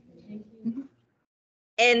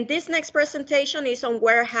 And this next presentation is on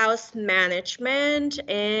warehouse management.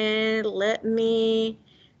 And let me,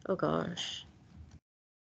 oh gosh.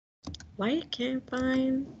 Why I can't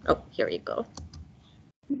find, oh, here you go.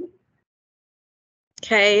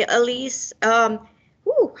 Okay, Elise, how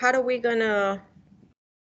are we gonna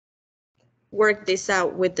work this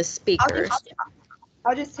out with the speakers?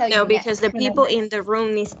 I'll just tell you. No, because the people in the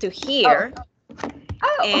room needs to hear.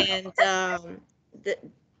 Oh. And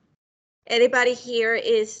anybody here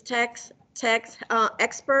is tech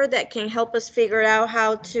expert that can help us figure out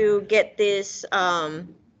how to get this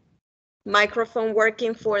microphone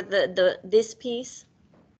working for this piece,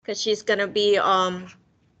 because she's gonna be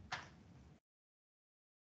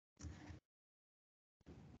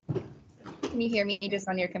Can you hear me just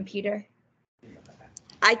on your computer?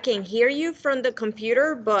 I can hear you from the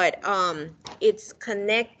computer, but it's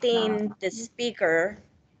connecting the speaker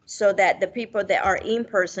so that the people that are in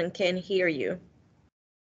person can hear you.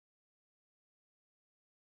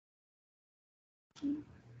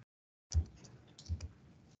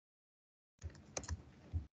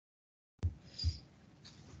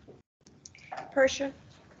 Persia,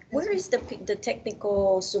 where is the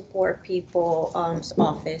technical support people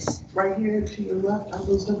office? Right here to your left, out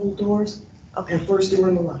those double doors. Okay. And first door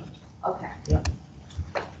on the left. Okay. Yeah.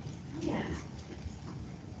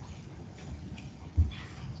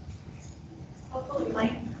 Hopefully we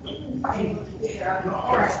might be able to figure out the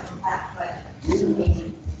course on that, but.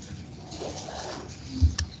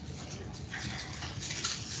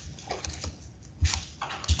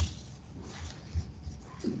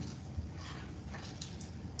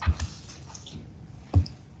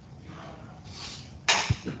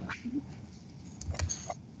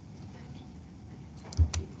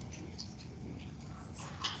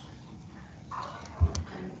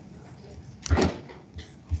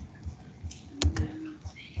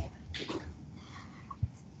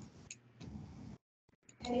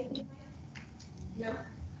 Anything? No?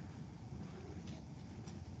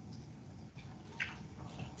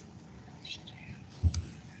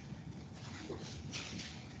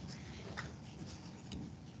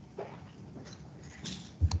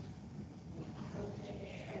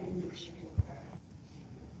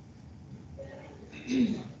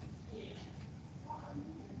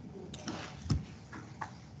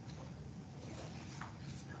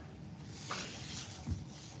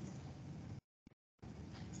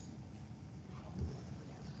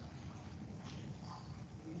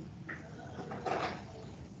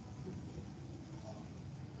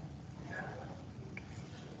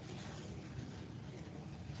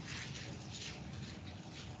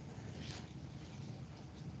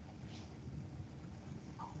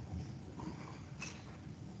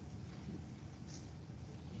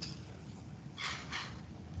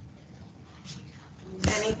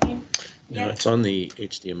 Anything? No, Yes. it's on the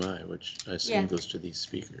HDMI, which I assume Yeah. goes to these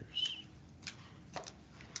speakers. It's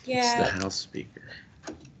the Yeah. house speaker.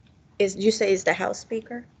 Is you say is the house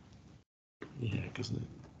speaker? Yeah, isn't it?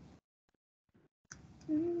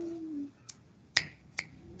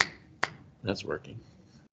 That's working.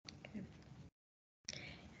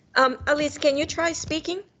 Elise, can you try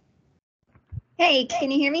speaking? Hey,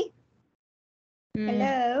 can you hear me? Mm.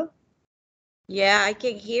 Hello? Yeah, I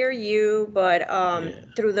can hear you, but Yeah.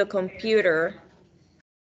 through the computer.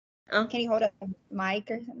 Can you hold up a mic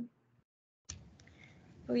or something?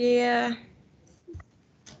 Oh, yeah.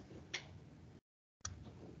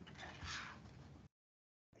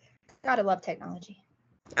 Gotta love technology.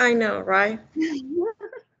 I know, right?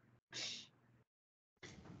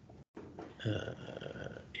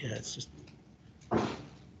 Yeah, it's just. Let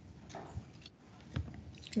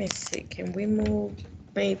me see. Can we move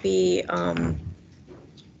maybe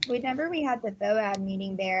Whenever we had the VOAD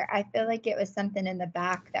meeting there, I feel like it was something in the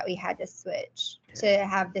back that we had to switch to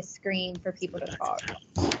have the screen for people to talk.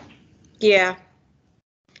 yeah.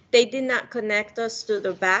 They did not connect us to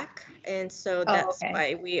the back, and so Oh, that's okay.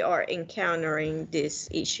 why we are encountering these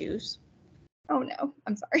issues. Oh no,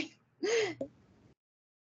 I'm sorry.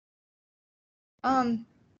 I'm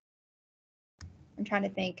trying to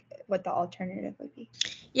think what the alternative would be.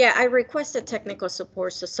 Yeah, I requested technical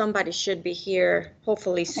support, so somebody should be here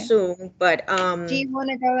hopefully soon, but Do you want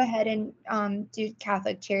to go ahead and do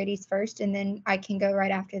Catholic Charities first, and then I can go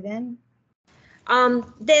right after them?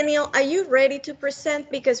 Daniel, are you ready to present?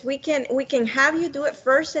 Because we can have you do it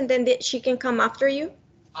first, and then she can come after you.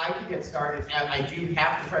 I can get started, and I do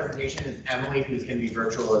have the presentation. It's Emily, who's going to be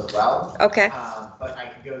virtual as well. Okay. But I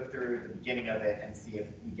can go through the beginning of it and see if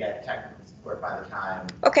we get technical support by the time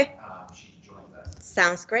Okay. she joins us.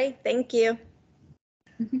 Sounds great. Thank you.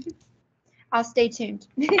 I'll stay tuned.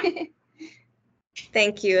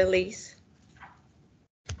 Thank you, Elise.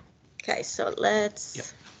 Okay, so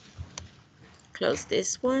let's close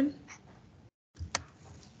this one.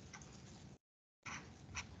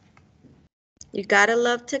 You gotta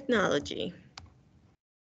love technology.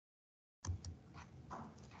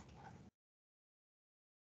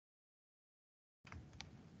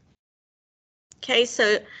 Okay,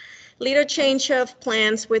 so little change of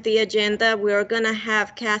plans with the agenda. We're gonna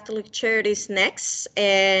have Catholic Charities next,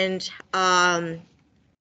 and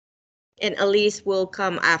Elise will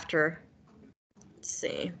come after. Let's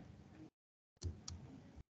see.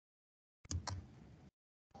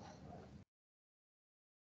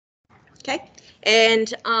 Okay,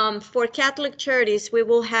 and for Catholic Charities, we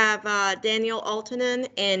will have Daniel Altonen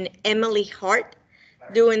and Emily Hart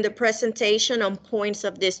doing the presentation on points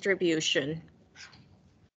of distribution.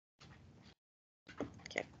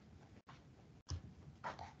 Okay.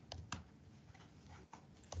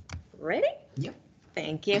 Ready? Yep.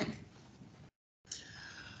 Thank you.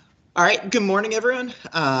 All right, good morning, everyone.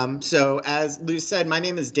 So as Lou said, my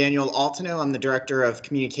name is Daniel Altino. I'm the Director of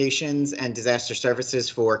Communications and Disaster Services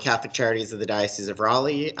for Catholic Charities of the Diocese of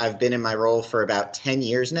Raleigh. I've been in my role for about 10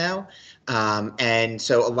 years now. And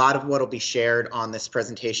so a lot of what will be shared on this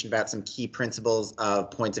presentation about some key principles of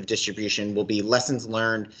points of distribution will be lessons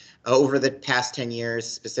learned over the past 10 years,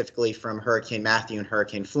 specifically from Hurricane Matthew and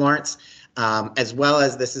Hurricane Florence. As well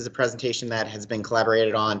as this is a presentation that has been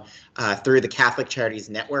collaborated on through the Catholic Charities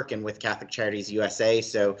Network and with Catholic Charities USA.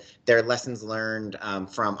 So there are lessons learned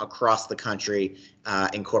from across the country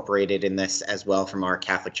incorporated in this as well from our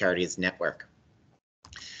Catholic Charities Network.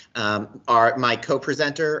 My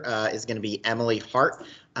co-presenter is going to be Emily Hart.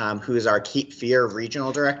 who is our Cape Fear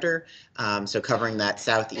Regional Director, so covering that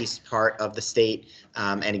southeast part of the state.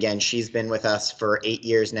 And again, she's been with us for 8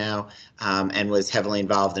 years now, and was heavily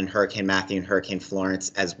involved in Hurricane Matthew and Hurricane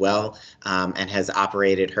Florence as well, and has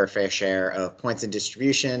operated her fair share of points of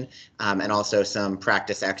distribution, and also some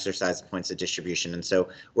practice exercise points of distribution. And so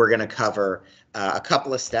we're going to cover a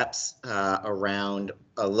couple of steps around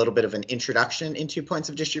a little bit of an introduction into points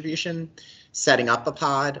of distribution, setting up a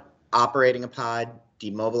pod, operating a pod,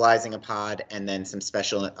 demobilizing a pod, and then some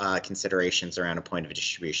special considerations around a point of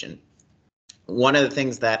distribution. One of the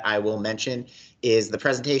things that I will mention is the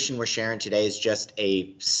presentation we're sharing today is just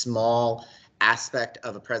a small aspect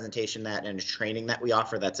of a presentation that and a training that we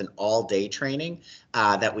offer. That's an all-day training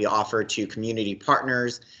that we offer to community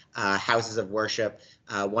partners, houses of worship.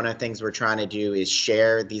 One of the things we're trying to do is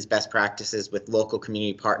share these best practices with local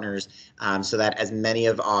community partners so that as many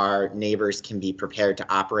of our neighbors can be prepared to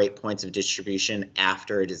operate points of distribution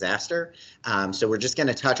after a disaster. So we're just going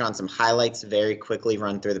to touch on some highlights very quickly,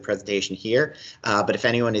 run through the presentation here. But if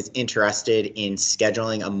anyone is interested in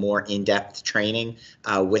scheduling a more in-depth training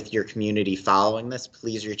with your community following this,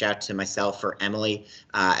 please reach out to myself or Emily,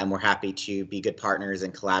 and we're happy to be good partners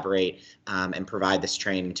and collaborate and provide this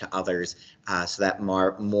training to others so that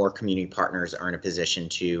more community partners are in a position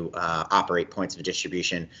to operate points of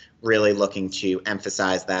distribution, really looking to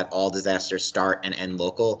emphasize that all disasters start and end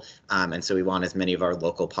local. And so we want as many of our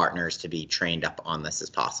local partners to be trained up on this as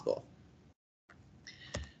possible.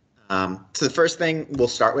 So the first thing we'll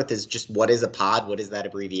start with is just what is a pod? What is that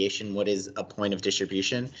abbreviation? What is a point of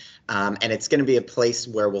distribution? And it's going to be a place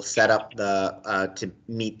where we'll set up to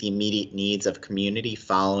meet the immediate needs of community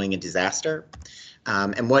following a disaster.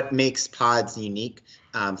 And what makes pods unique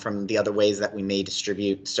from the other ways that we may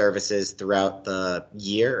distribute services throughout the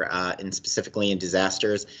year, and specifically in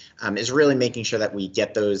disasters, is really making sure that we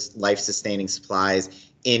get those life-sustaining supplies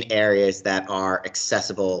in areas that are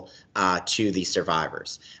accessible to the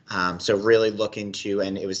survivors. So really looking to,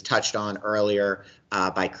 and it was touched on earlier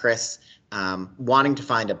by Chris, wanting to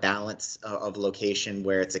find a balance of location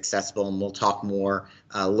where it's accessible, and we'll talk more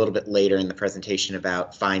a little bit later in the presentation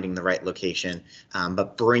about finding the right location,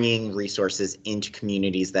 but bringing resources into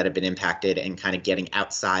communities that have been impacted and kind of getting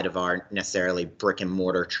outside of our necessarily brick and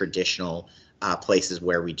mortar traditional places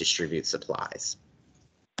where we distribute supplies.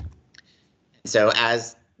 So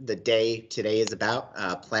as the day today is about,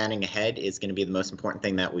 planning ahead is going to be the most important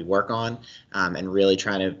thing that we work on, and really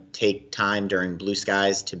trying to take time during blue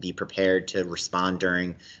skies to be prepared to respond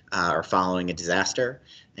during or following a disaster.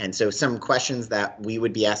 And so some questions that we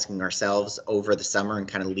would be asking ourselves over the summer and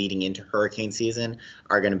kind of leading into hurricane season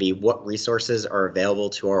are going to be what resources are available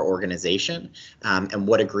to our organization, and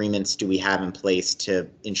what agreements do we have in place to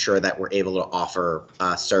ensure that we're able to offer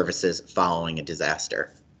services following a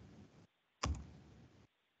disaster.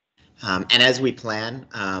 And as we plan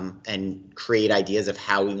and create ideas of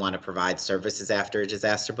how we want to provide services after a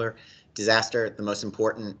disaster, the most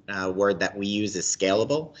important word that we use is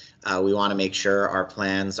scalable. We want to make sure our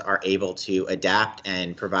plans are able to adapt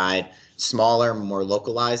and provide smaller, more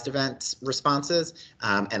localized event responses,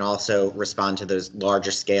 and also respond to those larger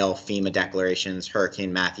scale FEMA declarations,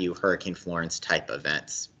 Hurricane Matthew, Hurricane Florence type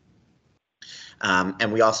events.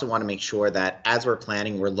 And we also want to make sure that as we're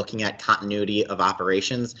planning, we're looking at continuity of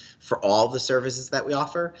operations for all the services that we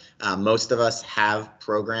offer. Most of us have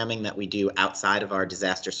programming that we do outside of our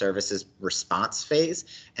disaster services response phase.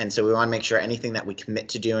 And so we want to make sure anything that we commit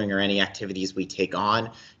to doing or any activities we take on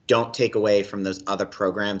don't take away from those other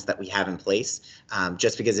programs that we have in place.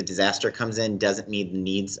 Just because a disaster comes in doesn't mean the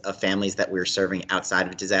needs of families that we're serving outside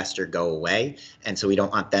of a disaster go away. And so we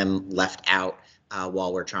don't want them left out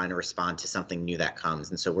while we're trying to respond to something new that comes.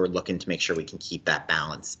 And so we're looking to make sure we can keep that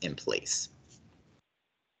balance in place.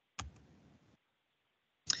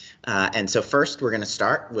 And so first, we're going to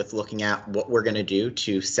start with looking at what we're going to do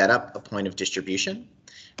to set up a point of distribution.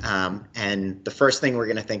 And the first thing we're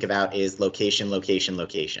going to think about is location, location,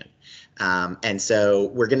 location. And so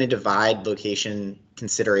we're going to divide location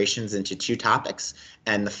considerations into two topics.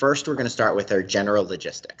 And the first we're going to start with are general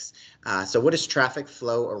logistics. So what is traffic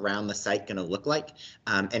flow around the site going to look like?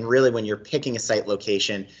 And really, when you're picking a site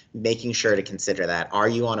location, making sure to consider that. Are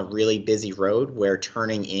you on a really busy road where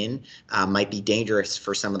turning in might be dangerous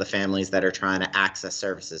for some of the families that are trying to access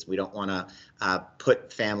services? We don't want to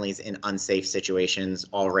put families in unsafe situations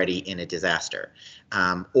already in a disaster.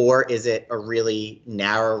 Or is it a really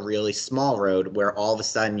narrow, really small road where all of a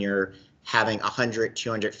sudden you're having 100,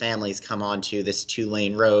 200 families come onto this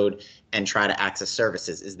 2-lane road and try to access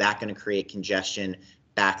services? Is that going to create congestion,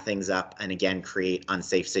 back things up, and again, create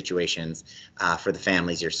unsafe situations for the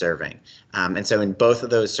families you're serving? And so in both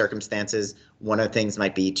of those circumstances, One of the things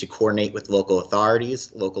might be to coordinate with local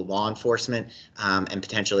authorities, local law enforcement, and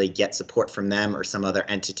potentially get support from them or some other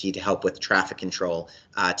entity to help with traffic control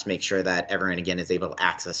to make sure that everyone, again, is able to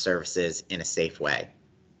access services in a safe way.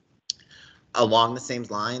 Along the same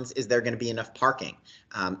lines, is there going to be enough parking?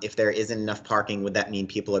 If there isn't enough parking, would that mean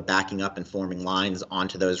people are backing up and forming lines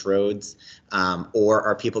onto those roads? Or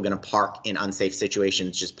are people going to park in unsafe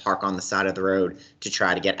situations, just park on the side of the road to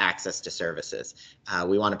try to get access to services?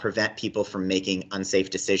 We want to prevent people from making unsafe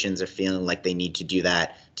decisions or feeling like they need to do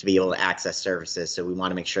that to be able to access services. So we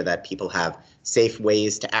want to make sure that people have safe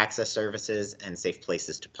ways to access services and safe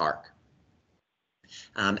places to park.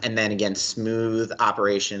 And then again, smooth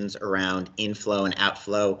operations around inflow and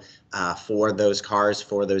outflow for those cars,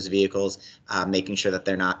 for those vehicles, making sure that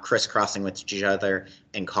they're not crisscrossing with each other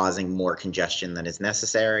and causing more congestion than is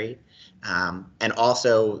necessary. And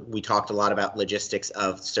also, we talked a lot about logistics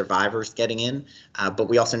of survivors getting in, but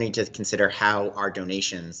we also need to consider how our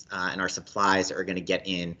donations and our supplies are going to get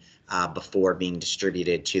in before being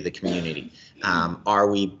distributed to the community. Are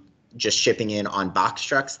we just shipping in on box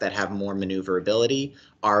trucks that have more maneuverability?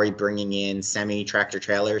 Are we bringing in semi-tractor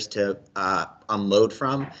trailers to unload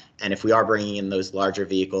from? And if we are bringing in those larger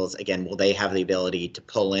vehicles, again, will they have the ability to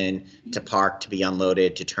pull in, to park, to be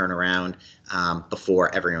unloaded, to turn around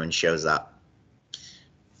before everyone shows up?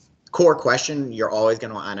 Core question you're always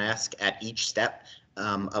going to want to ask at each step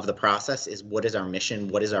of the process is, what is our mission?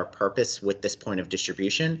 What is our purpose with this point of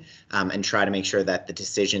distribution? And try to make sure that the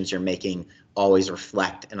decisions you're making always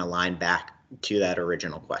reflect and align back to that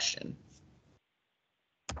original question.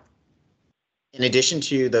 In addition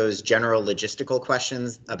to those general logistical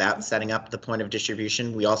questions about setting up the point of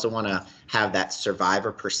distribution, we also want to have that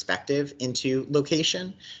survivor perspective into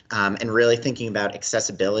location and really thinking about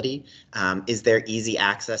accessibility. Is there easy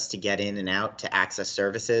access to get in and out to access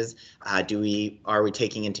services? Are we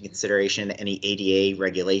taking into consideration any ADA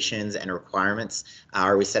regulations and requirements?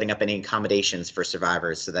 Are we setting up any accommodations for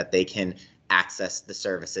survivors so that they can access the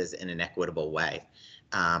services in an equitable way?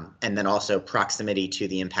 And then also proximity to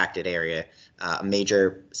the impacted area. A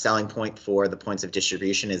major selling point for the points of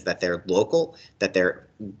distribution is that they're local, that they're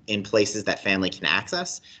in places that family can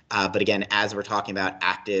access. But again, as we're talking about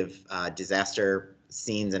active disaster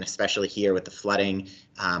scenes, and especially here with the flooding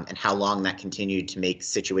and how long that continued to make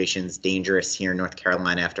situations dangerous here in North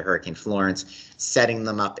Carolina after Hurricane Florence, setting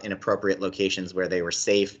them up in appropriate locations where they were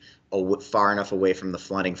safe, far enough away from the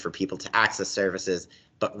flooding for people to access services,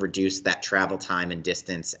 but reduce that travel time and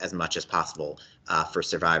distance as much as possible for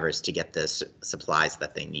survivors to get the supplies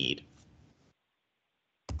that they need.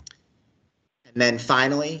 And then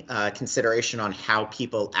finally, consideration on how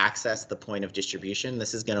people access the point of distribution.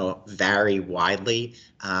 This is going to vary widely,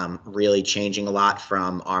 really changing a lot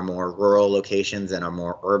from our more rural locations and our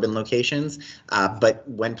more urban locations. But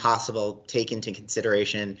when possible, take into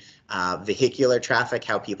consideration vehicular traffic,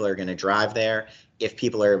 how people are going to drive there. If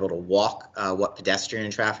people are able to walk, what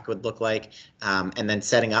pedestrian traffic would look like, and then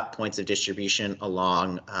setting up points of distribution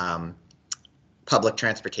along public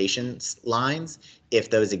transportation lines, if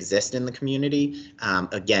those exist in the community.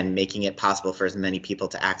 Again, making it possible for as many people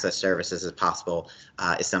to access services as possible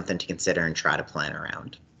is something to consider and try to plan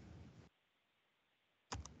around.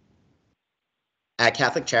 At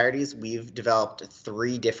Catholic Charities, we've developed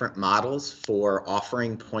 3 different models for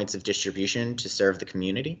offering points of distribution to serve the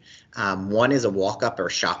community. One is a walk-up or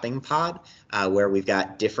shopping pod, where we've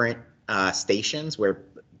got different stations where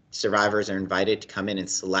survivors are invited to come in and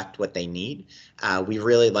select what they need. We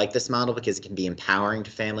really like this model because it can be empowering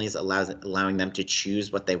to families, allowing them to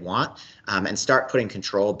choose what they want and start putting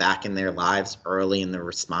control back in their lives early in the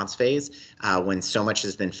response phase when so much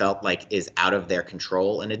has been felt like is out of their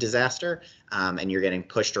control in a disaster and you're getting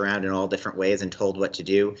pushed around in all different ways and told what to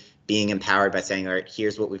do. Being empowered by saying, all right,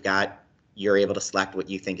 here's what we've got, you're able to select what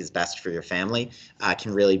you think is best for your family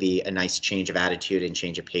can really be a nice change of attitude and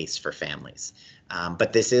change of pace for families.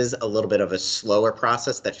 But this is a little bit of a slower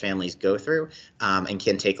process that families go through and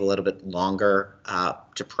can take a little bit longer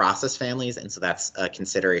to process families. And so that's a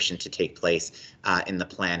consideration to take place in the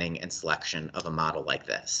planning and selection of a model like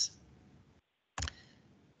this.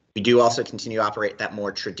 We do also continue to operate that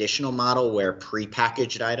more traditional model where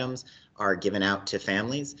prepackaged items are given out to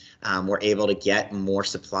families. We're able to get more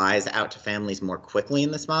supplies out to families more quickly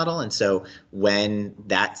in this model. And so when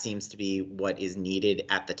that seems to be what is needed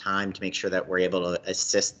at the time to make sure that we're able to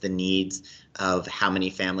assist the needs of how many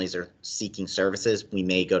families are seeking services, we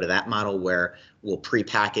may go to that model where we'll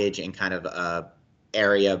prepackage in kind of a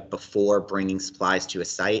area before bringing supplies to a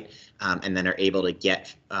site, and then are able to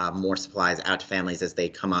get more supplies out to families as they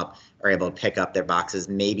come up, are able to pick up their boxes,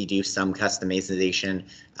 maybe do some customization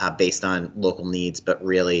based on local needs, but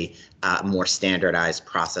really a more standardized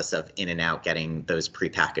process of in and out getting those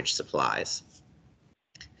prepackaged supplies.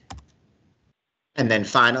 And then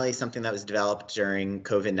finally, something that was developed during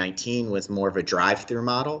COVID-19 was more of a drive-through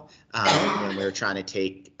model when we were trying to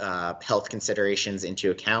take health considerations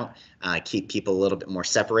into account, keep people a little bit more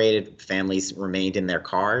separated. Families remained in their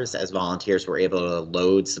cars as volunteers were able to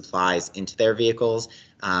load supplies into their vehicles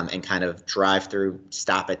and kind of drive through,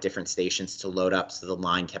 stop at different stations to load up so the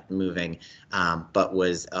line kept moving, but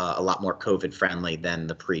was a lot more COVID-friendly than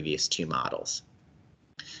the previous two models.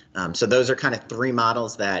 So those are kind of three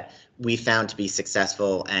models that we found to be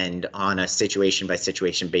successful, and on a situation by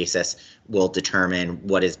situation basis, will determine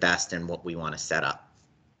what is best and what we want to set up.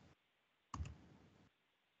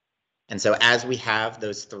 And so as we have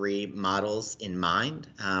those three models in mind,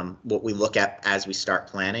 what we look at as we start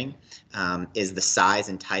planning is the size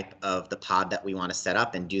and type of the pod that we want to set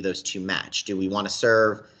up, and do those two match? Do we want to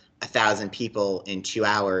serve 1,000 people in 2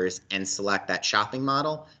 hours and select that shopping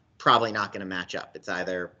model? Probably not going to match up. It's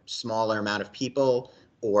either smaller amount of people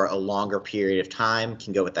or a longer period of time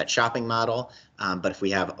can go with that shopping model. But if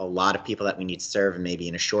we have a lot of people that we need to serve and maybe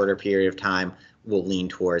in a shorter period of time, we'll lean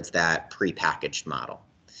towards that prepackaged model.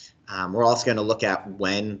 We're also going to look at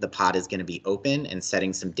when the pod is going to be open and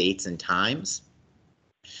setting some dates and times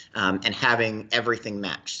and having everything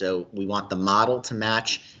match. So we want the model to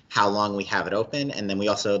match how long we have it open, and then we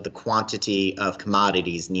also, the quantity of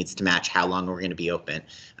commodities needs to match how long we're going to be open.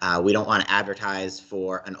 We don't want to advertise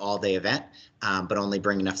for an all-day event, but only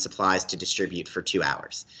bring enough supplies to distribute for 2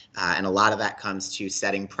 hours. And a lot of that comes to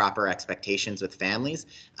setting proper expectations with families.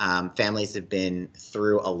 Families have been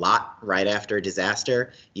through a lot right after a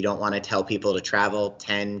disaster. You don't want to tell people to travel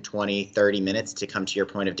 10, 20, 30 minutes to come to your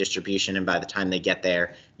point of distribution, and by the time they get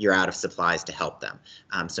there, you're out of supplies to help them.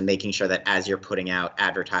 So making sure that as you're putting out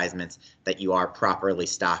advertisements, that you are properly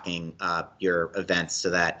stocking your events so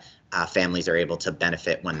that families are able to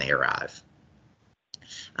benefit when they arrive.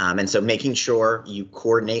 And so making sure you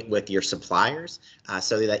coordinate with your suppliers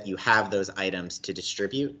so that you have those items to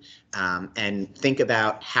distribute, and think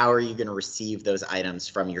about how are you going to receive those items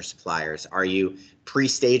from your suppliers. Are you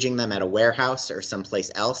pre-staging them at a warehouse or someplace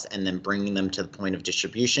else and then bringing them to the point of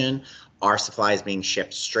distribution? Are supplies being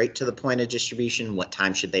shipped straight to the point of distribution? What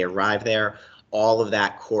time should they arrive there? All of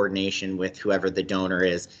that coordination with whoever the donor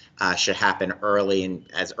is should happen early and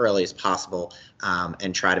as early as possible,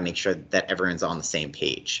 and try to make sure that everyone's on the same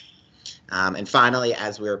page. And finally,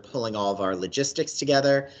 as we're pulling all of our logistics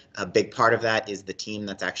together, a big part of that is the team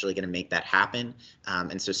that's actually going to make that happen.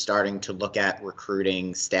 And so starting to look at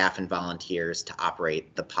recruiting staff and volunteers to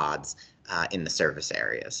operate the pods in the service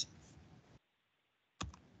areas.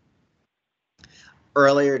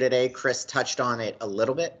 Earlier today, Chris touched on it a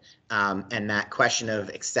little bit, and that question of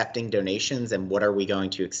accepting donations and what are we going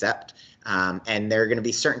to accept. And there are going to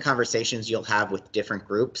be certain conversations you'll have with different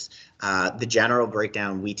groups. The general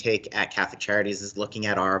breakdown we take at Catholic Charities is looking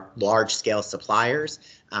at our large scale suppliers.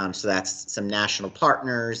 So that's some national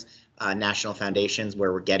partners, national foundations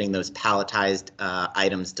where we're getting those palletized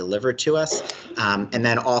items delivered to us. And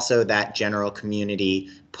then also that general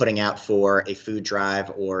community putting out for a food drive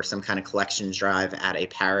or some kind of collections drive at a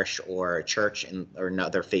parish or a church or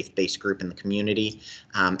another faith-based group in the community.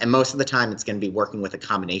 And most of the time it's going to be working with a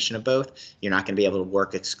combination of both. You're not going to be able to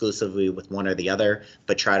work exclusively with one or the other,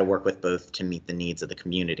 but try to work with both to meet the needs of the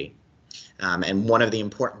community. And one of the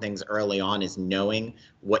important things early on is knowing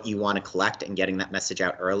what you want to collect and getting that message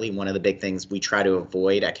out early. One of the big things we try to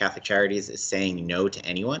avoid at Catholic Charities is saying no to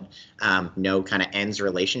anyone. No kind of ends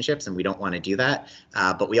relationships, and we don't want to do that.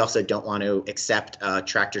 But we also don't want to accept a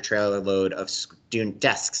tractor trailer load of student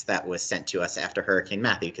desks that was sent to us after Hurricane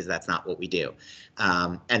Matthew, because that's not what we do.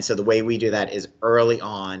 And so the way we do that is early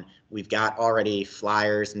on, we've got already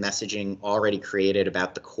flyers, messaging already created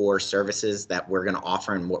about the core services that we're going to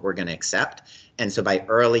offer and what we're going to accept. And so by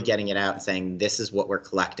early getting it out and saying, this is what we're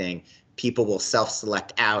collecting, people will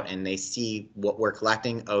self-select out and they see what we're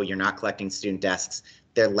collecting. Oh, you're not collecting student desks.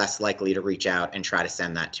 They're less likely to reach out and try to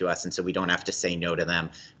send that to us. And so we don't have to say no to them,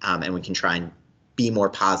 and we can try and be more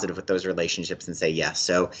positive with those relationships and say yes.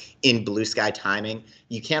 So in blue sky timing,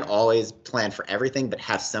 you can't always plan for everything, but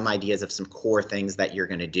have some ideas of some core things that you're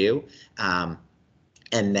going to do,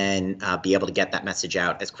 and then be able to get that message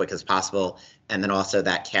out as quick as possible. And then also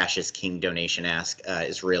that Cash is King donation ask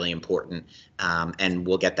is really important. And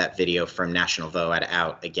we'll get that video from National VOAD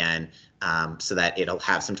out again so that it'll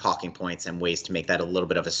have some talking points and ways to make that a little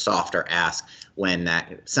bit of a softer ask when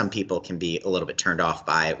that some people can be a little bit turned off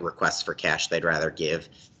by requests for cash. They'd rather give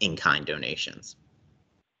in-kind donations.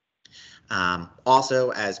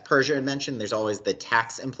 Also, as Persia had mentioned, there's always the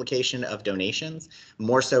tax implication of donations,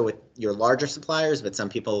 more so with your larger suppliers, but some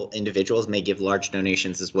people, individuals, may give large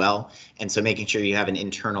donations as well. And so making sure you have an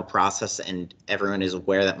internal process and everyone is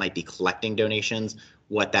aware that might be collecting donations,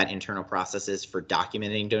 what that internal process is for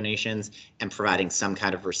documenting donations and providing some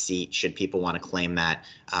kind of receipt should people want to claim that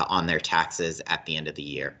on their taxes at the end of the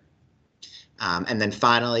year. And then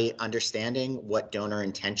finally, understanding what donor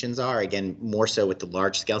intentions are, again, more so with the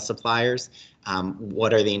large scale suppliers.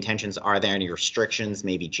 What are the intentions? Are there any restrictions,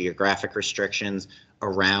 maybe geographic restrictions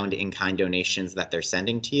around in-kind donations that they're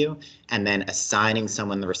sending to you? And then assigning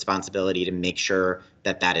someone the responsibility to make sure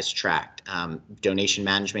that that is tracked. Donation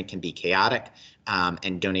management can be chaotic.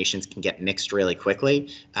 And donations can get mixed really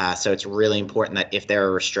quickly. So it's really important that if there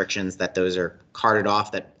are restrictions that those are carted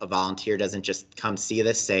off, that a volunteer doesn't just come see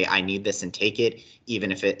this, say, I need this and take it,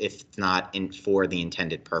 even if it's not for the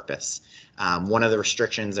intended purpose. One of the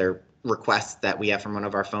restrictions or requests that we have from one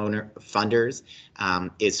of our funders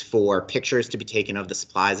is for pictures to be taken of the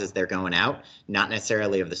supplies as they're going out, not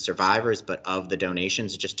necessarily of the survivors, but of the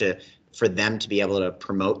donations, just for them to be able to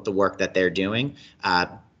promote the work that they're doing.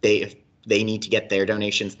 They need to get their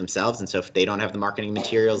donations themselves. And so if they don't have the marketing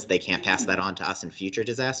materials, they can't pass that on to us in future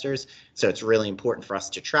disasters. So it's really important for us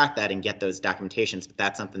to track that and get those documentations. But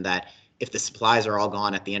that's something that if the supplies are all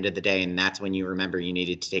gone at the end of the day, and that's when you remember you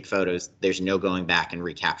needed to take photos, there's no going back and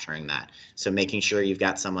recapturing that. So making sure you've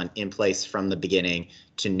got someone in place from the beginning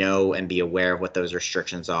to know and be aware of what those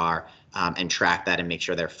restrictions are and track that and make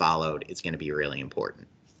sure they're followed is going to be really important.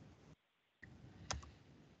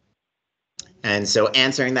 And so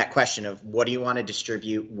answering that question of what do you want to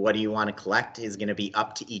distribute, what do you want to collect is going to be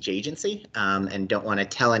up to each agency, and don't want to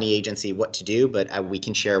tell any agency what to do, but we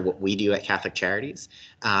can share what we do at Catholic Charities.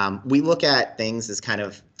 We look at things as kind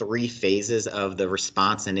of 3 phases of the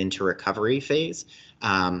response and into recovery phase.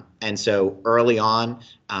 And so early on,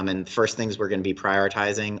 and the first things we're going to be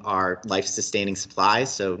prioritizing are life-sustaining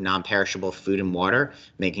supplies, so non-perishable food and water,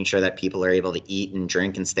 making sure that people are able to eat and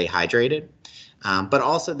drink and stay hydrated. But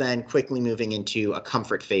also then quickly moving into a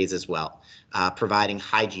comfort phase as well, providing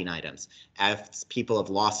hygiene items. As people have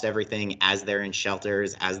lost everything, as they're in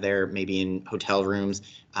shelters, as they're maybe in hotel rooms,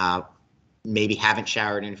 maybe haven't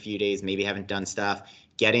showered in a few days, maybe haven't done stuff,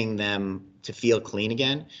 getting them to feel clean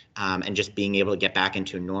again, and just being able to get back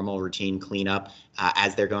into a normal routine cleanup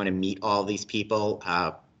as they're going to meet all these people,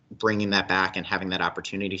 bringing that back and having that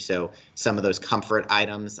opportunity. So some of those comfort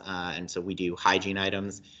items, and so we do hygiene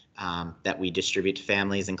items that we distribute to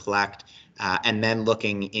families and collect, and then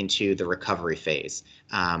looking into the recovery phase.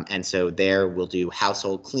 And so there we'll do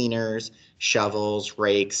household cleaners, shovels,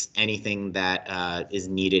 rakes, anything that is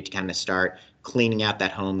needed to kind of start cleaning out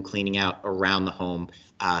that home, cleaning out around the home,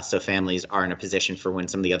 so families are in a position for when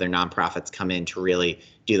some of the other nonprofits come in to really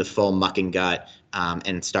do the full muck and gut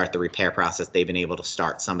and start the repair process. They've been able to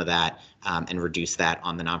start some of that and reduce that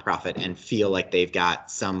on the nonprofit and feel like they've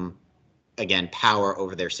got some, again, power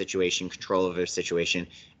over their situation, control over their situation,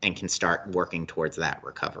 and can start working towards that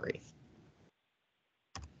recovery.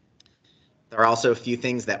 There are also a few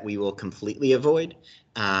things that we will completely avoid.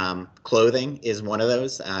 Clothing is one of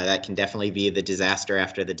those. That can definitely be the disaster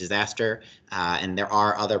after the disaster. And there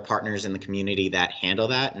are other partners in the community that handle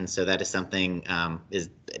that. And so that is something is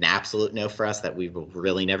an absolute no for us that we will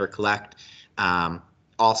really never collect.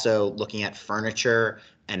 Also looking at furniture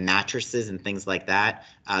and mattresses and things like that.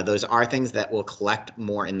 Those are things that we'll collect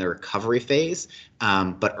more in the recovery phase,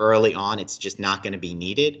 but early on, it's just not going to be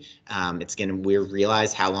needed. We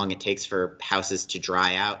realize how long it takes for houses to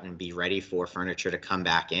dry out and be ready for furniture to come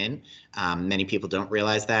back in. Many people don't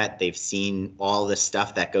realize that. They've seen all this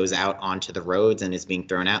stuff that goes out onto the roads and is being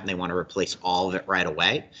thrown out, and they want to replace all of it right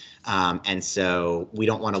away. And so we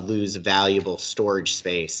don't want to lose valuable storage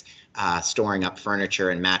space storing up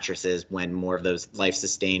furniture and mattresses when more of those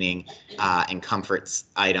life-sustaining and comforts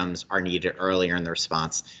items are needed earlier in the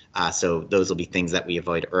response. So those will be things that we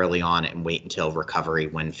avoid early on and wait until recovery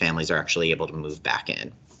when families are actually able to move back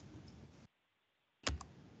in.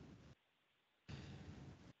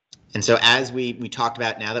 And so as we talked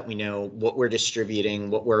about, now that we know what we're distributing,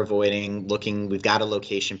 what we're avoiding, we've got a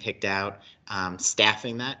location picked out,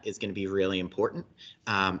 staffing that is going to be really important.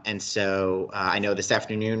 And so I know this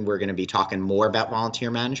afternoon we're going to be talking more about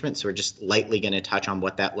volunteer management. So we're just lightly going to touch on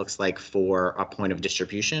what that looks like for a point of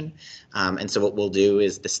distribution. And so what we'll do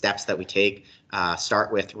is the steps that we take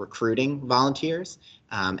start with recruiting volunteers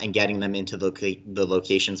and getting them into the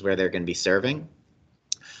locations where they're going to be serving.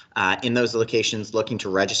 In those locations, looking to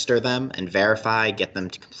register them and verify, get them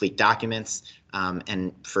to complete documents,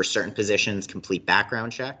 and for certain positions, complete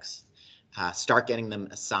background checks. Start getting them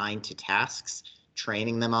assigned to tasks,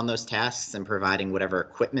 training them on those tasks and providing whatever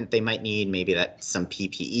equipment they might need, maybe that's some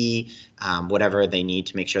PPE, whatever they need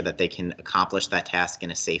to make sure that they can accomplish that task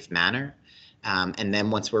in a safe manner. And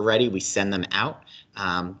then once we're ready, we send them out,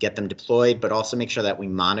 get them deployed, but also make sure that we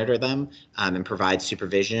monitor them and provide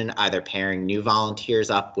supervision, either pairing new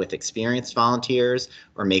volunteers up with experienced volunteers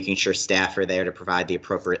or making sure staff are there to provide the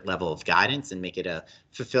appropriate level of guidance and make it a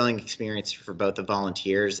fulfilling experience for both the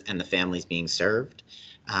volunteers and the families being served.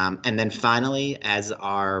 And then finally, as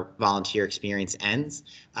our volunteer experience ends,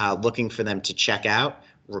 looking for them to check out,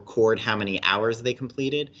 record how many hours they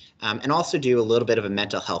completed, and also do a little bit of a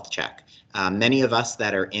mental health check. Many of us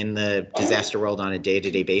that are in the disaster world on a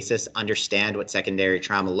day-to-day basis understand what secondary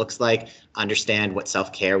trauma looks like, understand what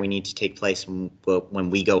self-care we need to take place when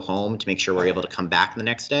we go home to make sure we're able to come back the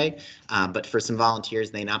next day. But for some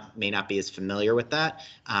volunteers, they may not be as familiar with that.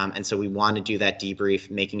 And so we want to do that debrief,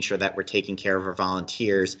 making sure that we're taking care of our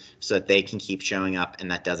volunteers so that they can keep showing up and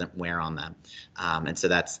that doesn't wear on them. And so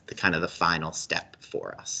that's the kind of the final step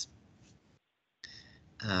for us.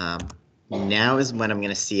 Now is when I'm going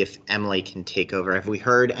to see if Emily can take over. Have we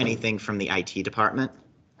heard anything from the IT department?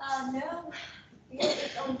 No, he's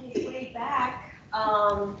on his way back.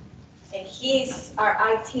 And he's our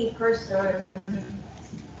IT person.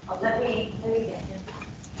 Oh, let me get him.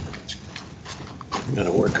 I'm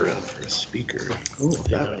gonna work around for a speaker. Ooh,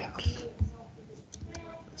 that would help.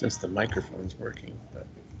 Since the microphone's working, but.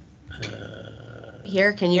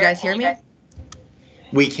 Here, can you guys hear me?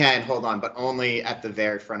 We can, hold on, but only at the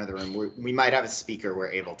very front of the room. We might have a speaker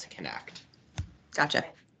we're able to connect. Gotcha.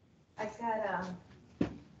 I got the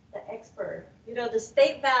expert. You know, the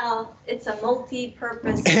state valve, it's a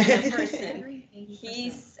multi-purpose kind of person.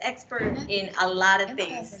 He's expert in a lot of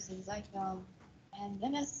things. And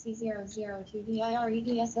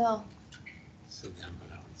MSC002DIREDSL.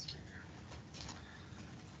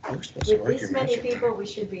 With this many people, we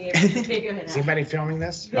should be able to figure it Is out. anybody filming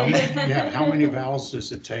this? Yeah, how many vowels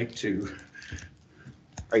does it take to?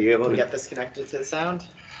 Are you able to get this connected to the sound?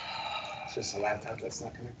 It's just a laptop that's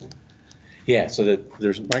not connected. Yeah, so that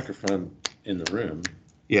there's a microphone in the room.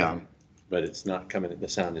 Yeah. But it's not coming, the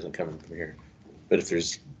sound isn't coming from here. But if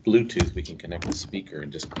there's Bluetooth, we can connect the speaker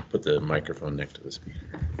and just put the microphone next to the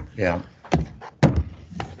speaker. Yeah.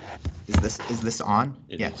 Is this on?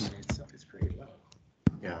 Yes. It's pretty low.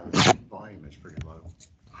 Yeah, the volume is pretty low.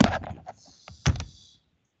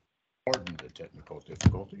 Pardon the technical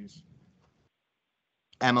difficulties.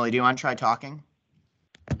 Emily, do you want to try talking?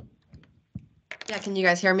 Yeah, can you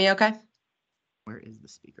guys hear me okay? Where is the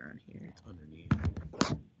speaker in here? It's underneath.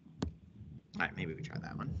 All right, maybe we try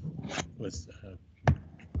that one. What's,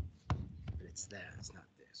 It's that, it's not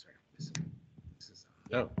this, right? This is.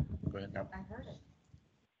 oh, go ahead. I heard it.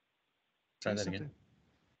 Try that again.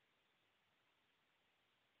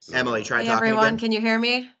 Emily, try Hey talking everyone, again. can you hear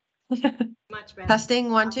me? Much better.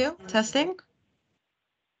 Testing, 1, 2, testing.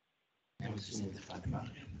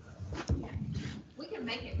 We can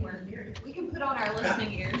make it work. We can put on our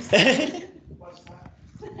listening ears. Here,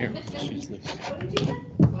 What did you say?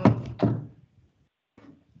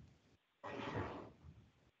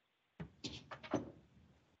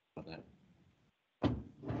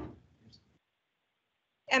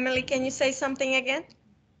 Emily, can you say something again?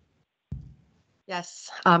 Yes,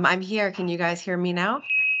 I'm here. Can you guys hear me now?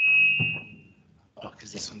 Oh,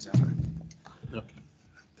 because this one's out. Okay.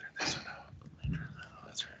 This one out.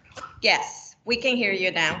 That's right. Yes, we can hear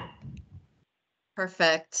you now.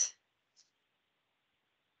 Perfect.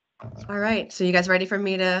 All right, so you guys ready for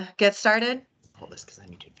me to get started? Hold this because I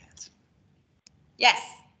need to advance. Yes,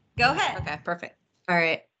 go ahead. Okay, perfect. All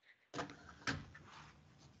right.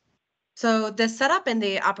 So the setup and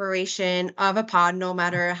the operation of a pod, no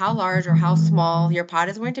matter how large or how small your pod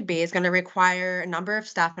is going to be, is going to require a number of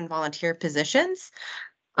staff and volunteer positions.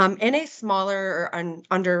 In a smaller or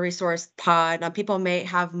under-resourced pod, people may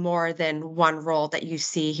have more than one role that you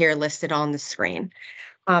see here listed on the screen.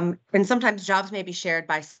 And sometimes jobs may be shared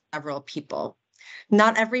by several people.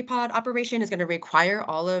 Not every pod operation is going to require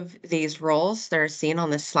all of these roles that are seen on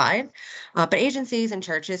this slide, but agencies and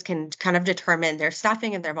churches can kind of determine their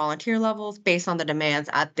staffing and their volunteer levels based on the demands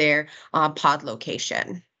at their pod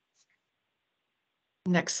location.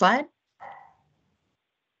 Next slide.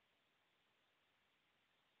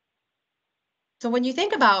 So when you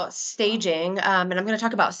think about staging, and I'm going to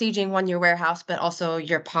talk about staging your warehouse, but also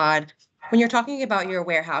your pod. When you're talking about your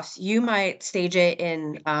warehouse, you might stage it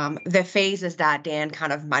in the phases that Dan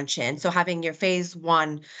kind of mentioned. So having your phase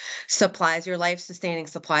 1 supplies, your life-sustaining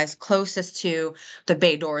supplies closest to the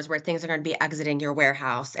bay doors where things are going to be exiting your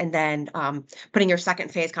warehouse. And then putting your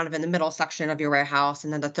second phase kind of in the middle section of your warehouse.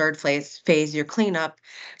 And then the third phase, your cleanup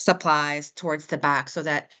supplies towards the back so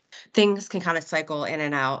that things can kind of cycle in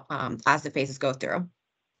and out as the phases go through.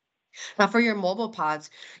 Now, for your mobile pods,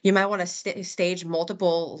 you might want to stage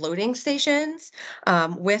multiple loading stations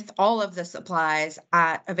with all of the supplies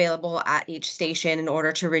available at each station in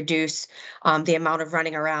order to reduce the amount of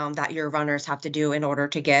running around that your runners have to do in order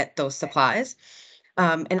to get those supplies.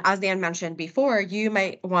 And as Dan mentioned before, you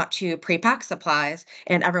might want to pre-pack supplies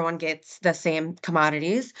and everyone gets the same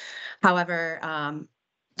commodities. However,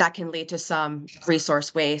 that can lead to some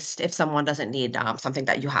resource waste if someone doesn't need something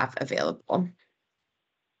that you have available.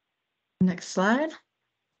 Next slide.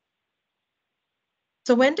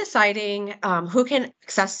 So when deciding who can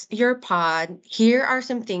access your pod, here are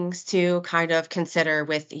some things to kind of consider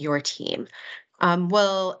with your team.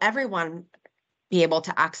 Will everyone be able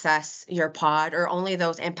to access your pod or only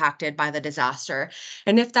those impacted by the disaster?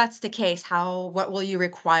 And if that's the case, what will you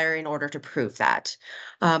require in order to prove that?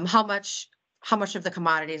 How much of the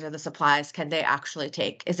commodities or the supplies can they actually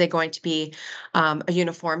take? Is it going to be a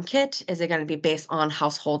uniform kit? Is it going to be based on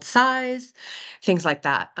household size? Things like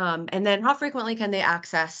that. And then how frequently can they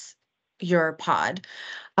access your pod?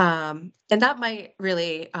 And that might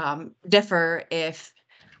really differ if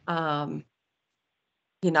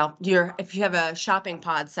if you have a shopping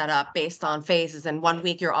pod set up based on phases and 1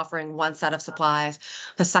 week you're offering one set of supplies,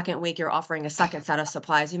 the second week you're offering a second set of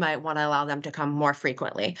supplies, you might want to allow them to come more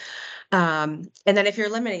frequently. And then if you're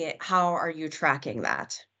limiting it, how are you tracking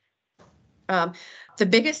that? The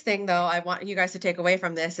biggest thing, though, I want you guys to take away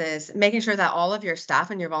from this is making sure that all of your staff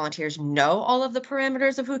and your volunteers know all of the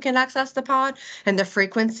parameters of who can access the pod and the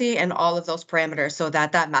frequency and all of those parameters so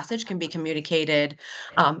that that message can be communicated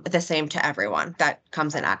the same to everyone that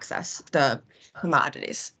comes and access the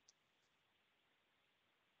commodities.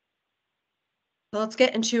 So let's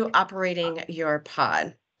get into operating your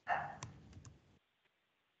pod.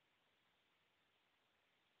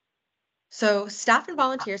 So staff and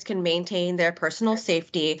volunteers can maintain their personal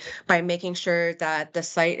safety by making sure that the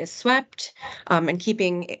site is swept and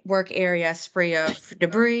keeping work areas free of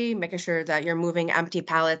debris, making sure that you're moving empty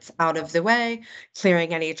pallets out of the way,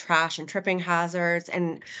 clearing any trash and tripping hazards,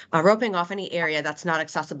 and roping off any area that's not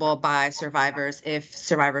accessible by survivors if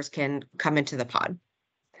survivors can come into the pod.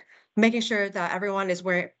 Making sure that everyone is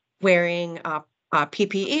wearing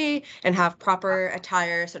PPE and have proper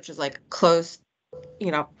attire such as like clothes,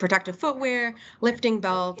 protective footwear, lifting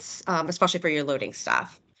belts, especially for your loading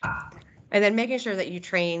staff. And then making sure that you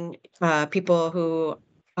train people who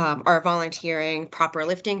are volunteering proper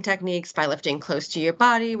lifting techniques by lifting close to your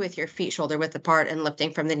body with your feet shoulder width apart and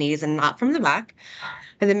lifting from the knees and not from the back.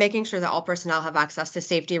 And then making sure that all personnel have access to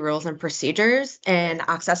safety rules and procedures and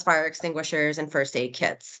access fire extinguishers and first aid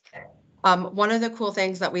kits. One of the cool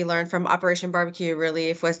things that we learned from Operation Barbecue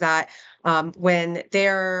Relief was that when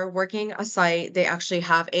they're working a site, they actually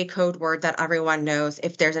have a code word that everyone knows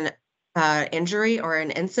if there's an injury or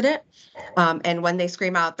an incident. And when they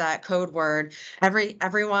scream out that code word,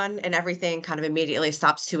 everyone and everything kind of immediately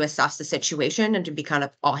stops to assess the situation and to be kind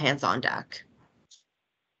of all hands on deck.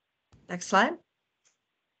 Next slide.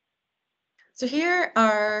 So here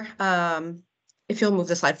are, if you'll move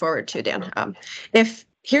the slide forward too, Dan,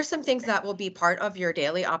 here's some things that will be part of your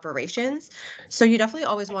daily operations. So you definitely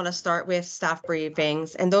always want to start with staff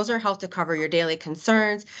briefings, and those are held to cover your daily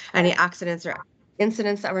concerns, any accidents or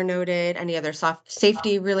incidents that were noted, any other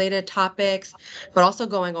safety related topics, but also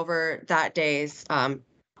going over that day's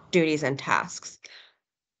duties and tasks.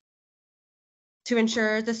 To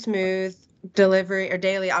ensure the smooth delivery or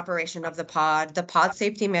daily operation of the pod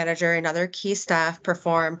safety manager and other key staff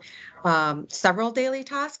perform several daily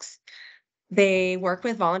tasks. They work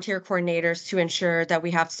with volunteer coordinators to ensure that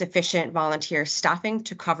we have sufficient volunteer staffing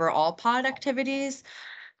to cover all pod activities,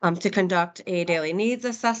 to conduct a daily needs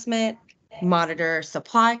assessment, monitor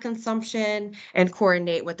supply consumption, and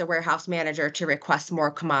coordinate with the warehouse manager to request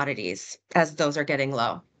more commodities as those are getting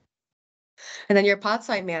low. And then your pod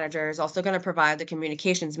site manager is also going to provide the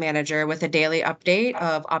communications manager with a daily update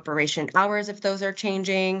of operation hours if those are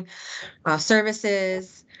changing,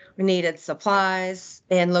 services, needed supplies,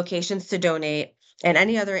 and locations to donate, and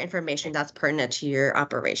any other information that's pertinent to your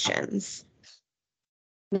operations.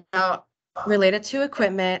 Now, related to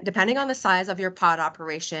equipment, depending on the size of your pod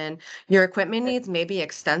operation, your equipment needs may be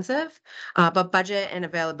extensive, but budget and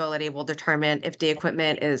availability will determine if the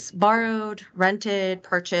equipment is borrowed, rented,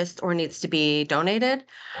 purchased, or needs to be donated.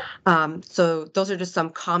 So those are just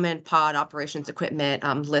some common pod operations equipment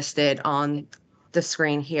listed on the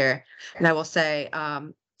screen here. And I will say,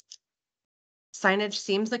 signage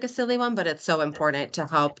seems like a silly one, but it's so important to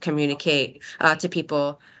help communicate to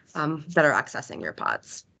people that are accessing your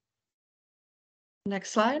pods.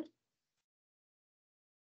 Next slide.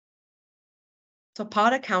 So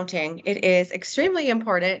pod accounting, it is extremely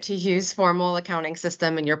important to use formal accounting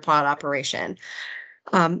system in your pod operation.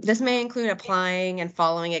 This may include applying and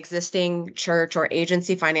following existing church or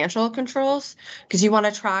agency financial controls because you want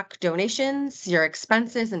to track donations, your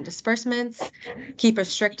expenses and disbursements, keep a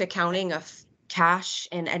strict accounting of cash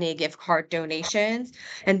and any gift card donations,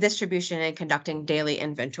 and distribution and conducting daily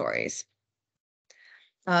inventories.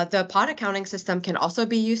 The pod accounting system can also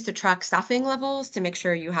be used to track staffing levels to make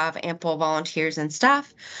sure you have ample volunteers and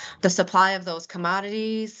staff, the supply of those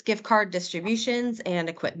commodities, gift card distributions, and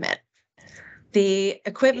equipment. The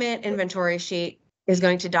equipment inventory sheet is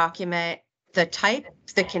going to document the type,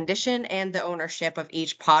 the condition, and the ownership of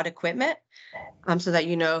each pod equipment so that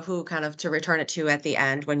you know who kind of to return it to at the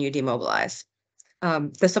end when you demobilize.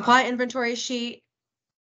 The supply inventory sheet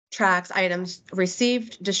tracks items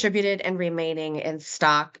received, distributed, and remaining in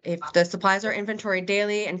stock. If the supplies are inventoried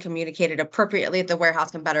daily and communicated appropriately, the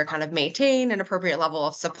warehouse can better kind of maintain an appropriate level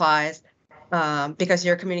of supplies because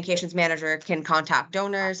your communications manager can contact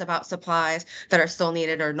donors about supplies that are still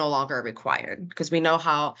needed or no longer required. Because we know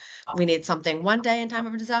how we need something one day in time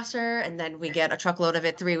of a disaster, and then we get a truckload of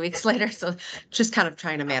it 3 weeks later. So just kind of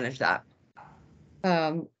trying to manage that.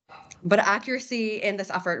 But accuracy in this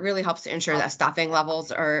effort really helps to ensure that staffing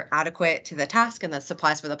levels are adequate to the task and that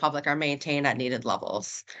supplies for the public are maintained at needed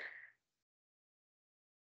levels.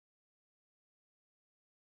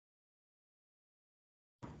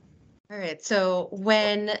 All right, so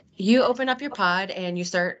when you open up your pod and you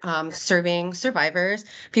start serving survivors,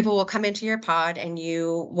 people will come into your pod and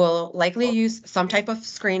you will likely use some type of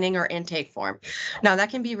screening or intake form. Now that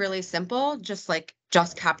can be really simple, just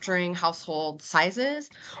capturing household sizes,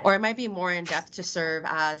 or it might be more in depth to serve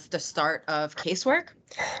as the start of casework.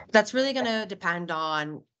 That's really going to depend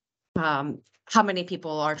on how many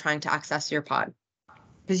people are trying to access your pod,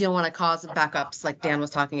 because you'll want to cause backups like Dan was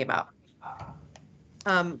talking about.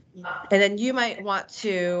 And then you might want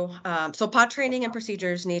to, so pod training and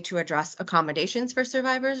procedures need to address accommodations for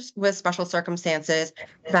survivors with special circumstances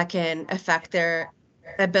that can affect their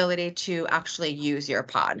ability to actually use your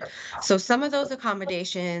pod. So some of those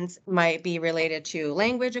accommodations might be related to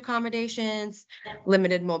language accommodations,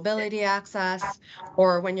 limited mobility access,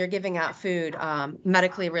 or when you're giving out food,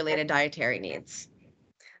 medically related dietary needs.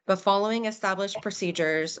 But following established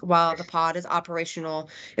procedures while the pod is operational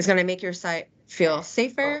is going to make your site feel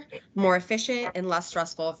safer, more efficient, and less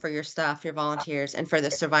stressful for your staff, your volunteers, and for the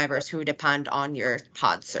survivors who depend on your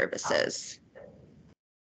pod services.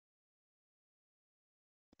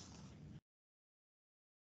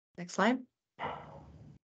 Next slide.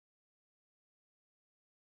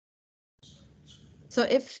 So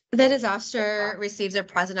if the disaster receives a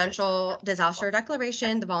presidential disaster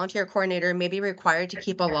declaration, the volunteer coordinator may be required to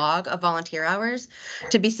keep a log of volunteer hours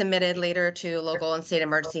to be submitted later to local and state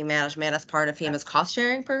emergency management as part of FEMA's cost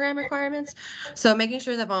sharing program requirements. So making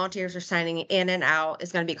sure that volunteers are signing in and out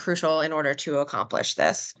is going to be crucial in order to accomplish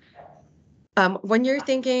this. When you're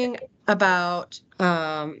thinking about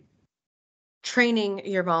training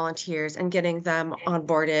your volunteers and getting them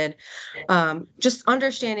onboarded, just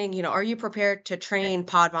understanding, are you prepared to train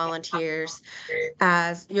pod volunteers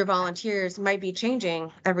as your volunteers might be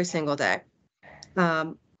changing every single day?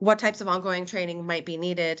 What types of ongoing training might be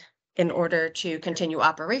needed in order to continue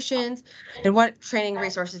operations, and what training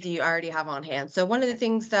resources do you already have on hand? So one of the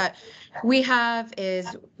things that we have is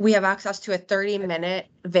we have access to a 30-minute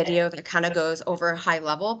video that kind of goes over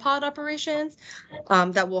high-level pod operations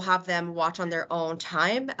that we'll have them watch on their own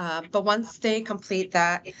time. But once they complete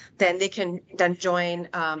that, then they can then join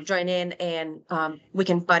in, and we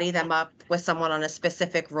can buddy them up with someone on a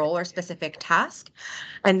specific role or specific task,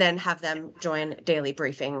 and then have them join daily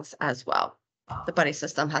briefings as well. The buddy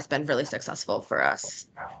system has been really successful for us.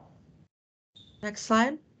 Next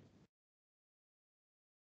slide.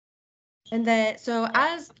 And then, so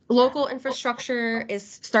as local infrastructure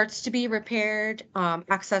starts to be repaired,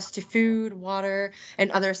 access to food, water, and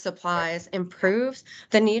other supplies improves,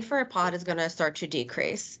 the need for a pod is going to start to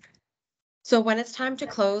decrease. So when it's time to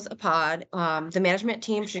close a pod, the management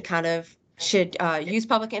team should use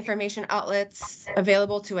public information outlets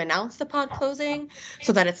available to announce the pod closing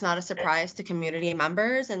so that it's not a surprise to community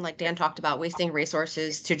members. And like Dan talked about, wasting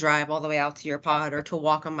resources to drive all the way out to your pod or to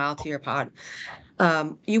walk a mile to your pod.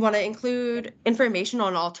 You want to include information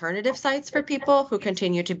on alternative sites for people who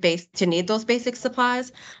continue to need those basic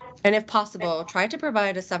supplies. And if possible, try to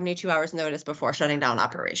provide a 72 hours notice before shutting down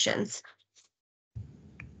operations.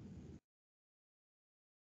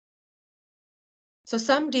 So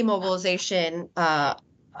some demobilization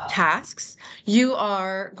tasks, you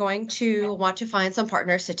are going to want to find some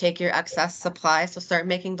partners to take your excess supplies. So start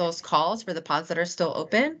making those calls for the pods that are still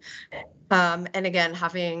open. And again,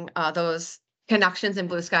 having those connections in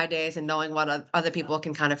blue sky days and knowing what other people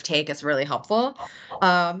can kind of take is really helpful.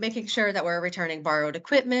 Making sure that we're returning borrowed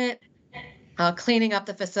equipment, cleaning up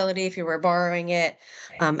the facility if you were borrowing it,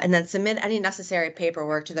 and then submit any necessary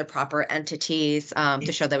paperwork to the proper entities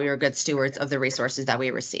to show that we were good stewards of the resources that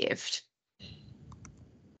we received.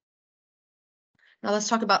 Now let's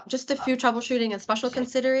talk about just a few troubleshooting and special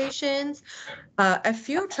considerations. A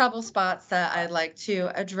few trouble spots that I'd like to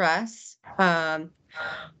address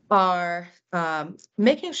are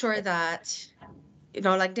making sure that,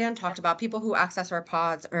 like Dan talked about, people who access our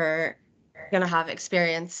pods are going to have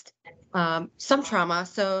experienced some trauma.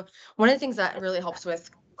 So one of the things that really helps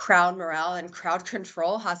with crowd morale and crowd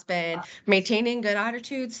control has been maintaining good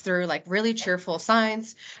attitudes through like really cheerful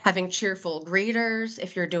signs, having cheerful greeters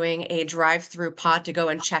if you're doing a drive-through pod to go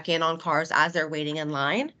and check in on cars as they're waiting in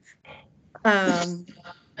line. Plan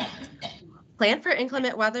for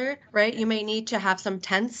inclement weather, right? You may need to have some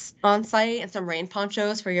tents on site and some rain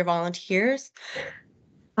ponchos for your volunteers.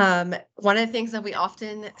 One of the things that we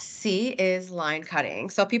often see is line cutting.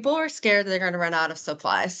 So people are scared that they're going to run out of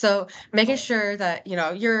supplies. So making sure that,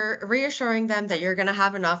 you're reassuring them that you're going to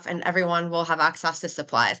have enough and everyone will have access to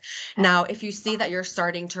supplies. Now, if you see that you're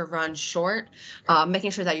starting to run short, making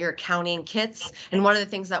sure that you're counting kits. And one of the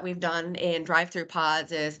things that we've done in drive-through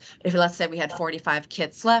pods is, if let's say we had 45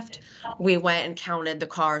 kits left, we went and counted the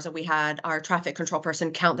cars, and we had our traffic control person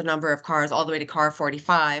count the number of cars all the way to car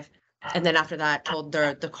 45. And then after that, told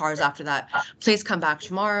the cars after that, please come back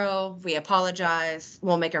tomorrow. We apologize.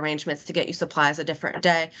 We'll make arrangements to get you supplies a different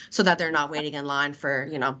day so that they're not waiting in line for,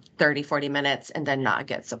 30, 40 minutes and then not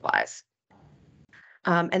get supplies.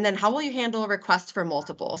 And then how will you handle requests for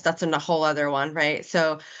multiples? That's a whole other one, right?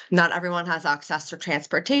 So not everyone has access to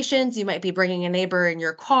transportations. You might be bringing a neighbor in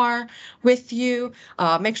your car with you.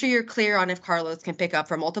 Make sure you're clear on if carloads can pick up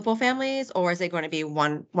for multiple families, or is it going to be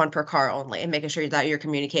one per car only, and making sure that you're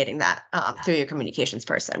communicating that through your communications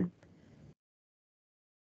person.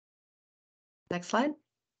 Next slide.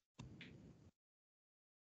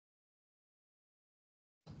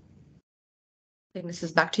 I think this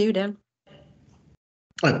is back to you, Dan.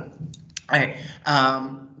 All right.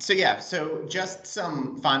 So just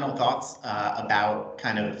some final thoughts about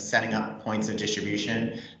kind of setting up points of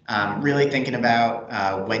distribution. Really thinking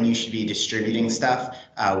about when you should be distributing stuff,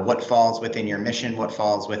 what falls within your mission, what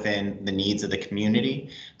falls within the needs of the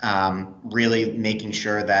community. Really making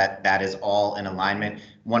sure that that is all in alignment.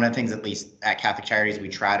 One of the things, at least at Catholic Charities, we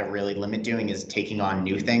try to really limit doing is taking on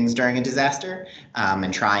new things during a disaster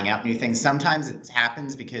and trying out new things. Sometimes it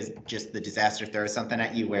happens because just the disaster throws something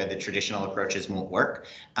at you where the traditional approaches won't work.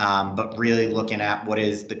 But really looking at what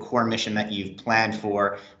is the core mission that you've planned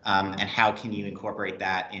for and how can you incorporate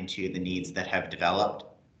that into the needs that have developed.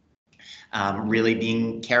 Really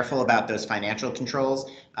being careful about those financial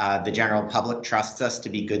controls. The general public trusts us to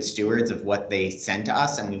be good stewards of what they send to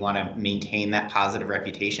us, and we want to maintain that positive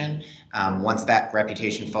reputation. Once that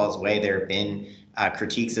reputation falls away, there have been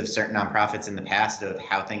critiques of certain nonprofits in the past of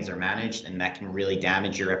how things are managed, and that can really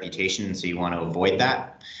damage your reputation, so you want to avoid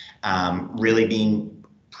that. Really being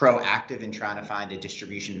proactive in trying to find a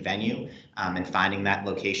distribution venue and finding that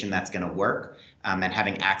location that's going to work. And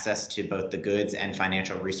having access to both the goods and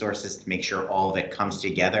financial resources to make sure all of it comes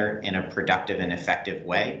together in a productive and effective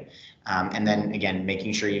way. And then again,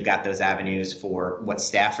 making sure you've got those avenues for what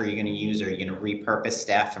staff are you going to use? Are you going to repurpose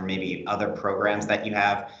staff from maybe other programs that you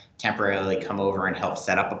have, temporarily come over and help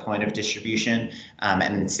set up a point of distribution?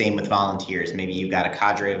 And same with volunteers. Maybe you've got a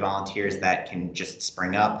cadre of volunteers that can just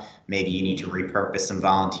spring up. Maybe you need to repurpose some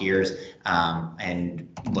volunteers and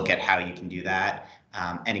look at how you can do that.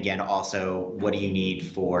 And again, also, what do you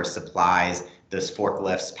need for supplies, those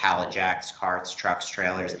forklifts, pallet jacks, carts, trucks,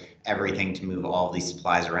 trailers, everything to move all of these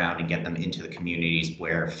supplies around and get them into the communities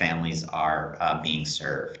where families are being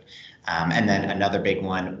served. And then another big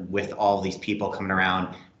one, with all of these people coming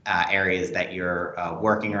around, areas that you're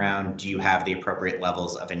working around, do you have the appropriate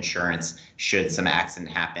levels of insurance should some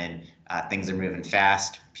accident happen? Things are moving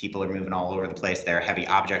fast, people are moving all over the place, there are heavy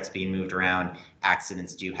objects being moved around,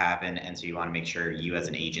 accidents do happen, and so you want to make sure you as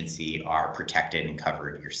an agency are protected and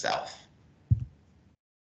covered yourself.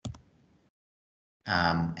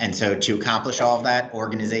 And so to accomplish all of that,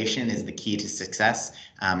 organization is the key to success,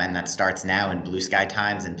 and that starts now in blue sky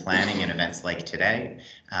times and planning and events like today.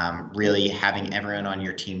 Really having everyone on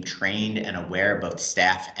your team trained and aware, both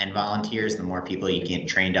staff and volunteers. The more people you get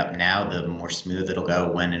trained up now, the more smooth it'll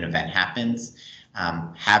go when an event happens.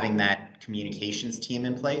 Having that communications team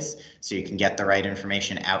in place so you can get the right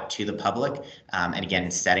information out to the public, and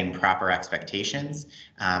again, setting proper expectations,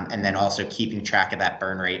 and then also keeping track of that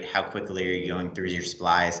burn rate. How quickly are you going through your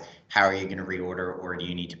supplies? How are you going to reorder, or do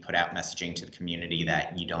you need to put out messaging to the community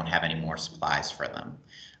that you don't have any more supplies for them?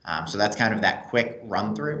 So that's kind of that quick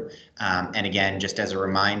run through. And again, just as a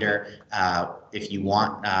reminder, if you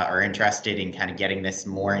want or are interested in kind of getting this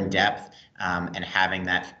more in depth, and having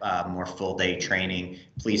that more full day training,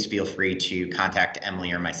 please feel free to contact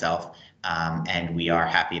Emily or myself, and we are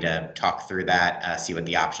happy to talk through that, see what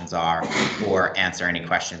the options are, or answer any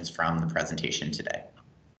questions from the presentation today.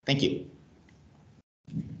 Thank you.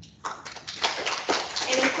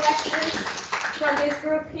 Any questions from this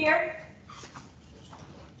group here?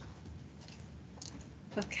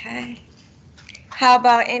 Okay. How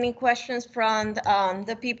about any questions from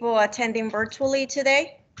the people attending virtually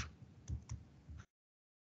today?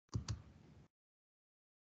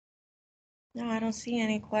 No, I don't see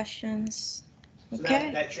any questions. So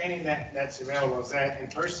Okay. that training that's available, is that in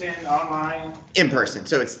person, online? In person.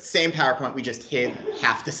 So it's the same PowerPoint. We just hid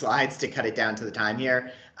half the slides to cut it down to the time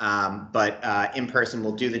here. But in person,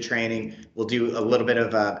 we'll do the training. We'll do a little bit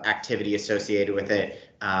of activity associated with it,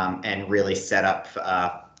 and really set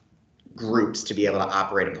up groups to be able to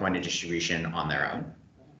operate a point of distribution on their own.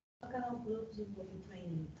 What kind of groups will be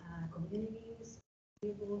training? Communities,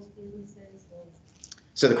 people, businesses, or?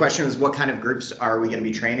 So the question is, what kind of groups are we going to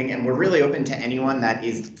be training? And we're really open to anyone that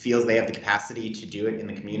feels they have the capacity to do it in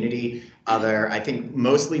the community. I think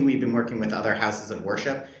mostly we've been working with other houses of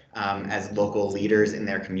worship as local leaders in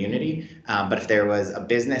their community. But if there was a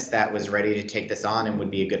business that was ready to take this on and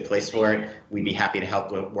would be a good place for it, we'd be happy to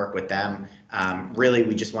help work with them. Really,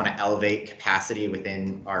 we just want to elevate capacity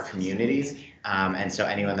within our communities. And so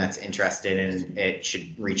anyone that's interested in it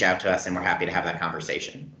should reach out to us, and we're happy to have that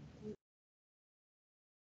conversation.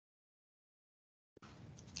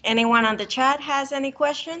 Anyone on the chat has any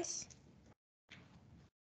questions?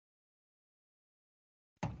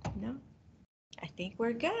 No? I think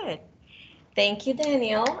we're good. Thank you,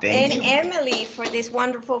 Daniel. Thank and you. Emily, for this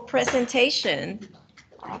wonderful presentation.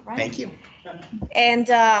 All right. Thank you. And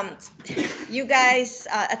you guys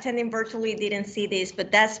attending virtually didn't see this,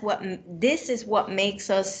 but this is what makes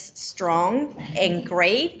us strong and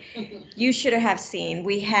great. You should have seen.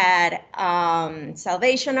 We had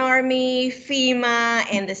Salvation Army, FEMA,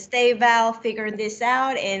 and the State Val figuring this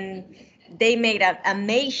out, and they made a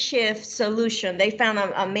makeshift solution. They found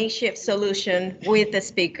a makeshift solution with the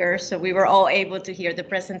speaker, so we were all able to hear the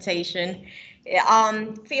presentation.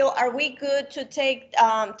 Phil, are we good to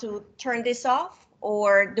to turn this off,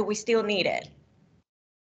 or do we still need it?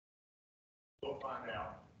 We'll find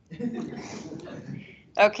out.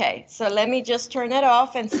 Okay, so let me just turn it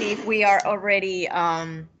off and see if we are already.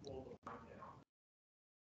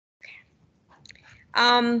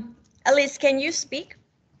 Elise, can you speak?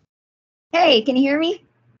 Hey, can you hear me?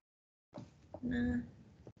 No,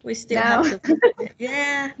 we still No. have to.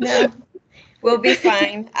 Yeah, no, we'll be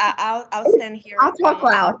fine. I'll stand here. I'll talk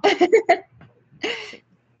loud.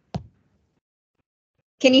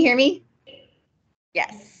 Can you hear me?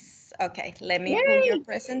 Yes. Okay, let me Yay. pull your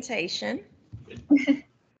presentation.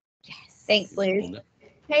 Thanks, Liz.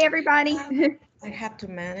 Hey, everybody. I have to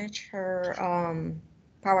manage her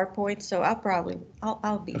PowerPoint, so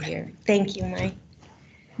I'll be here. Thank you, Mike.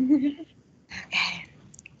 Okay,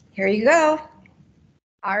 here you go.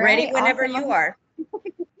 All right. Ready whenever awesome. you are.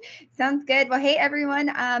 Sounds good. Well, hey,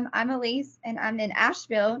 everyone. I'm Elise, and I'm in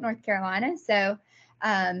Asheville, North Carolina. So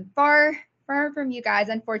far from you guys,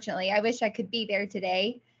 unfortunately. I wish I could be there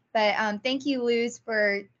today. But thank you, Luz,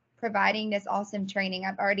 for providing this awesome training.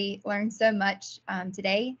 I've already learned so much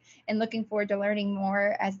today, and looking forward to learning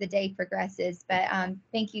more as the day progresses. But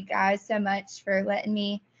thank you guys so much for letting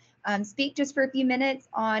me speak just for a few minutes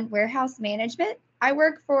on warehouse management. I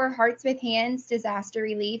work for Hearts with Hands Disaster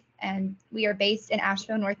Relief, and we are based in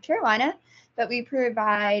Asheville, North Carolina, but we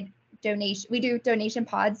provide we do donation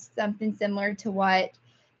pods, something similar to what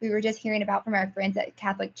we were just hearing about from our friends at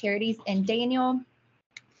Catholic Charities in Daniel.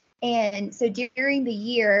 And so during the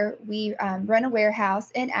year, we run a warehouse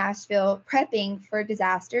in Asheville prepping for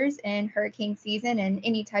disasters in hurricane season and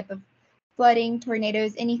any type of flooding,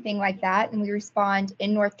 tornadoes, anything like that. And we respond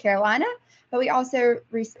in North Carolina, but we also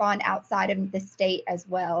respond outside of the state as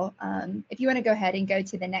well. If you want to go ahead and go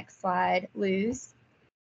to the next slide, Luz.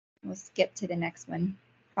 We'll skip to the next one,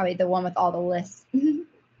 probably the one with all the lists.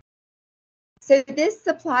 So this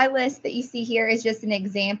supply list that you see here is just an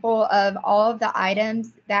example of all of the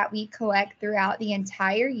items that we collect throughout the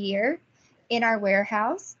entire year in our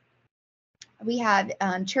warehouse. We have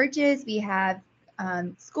churches, we have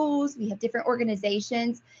schools, we have different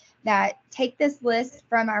organizations that take this list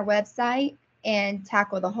from our website and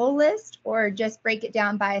tackle the whole list or just break it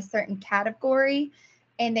down by a certain category,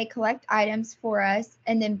 and they collect items for us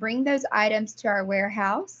and then bring those items to our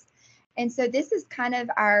warehouse. And so this is kind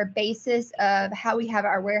of our basis of how we have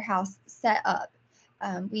our warehouse set up.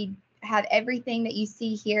 We have everything that you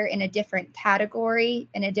see here in a different category,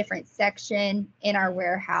 in a different section in our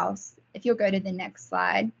warehouse. If you'll go to the next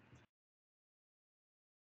slide.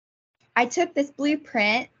 I took this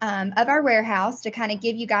blueprint of our warehouse to kind of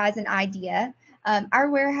give you guys an idea. Our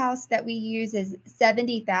warehouse that we use is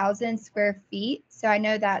 70,000 square feet. So I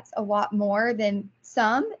know that's a lot more than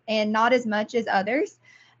some and not as much as others.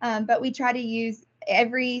 But we try to use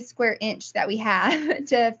every square inch that we have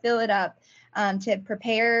to fill it up, to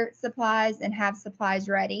prepare supplies and have supplies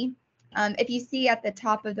ready. If you see at the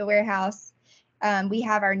top of the warehouse, we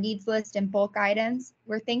have our needs list and bulk items.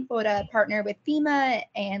 We're thankful to partner with FEMA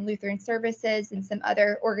and Lutheran Services and some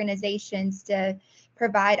other organizations to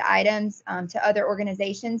provide items to other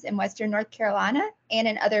organizations in Western North Carolina and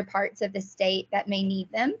in other parts of the state that may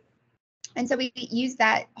need them. And so we use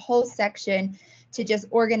that whole section to just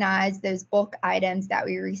organize those bulk items that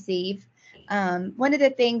we receive. One of the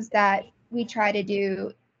things that we try to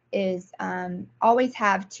do is always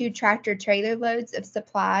have 2 tractor trailer loads of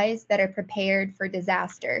supplies that are prepared for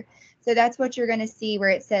disaster. So that's what you're going to see where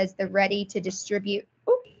it says the ready to distribute,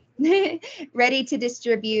 ready to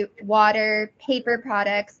distribute water, paper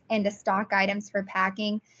products, and the stock items for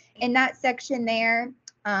packing. In that section there,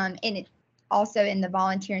 and it also in the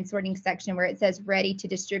volunteer and sorting section where it says ready to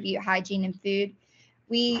distribute hygiene and food,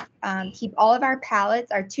 we keep all of our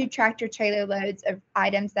pallets, our 2 tractor trailer loads of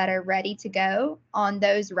items that are ready to go on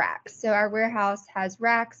those racks. So our warehouse has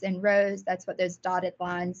racks and rows. That's what those dotted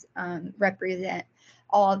lines represent,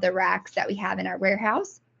 all of the racks that we have in our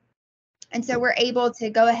warehouse. And so we're able to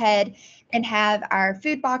go ahead and have our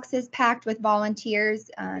food boxes packed with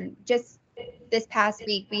volunteers. Just this past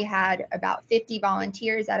week, we had about 50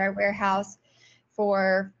 volunteers at our warehouse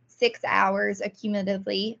for 6 hours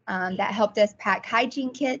accumulatively that helped us pack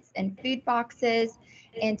hygiene kits and food boxes.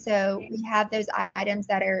 And so we have those items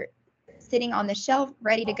that are sitting on the shelf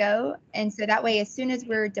ready to go. And so that way, as soon as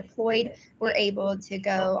we're deployed, we're able to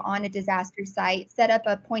go on a disaster site, set up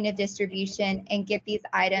a point of distribution, and get these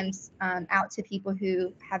items out to people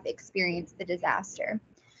who have experienced the disaster.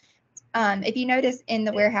 If you notice in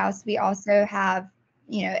the warehouse, we also have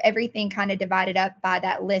everything kind of divided up by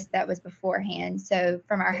that list that was beforehand. So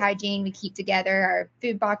from our hygiene, we keep together our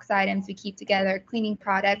food box items, we keep together cleaning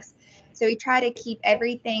products. So we try to keep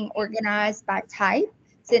everything organized by type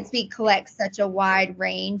since we collect such a wide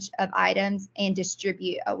range of items and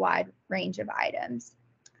distribute a wide range of items.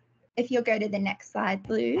 If you'll go to the next slide,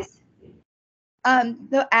 please.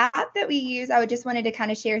 The app that we use, I just wanted to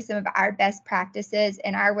kind of share some of our best practices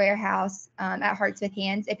in our warehouse at Hearts with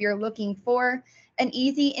Hands. If you're looking for an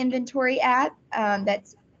easy inventory app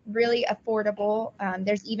that's really affordable,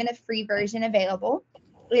 there's even a free version available.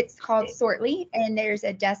 It's called Sortly, and there's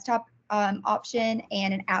a desktop option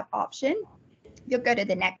and an app option. You'll go to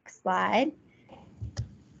the next slide.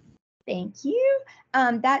 Thank you.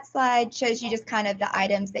 That slide shows you just kind of the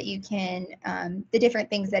items that you can, the different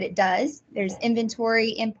things that it does. There's inventory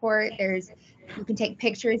import, you can take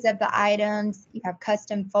pictures of the items, you have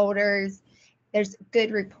custom folders, there's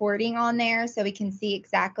good reporting on there so we can see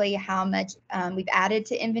exactly how much we've added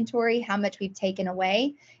to inventory, how much we've taken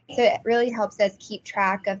away. So it really helps us keep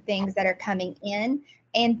track of things that are coming in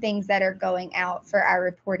and things that are going out for our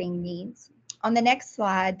reporting needs. On the next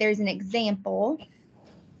slide, there's an example.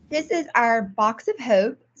 This is our box of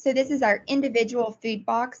hope. So this is our individual food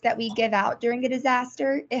box that we give out during a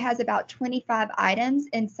disaster. It has about 25 items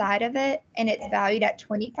inside of it, and it's valued at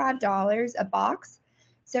 $25 a box.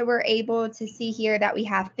 So we're able to see here that we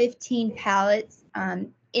have 15 pallets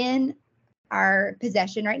in our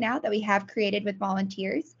possession right now that we have created with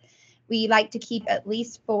volunteers. We like to keep at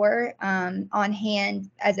least 4 on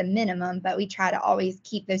hand as a minimum, but we try to always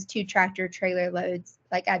keep those 2 tractor trailer loads,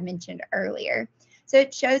 like I mentioned earlier. So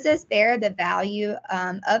it shows us there the value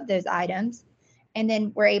of those items. And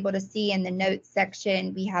then we're able to see in the notes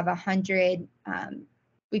section, we have 100,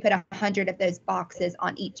 we put 100 of those boxes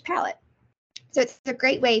on each pallet. So it's a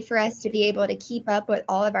great way for us to be able to keep up with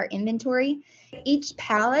all of our inventory. Each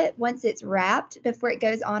pallet, once it's wrapped, before it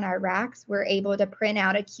goes on our racks, we're able to print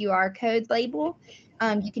out a QR code label.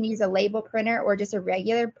 You can use a label printer or just a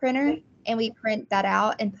regular printer, and we print that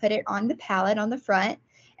out and put it on the pallet on the front.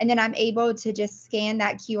 And then I'm able to just scan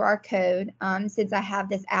that QR code since I have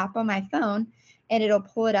this app on my phone, and it'll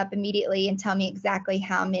pull it up immediately and tell me exactly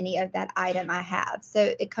how many of that item I have.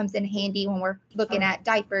 So it comes in handy when we're looking at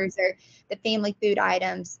diapers or the family food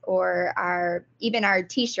items or even our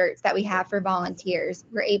t-shirts that we have for volunteers.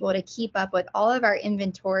 We're able to keep up with all of our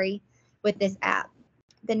inventory with this app.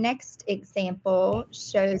 The next example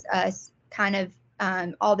shows us kind of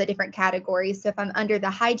all the different categories. So if I'm under the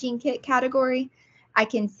hygiene kit category, I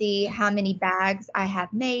can see how many bags I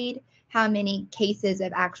have made, how many cases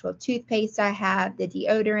of actual toothpaste I have, the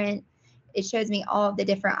deodorant. It shows me all of the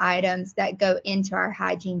different items that go into our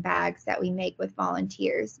hygiene bags that we make with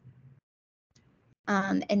volunteers.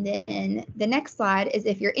 And then the next slide is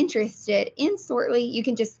if you're interested in Sortly, you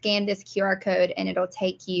can just scan this QR code and it'll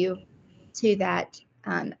take you to that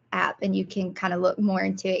app, and you can kind of look more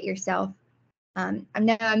into it yourself. I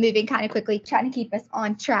know I'm moving kind of quickly, trying to keep us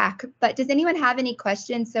on track, but does anyone have any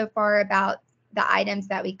questions so far about the items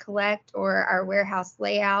that we collect or our warehouse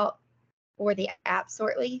layout or the app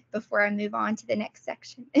Sortly before I move on to the next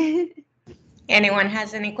section? Anyone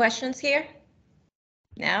has any questions here?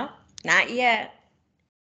 No, not yet.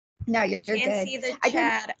 No, you're good. Can't see the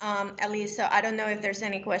chat, Elise, so I don't know if there's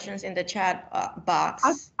any questions in the chat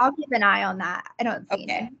box. I'll keep an eye on that. I don't see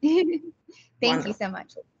any. Thank you so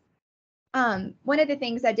much. One of the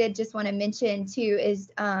things I did just want to mention too is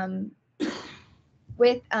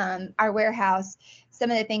with our warehouse,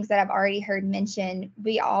 some of the things that I've already heard mentioned,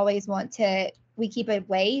 we always we keep a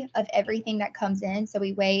weigh of everything that comes in. So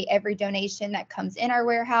we weigh every donation that comes in our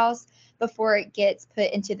warehouse before it gets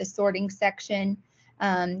put into the sorting section.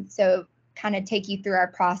 So kind of take you through our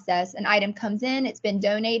process. An item comes in, it's been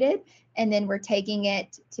donated, and then we're taking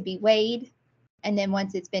it to be weighed. And then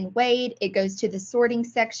once it's been weighed, it goes to the sorting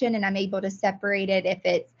section, and I'm able to separate it if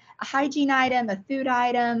it's a hygiene item, a food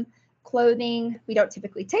item, clothing. We don't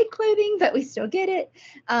typically take clothing, but we still get it.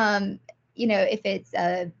 You know, if it's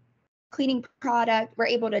a cleaning product, we're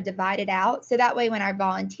able to divide it out. So that way, when our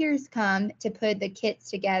volunteers come to put the kits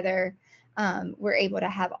together, we're able to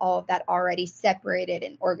have all of that already separated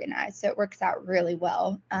and organized. So it works out really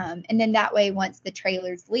well. And then that way, once the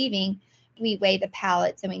trailer's leaving, we weigh the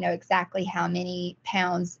pallets and we know exactly how many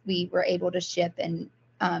pounds we were able to ship and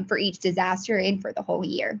for each disaster and for the whole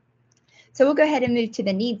year. So we'll go ahead and move to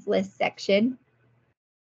the needs list section.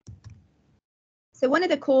 So one of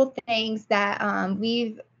the cool things that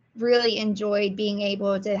we've really enjoyed being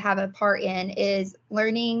able to have a part in is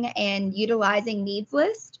learning and utilizing Needs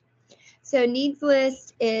List. So Needs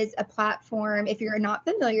List is a platform, if you're not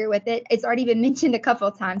familiar with it, it's already been mentioned a couple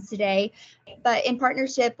of times today, but in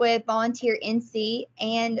partnership with Volunteer NC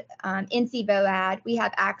and NC VOAD, we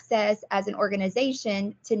have access as an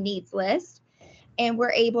organization to Needs List, and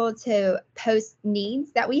we're able to post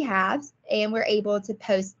needs that we have, and we're able to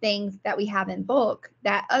post things that we have in bulk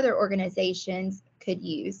that other organizations could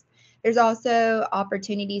use. There's also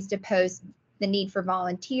opportunities to post the need for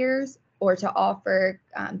volunteers or to offer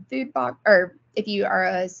food box, or if you are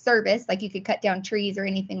a service, like you could cut down trees or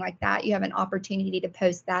anything like that, you have an opportunity to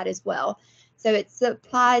post that as well. So it's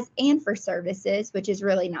supplies and for services, which is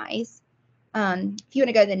really nice. If you want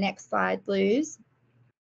to go to the next slide, Luz.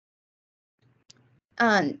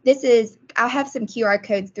 I'll have some QR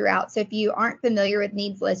codes throughout. So if you aren't familiar with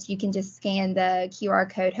Needs List, you can just scan the QR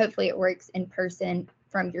code. Hopefully it works in person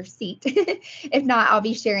from your seat. If not, I'll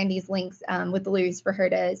be sharing these links with Luz for her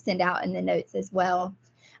to send out in the notes as well.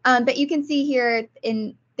 But you can see here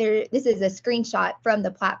this is a screenshot from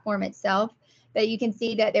the platform itself, but you can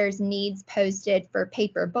see that there's needs posted for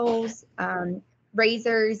paper bowls,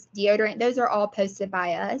 razors, deodorant. Those are all posted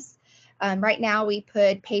by us. Right now we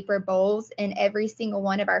put paper bowls in every single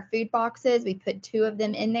one of our food boxes. We put 2 of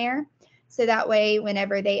them in there. So that way,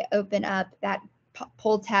 whenever they open up that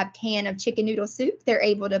pull tab can of chicken noodle soup, they're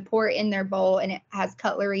able to pour it in their bowl, and it has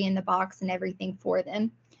cutlery in the box and everything for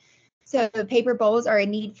them. So paper bowls are a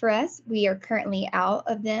need for us. We are currently out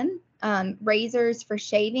of them. razors for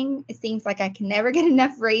shaving. It seems like I can never get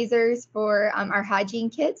enough razors for our hygiene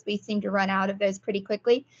kits. We seem to run out of those pretty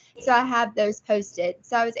quickly. So I have those posted.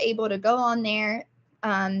 So I was able to go on there,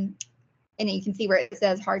 and you can see where it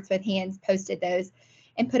says Hearts with Hands posted those,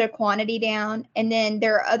 and put a quantity down. And then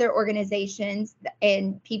there are other organizations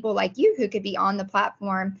and people like you who could be on the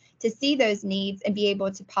platform to see those needs and be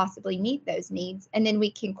able to possibly meet those needs. And then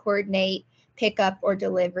we can coordinate pickup or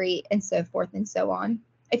delivery and so forth and so on.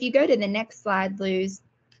 If you go to the next slide, Luz,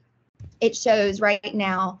 it shows right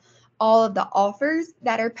now all of the offers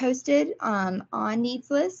that are posted on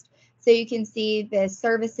Needs List. So you can see the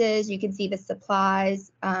services, you can see the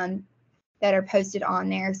supplies that are posted on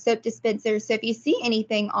there, soap dispensers. So if you see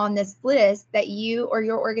anything on this list that you or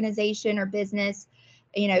your organization or business,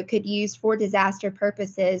 could use for disaster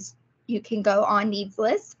purposes, you can go on Needs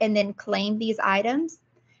List and then claim these items.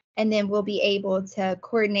 And then we'll be able to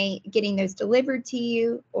coordinate getting those delivered to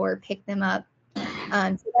you or pick them up.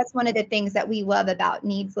 So that's one of the things that we love about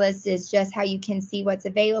Needs List is just how you can see what's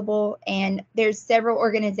available. And there's several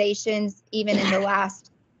organizations, even in the last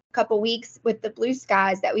couple weeks with the Blue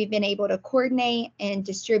Skies, that we've been able to coordinate and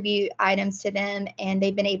distribute items to them, and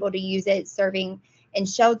they've been able to use it serving in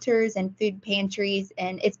shelters and food pantries,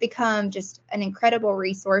 and it's become just an incredible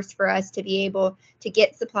resource for us to be able to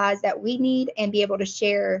get supplies that we need and be able to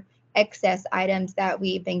share excess items that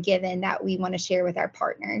we've been given that we want to share with our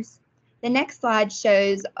partners. The next slide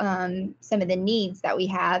shows some of the needs that we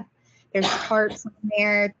have. There's tarps in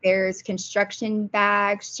there, there's construction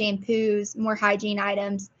bags, shampoos, more hygiene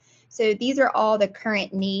items. So these are all the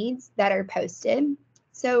current needs that are posted.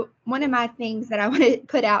 So one of my things that I want to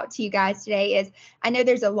put out to you guys today is I know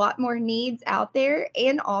there's a lot more needs out there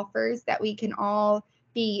and offers that we can all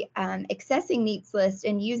be accessing Needs List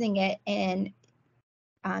and using it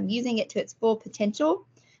to its full potential.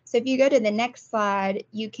 So if you go to the next slide,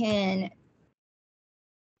 you can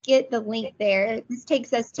get the link there. This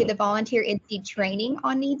takes us to the volunteer NC training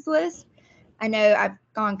on Needs List. I know I've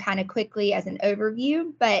gone kind of quickly as an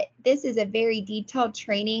overview, but this is a very detailed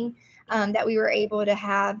training that we were able to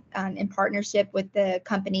have in partnership with the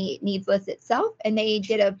company Needs List itself. And they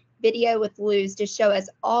did a video with Luz to show us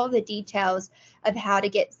all the details of how to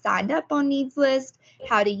get signed up on Needs List,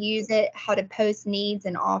 how to use it, how to post needs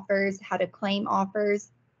and offers, how to claim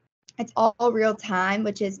offers. It's all real time,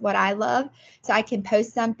 which is what I love. So I can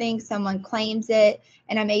post something, someone claims it,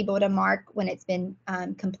 and I'm able to mark when it's been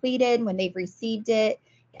completed, when they've received it.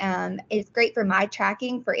 It's great for my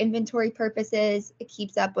tracking for inventory purposes. It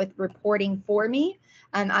keeps up with reporting for me.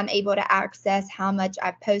 I'm able to access how much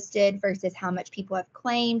I've posted versus how much people have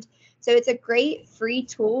claimed. So it's a great free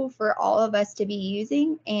tool for all of us to be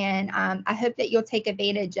using, and I hope that you'll take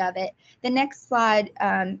advantage of it. The next slide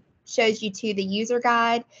shows you to the user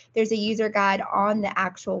guide. There's a user guide on the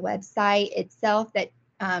actual website itself that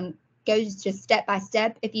goes just step by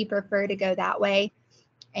step if you prefer to go that way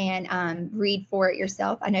and read for it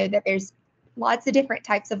yourself. I know that there's lots of different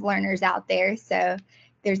types of learners out there. So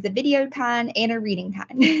there's the video kind and a reading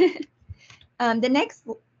kind. The next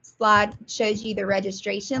slide shows you the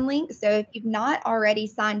registration link. So if you've not already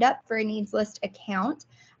signed up for a Needs List account,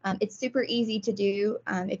 it's super easy to do.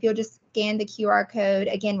 If you'll just scan the QR code,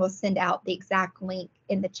 again, we'll send out the exact link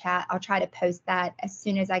in the chat. I'll try to post that as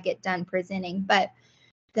soon as I get done presenting. But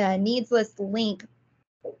the Needs List link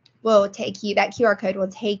will take you, that QR code will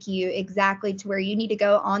take you exactly to where you need to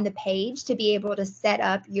go on the page to be able to set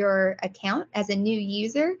up your account as a new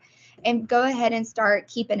user and go ahead and start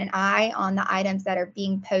keeping an eye on the items that are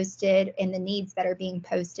being posted and the needs that are being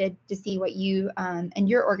posted to see what you and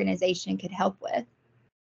your organization could help with.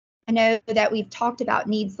 I know that we've talked about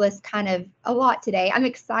Needs List kind of a lot today. I'm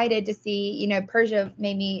excited to see, Persia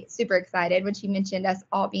made me super excited when she mentioned us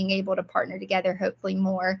all being able to partner together, hopefully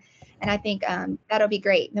more. And I think that'll be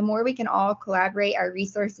great. The more we can all collaborate our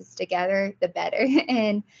resources together, the better.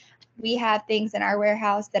 And we have things in our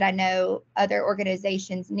warehouse that I know other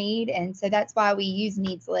organizations need. And so that's why we use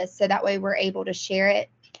Needs List. So that way we're able to share it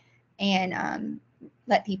and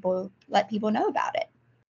let people know about it.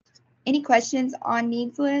 Any questions on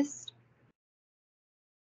Needs List?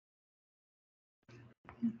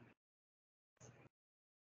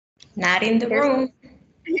 Not in the room.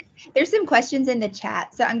 There's some questions in the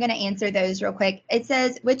chat, so I'm going to answer those real quick. It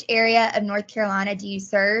says, which area of North Carolina do you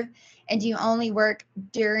serve? And do you only work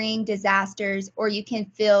during disasters, or you can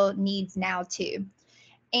fill needs now too?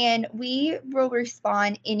 And we will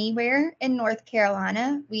respond anywhere in North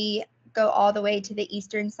Carolina. We go all the way to the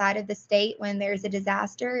eastern side of the state when there's a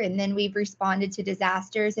disaster, and then we've responded to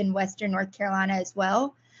disasters in western North Carolina as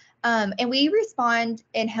well. And we respond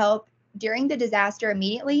and help during the disaster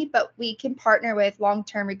immediately, but we can partner with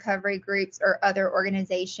long-term recovery groups or other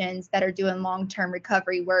organizations that are doing long-term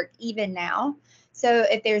recovery work even now. So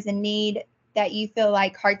if there's a need that you feel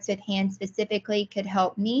like Hearts with Hands specifically could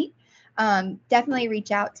help meet, definitely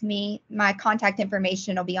reach out to me. My contact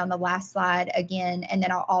information will be on the last slide again, and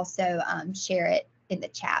then I'll also share it in the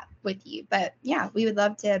chat with you. But yeah, we would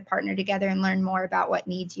love to partner together and learn more about what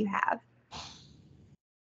needs you have.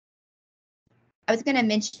 I was going to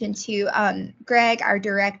mention too, Greg, our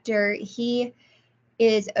director, he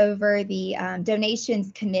is over the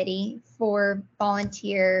donations committee for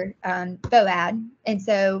volunteer VOAD. And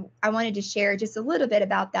so I wanted to share just a little bit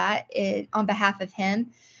about that on behalf of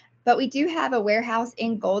him. But we do have a warehouse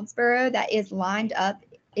in Goldsboro that is lined up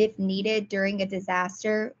if needed during a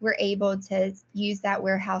disaster. We're able to use that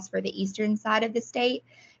warehouse for the eastern side of the state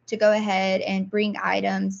to go ahead and bring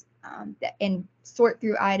items and sort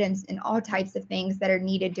through items and all types of things that are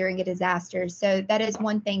needed during a disaster. So that is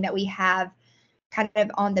one thing that we have kind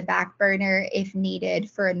of on the back burner if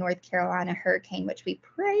needed for a North Carolina hurricane, which we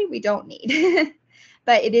pray we don't need.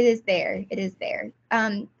 But it is there. It is there.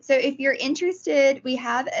 So if you're interested, we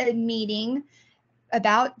have a meeting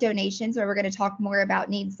about donations where we're going to talk more about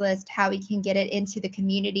needs list, how we can get it into the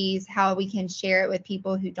communities, how we can share it with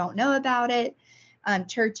people who don't know about it,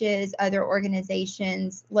 churches, other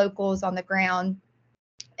organizations, locals on the ground.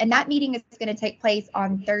 And that meeting is going to take place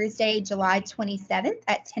on Thursday, July 27th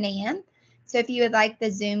at 10 a.m. So if you would like the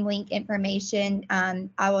Zoom link information,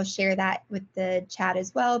 I will share that with the chat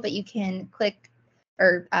as well, but you can click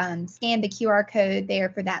or scan the QR code there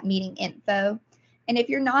for that meeting info. And if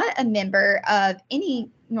you're not a member of any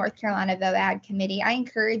North Carolina VOAD committee, I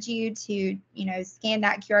encourage you to, scan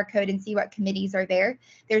that QR code and see what committees are there.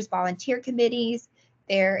 There's volunteer committees.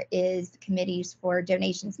 There is committees for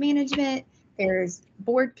donations management. There's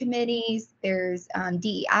board committees. There's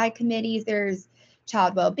DEI committees. There's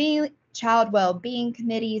child well-being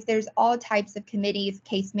committees. There's all types of committees,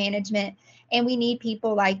 case management. And we need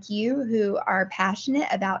people like you who are passionate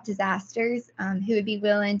about disasters, who would be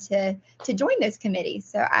willing to join those committees.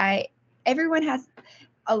 So everyone has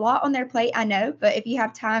a lot on their plate, I know, but if you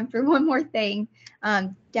have time for one more thing,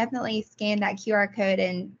 definitely scan that QR code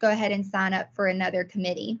and go ahead and sign up for another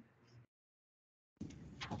committee.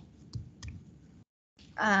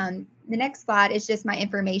 The next slide is just my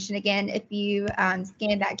information. Again, if you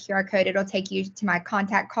scan that QR code, it'll take you to my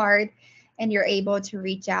contact card and you're able to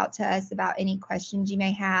reach out to us about any questions you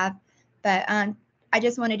may have. But I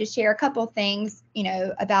just wanted to share a couple things,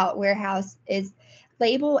 about Warehouse is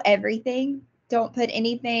label everything. Don't put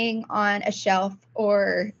anything on a shelf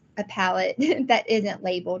or a pallet that isn't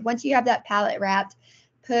labeled. Once you have that pallet wrapped,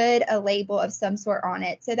 put a label of some sort on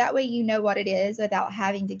it. So that way you know what it is without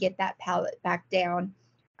having to get that pallet back down.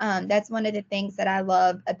 That's one of the things that I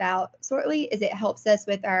love about Sortly is it helps us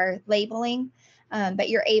with our labeling, but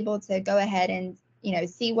you're able to go ahead and,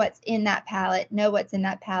 see what's in that pallet, know what's in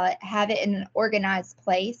that pallet, have it in an organized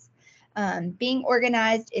place. Being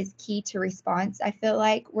organized is key to response. I feel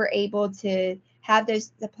like we're able to have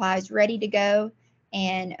those supplies ready to go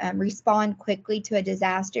and respond quickly to a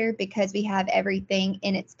disaster because we have everything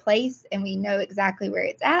in its place and we know exactly where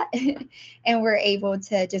it's at and we're able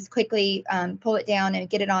to just quickly pull it down and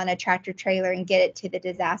get it on a tractor trailer and get it to the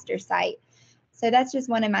disaster site. So that's just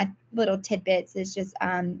one of my little tidbits is just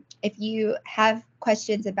if you have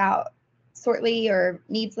questions about Sortly or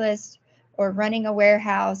needs list or running a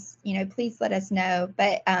warehouse, please let us know.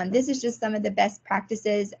 But this is just some of the best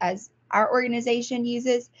practices as our organization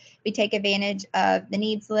uses. We take advantage of the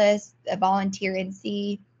needs list, the volunteer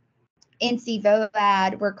NC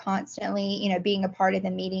VOAD. We're constantly, being a part of the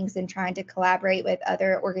meetings and trying to collaborate with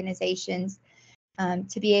other organizations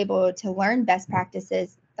to be able to learn best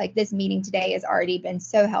practices. Like this meeting today has already been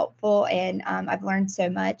so helpful and I've learned so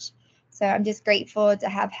much. So I'm just grateful to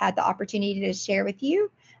have had the opportunity to share with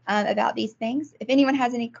you about these things. If anyone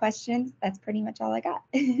has any questions, that's pretty much all I got.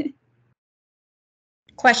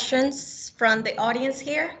 Questions from the audience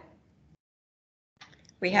here?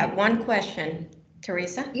 We have one question.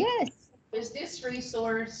 Teresa? Yes. Is this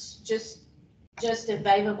resource just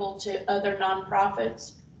available to other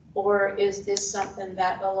nonprofits, or is this something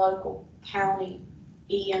that the local county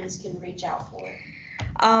EMs can reach out for?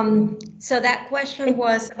 So that question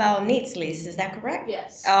was about needs list, is that correct?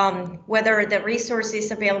 Yes. Whether the resource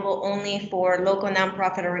is available only for local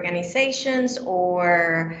nonprofit organizations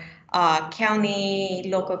or county,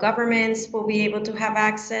 local governments will be able to have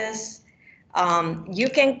access. You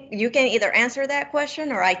can either answer that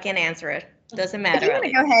question or I can answer it. Doesn't matter. If you want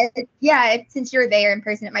to go ahead, yeah, since you're there in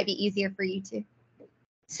person, it might be easier for you to.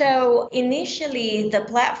 So initially, the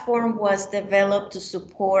platform was developed to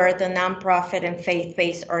support the nonprofit and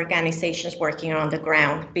faith-based organizations working on the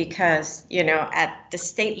ground because, you know, at the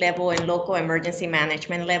state level and local emergency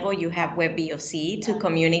management level, you have WebVOC to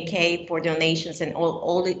communicate for donations and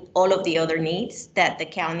all of the other needs that the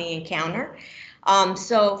county encounter.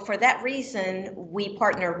 So for that reason, we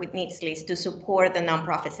partner with NeedsList to support the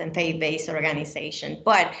nonprofits and faith-based organization.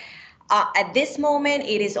 But at this moment,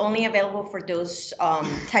 it is only available for those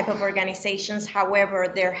type of organizations.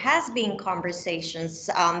 However, there has been conversations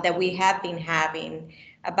that we have been having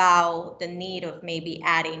about the need of maybe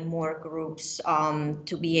adding more groups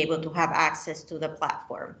to be able to have access to the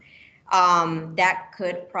platform. That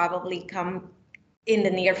could probably come in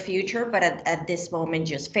the near future, but at this moment,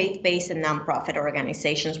 just faith-based and nonprofit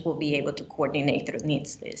organizations will be able to coordinate through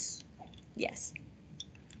NeedsList. Yes.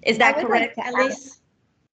 Is that correct, Alice?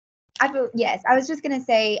 Yes, I was just going to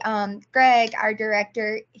say, Greg, our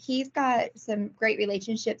director, he's got some great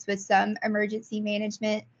relationships with some emergency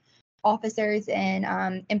management officers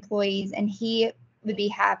and employees, and he would be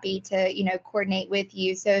happy to, you know, coordinate with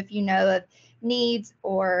you. So if you know of needs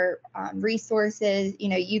or resources, you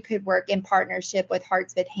know, you could work in partnership with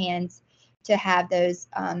Hearts with Hands to have those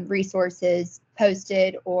resources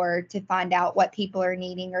posted or to find out what people are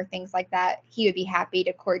needing or things like that. He would be happy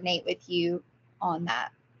to coordinate with you on that,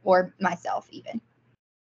 or myself even.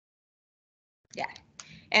 Yeah.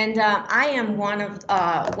 And I am one of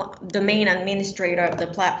the main administrator of the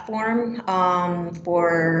platform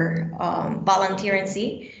for Volunteer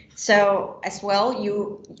NC. So as well,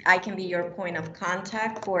 I can be your point of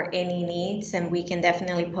contact for any needs, and we can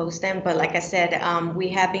definitely post them. But like I said, we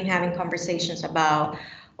have been having conversations about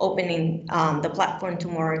opening the platform to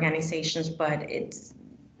more organizations, but it's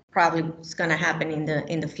probably going to happen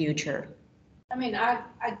in the future. I mean, I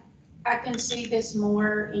can see this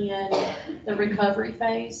more in the recovery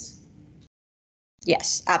phase.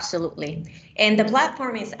 Yes, absolutely. And the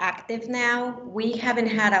platform is active now. We haven't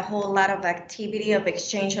had a whole lot of activity of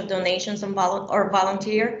exchange of donations and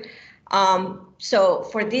volunteer. So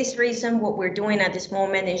for this reason, what we're doing at this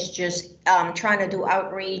moment is just trying to do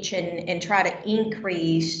outreach and try to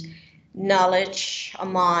increase knowledge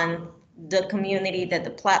among the community that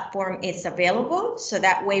the platform is available. So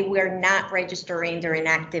that way we're not registering during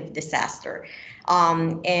active disaster.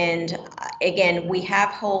 And again, we have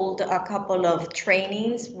held a couple of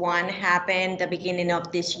trainings. One happened the beginning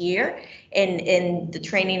of this year, and the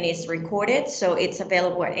training is recorded, so it's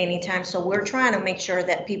available at any time. So we're trying to make sure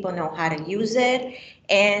that people know how to use it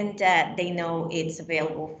and that they know it's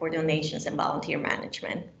available for donations and volunteer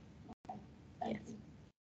management. Yes.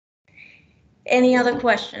 Any other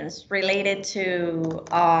questions related to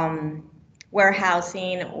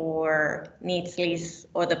warehousing or NeedsList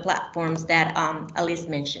or the platforms that Alice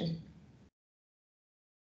mentioned?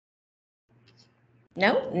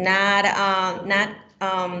 No, not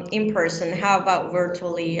in person. How about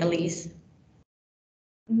virtually, Alice?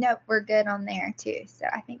 Nope, we're good on there too. So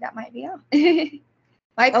I think that might be all.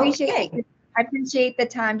 I appreciate the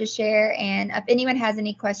time to share. And if anyone has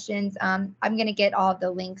any questions, I'm going to get all of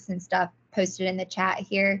the links and stuff posted in the chat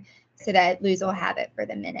here so that Luz will have it for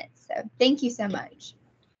the minutes. So thank you so much.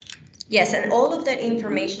 Yes, and all of that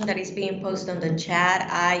information that is being posted on the chat,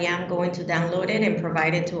 I am going to download it and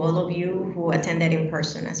provide it to all of you who attended in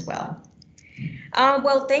person as well.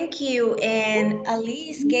 Well, thank you. And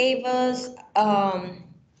Alice gave us,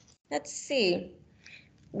 let's see,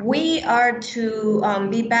 we are to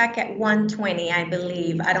be back at 1:20, I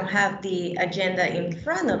believe. I don't have the agenda in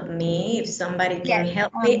front of me. If somebody can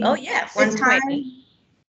help me. Oh, yeah, 1:20.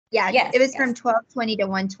 Yeah, yes, it was from 12:20 to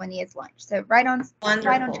 1:20 is lunch. So right on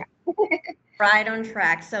track. Right on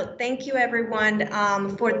track. So thank you, everyone.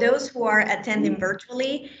 For those who are attending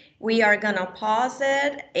virtually, we are going to pause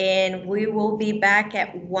it and we will be back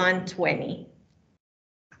at 1:20.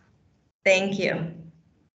 Thank you.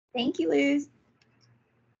 Thank you, Luz.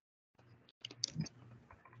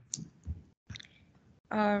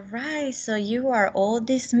 All right, so you are all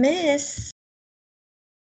dismissed.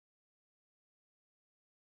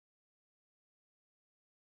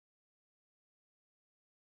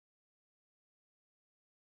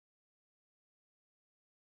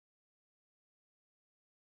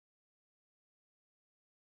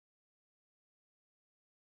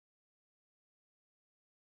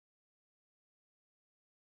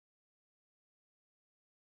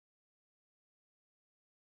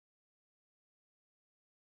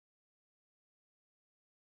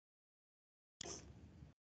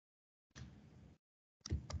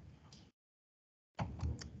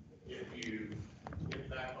 If you get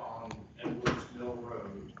back on Edwards Mill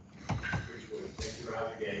Road, which would take you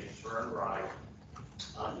out of the gate, turn right,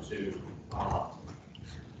 to,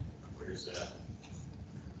 where is that?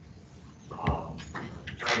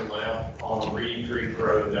 Turn left on Reed Creek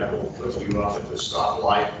Road, that will put you up at the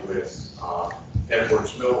stoplight with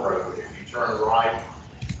Edwards Mill Road. If you turn right,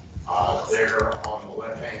 there on the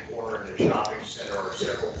left-hand corner in the shopping center are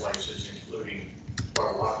several places, including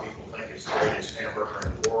what a lot of people think is the greatest hamburger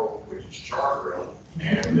in the world, which is Char Grill.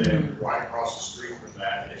 And then right across the street from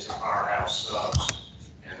that is the Firehouse Subs,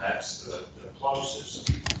 and that's the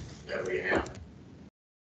closest that we have.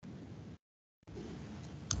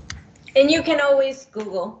 And you can always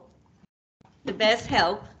Google the best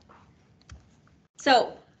help.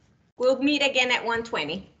 So we'll meet again at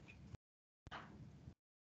 1:20.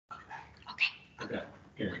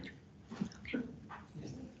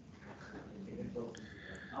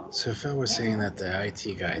 So Phil was saying that the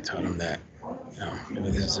IT guy told him that, maybe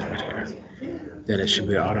this is it right here, that it should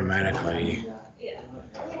be automatically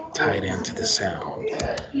tied into the sound.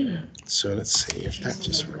 So let's see if that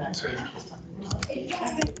just worked.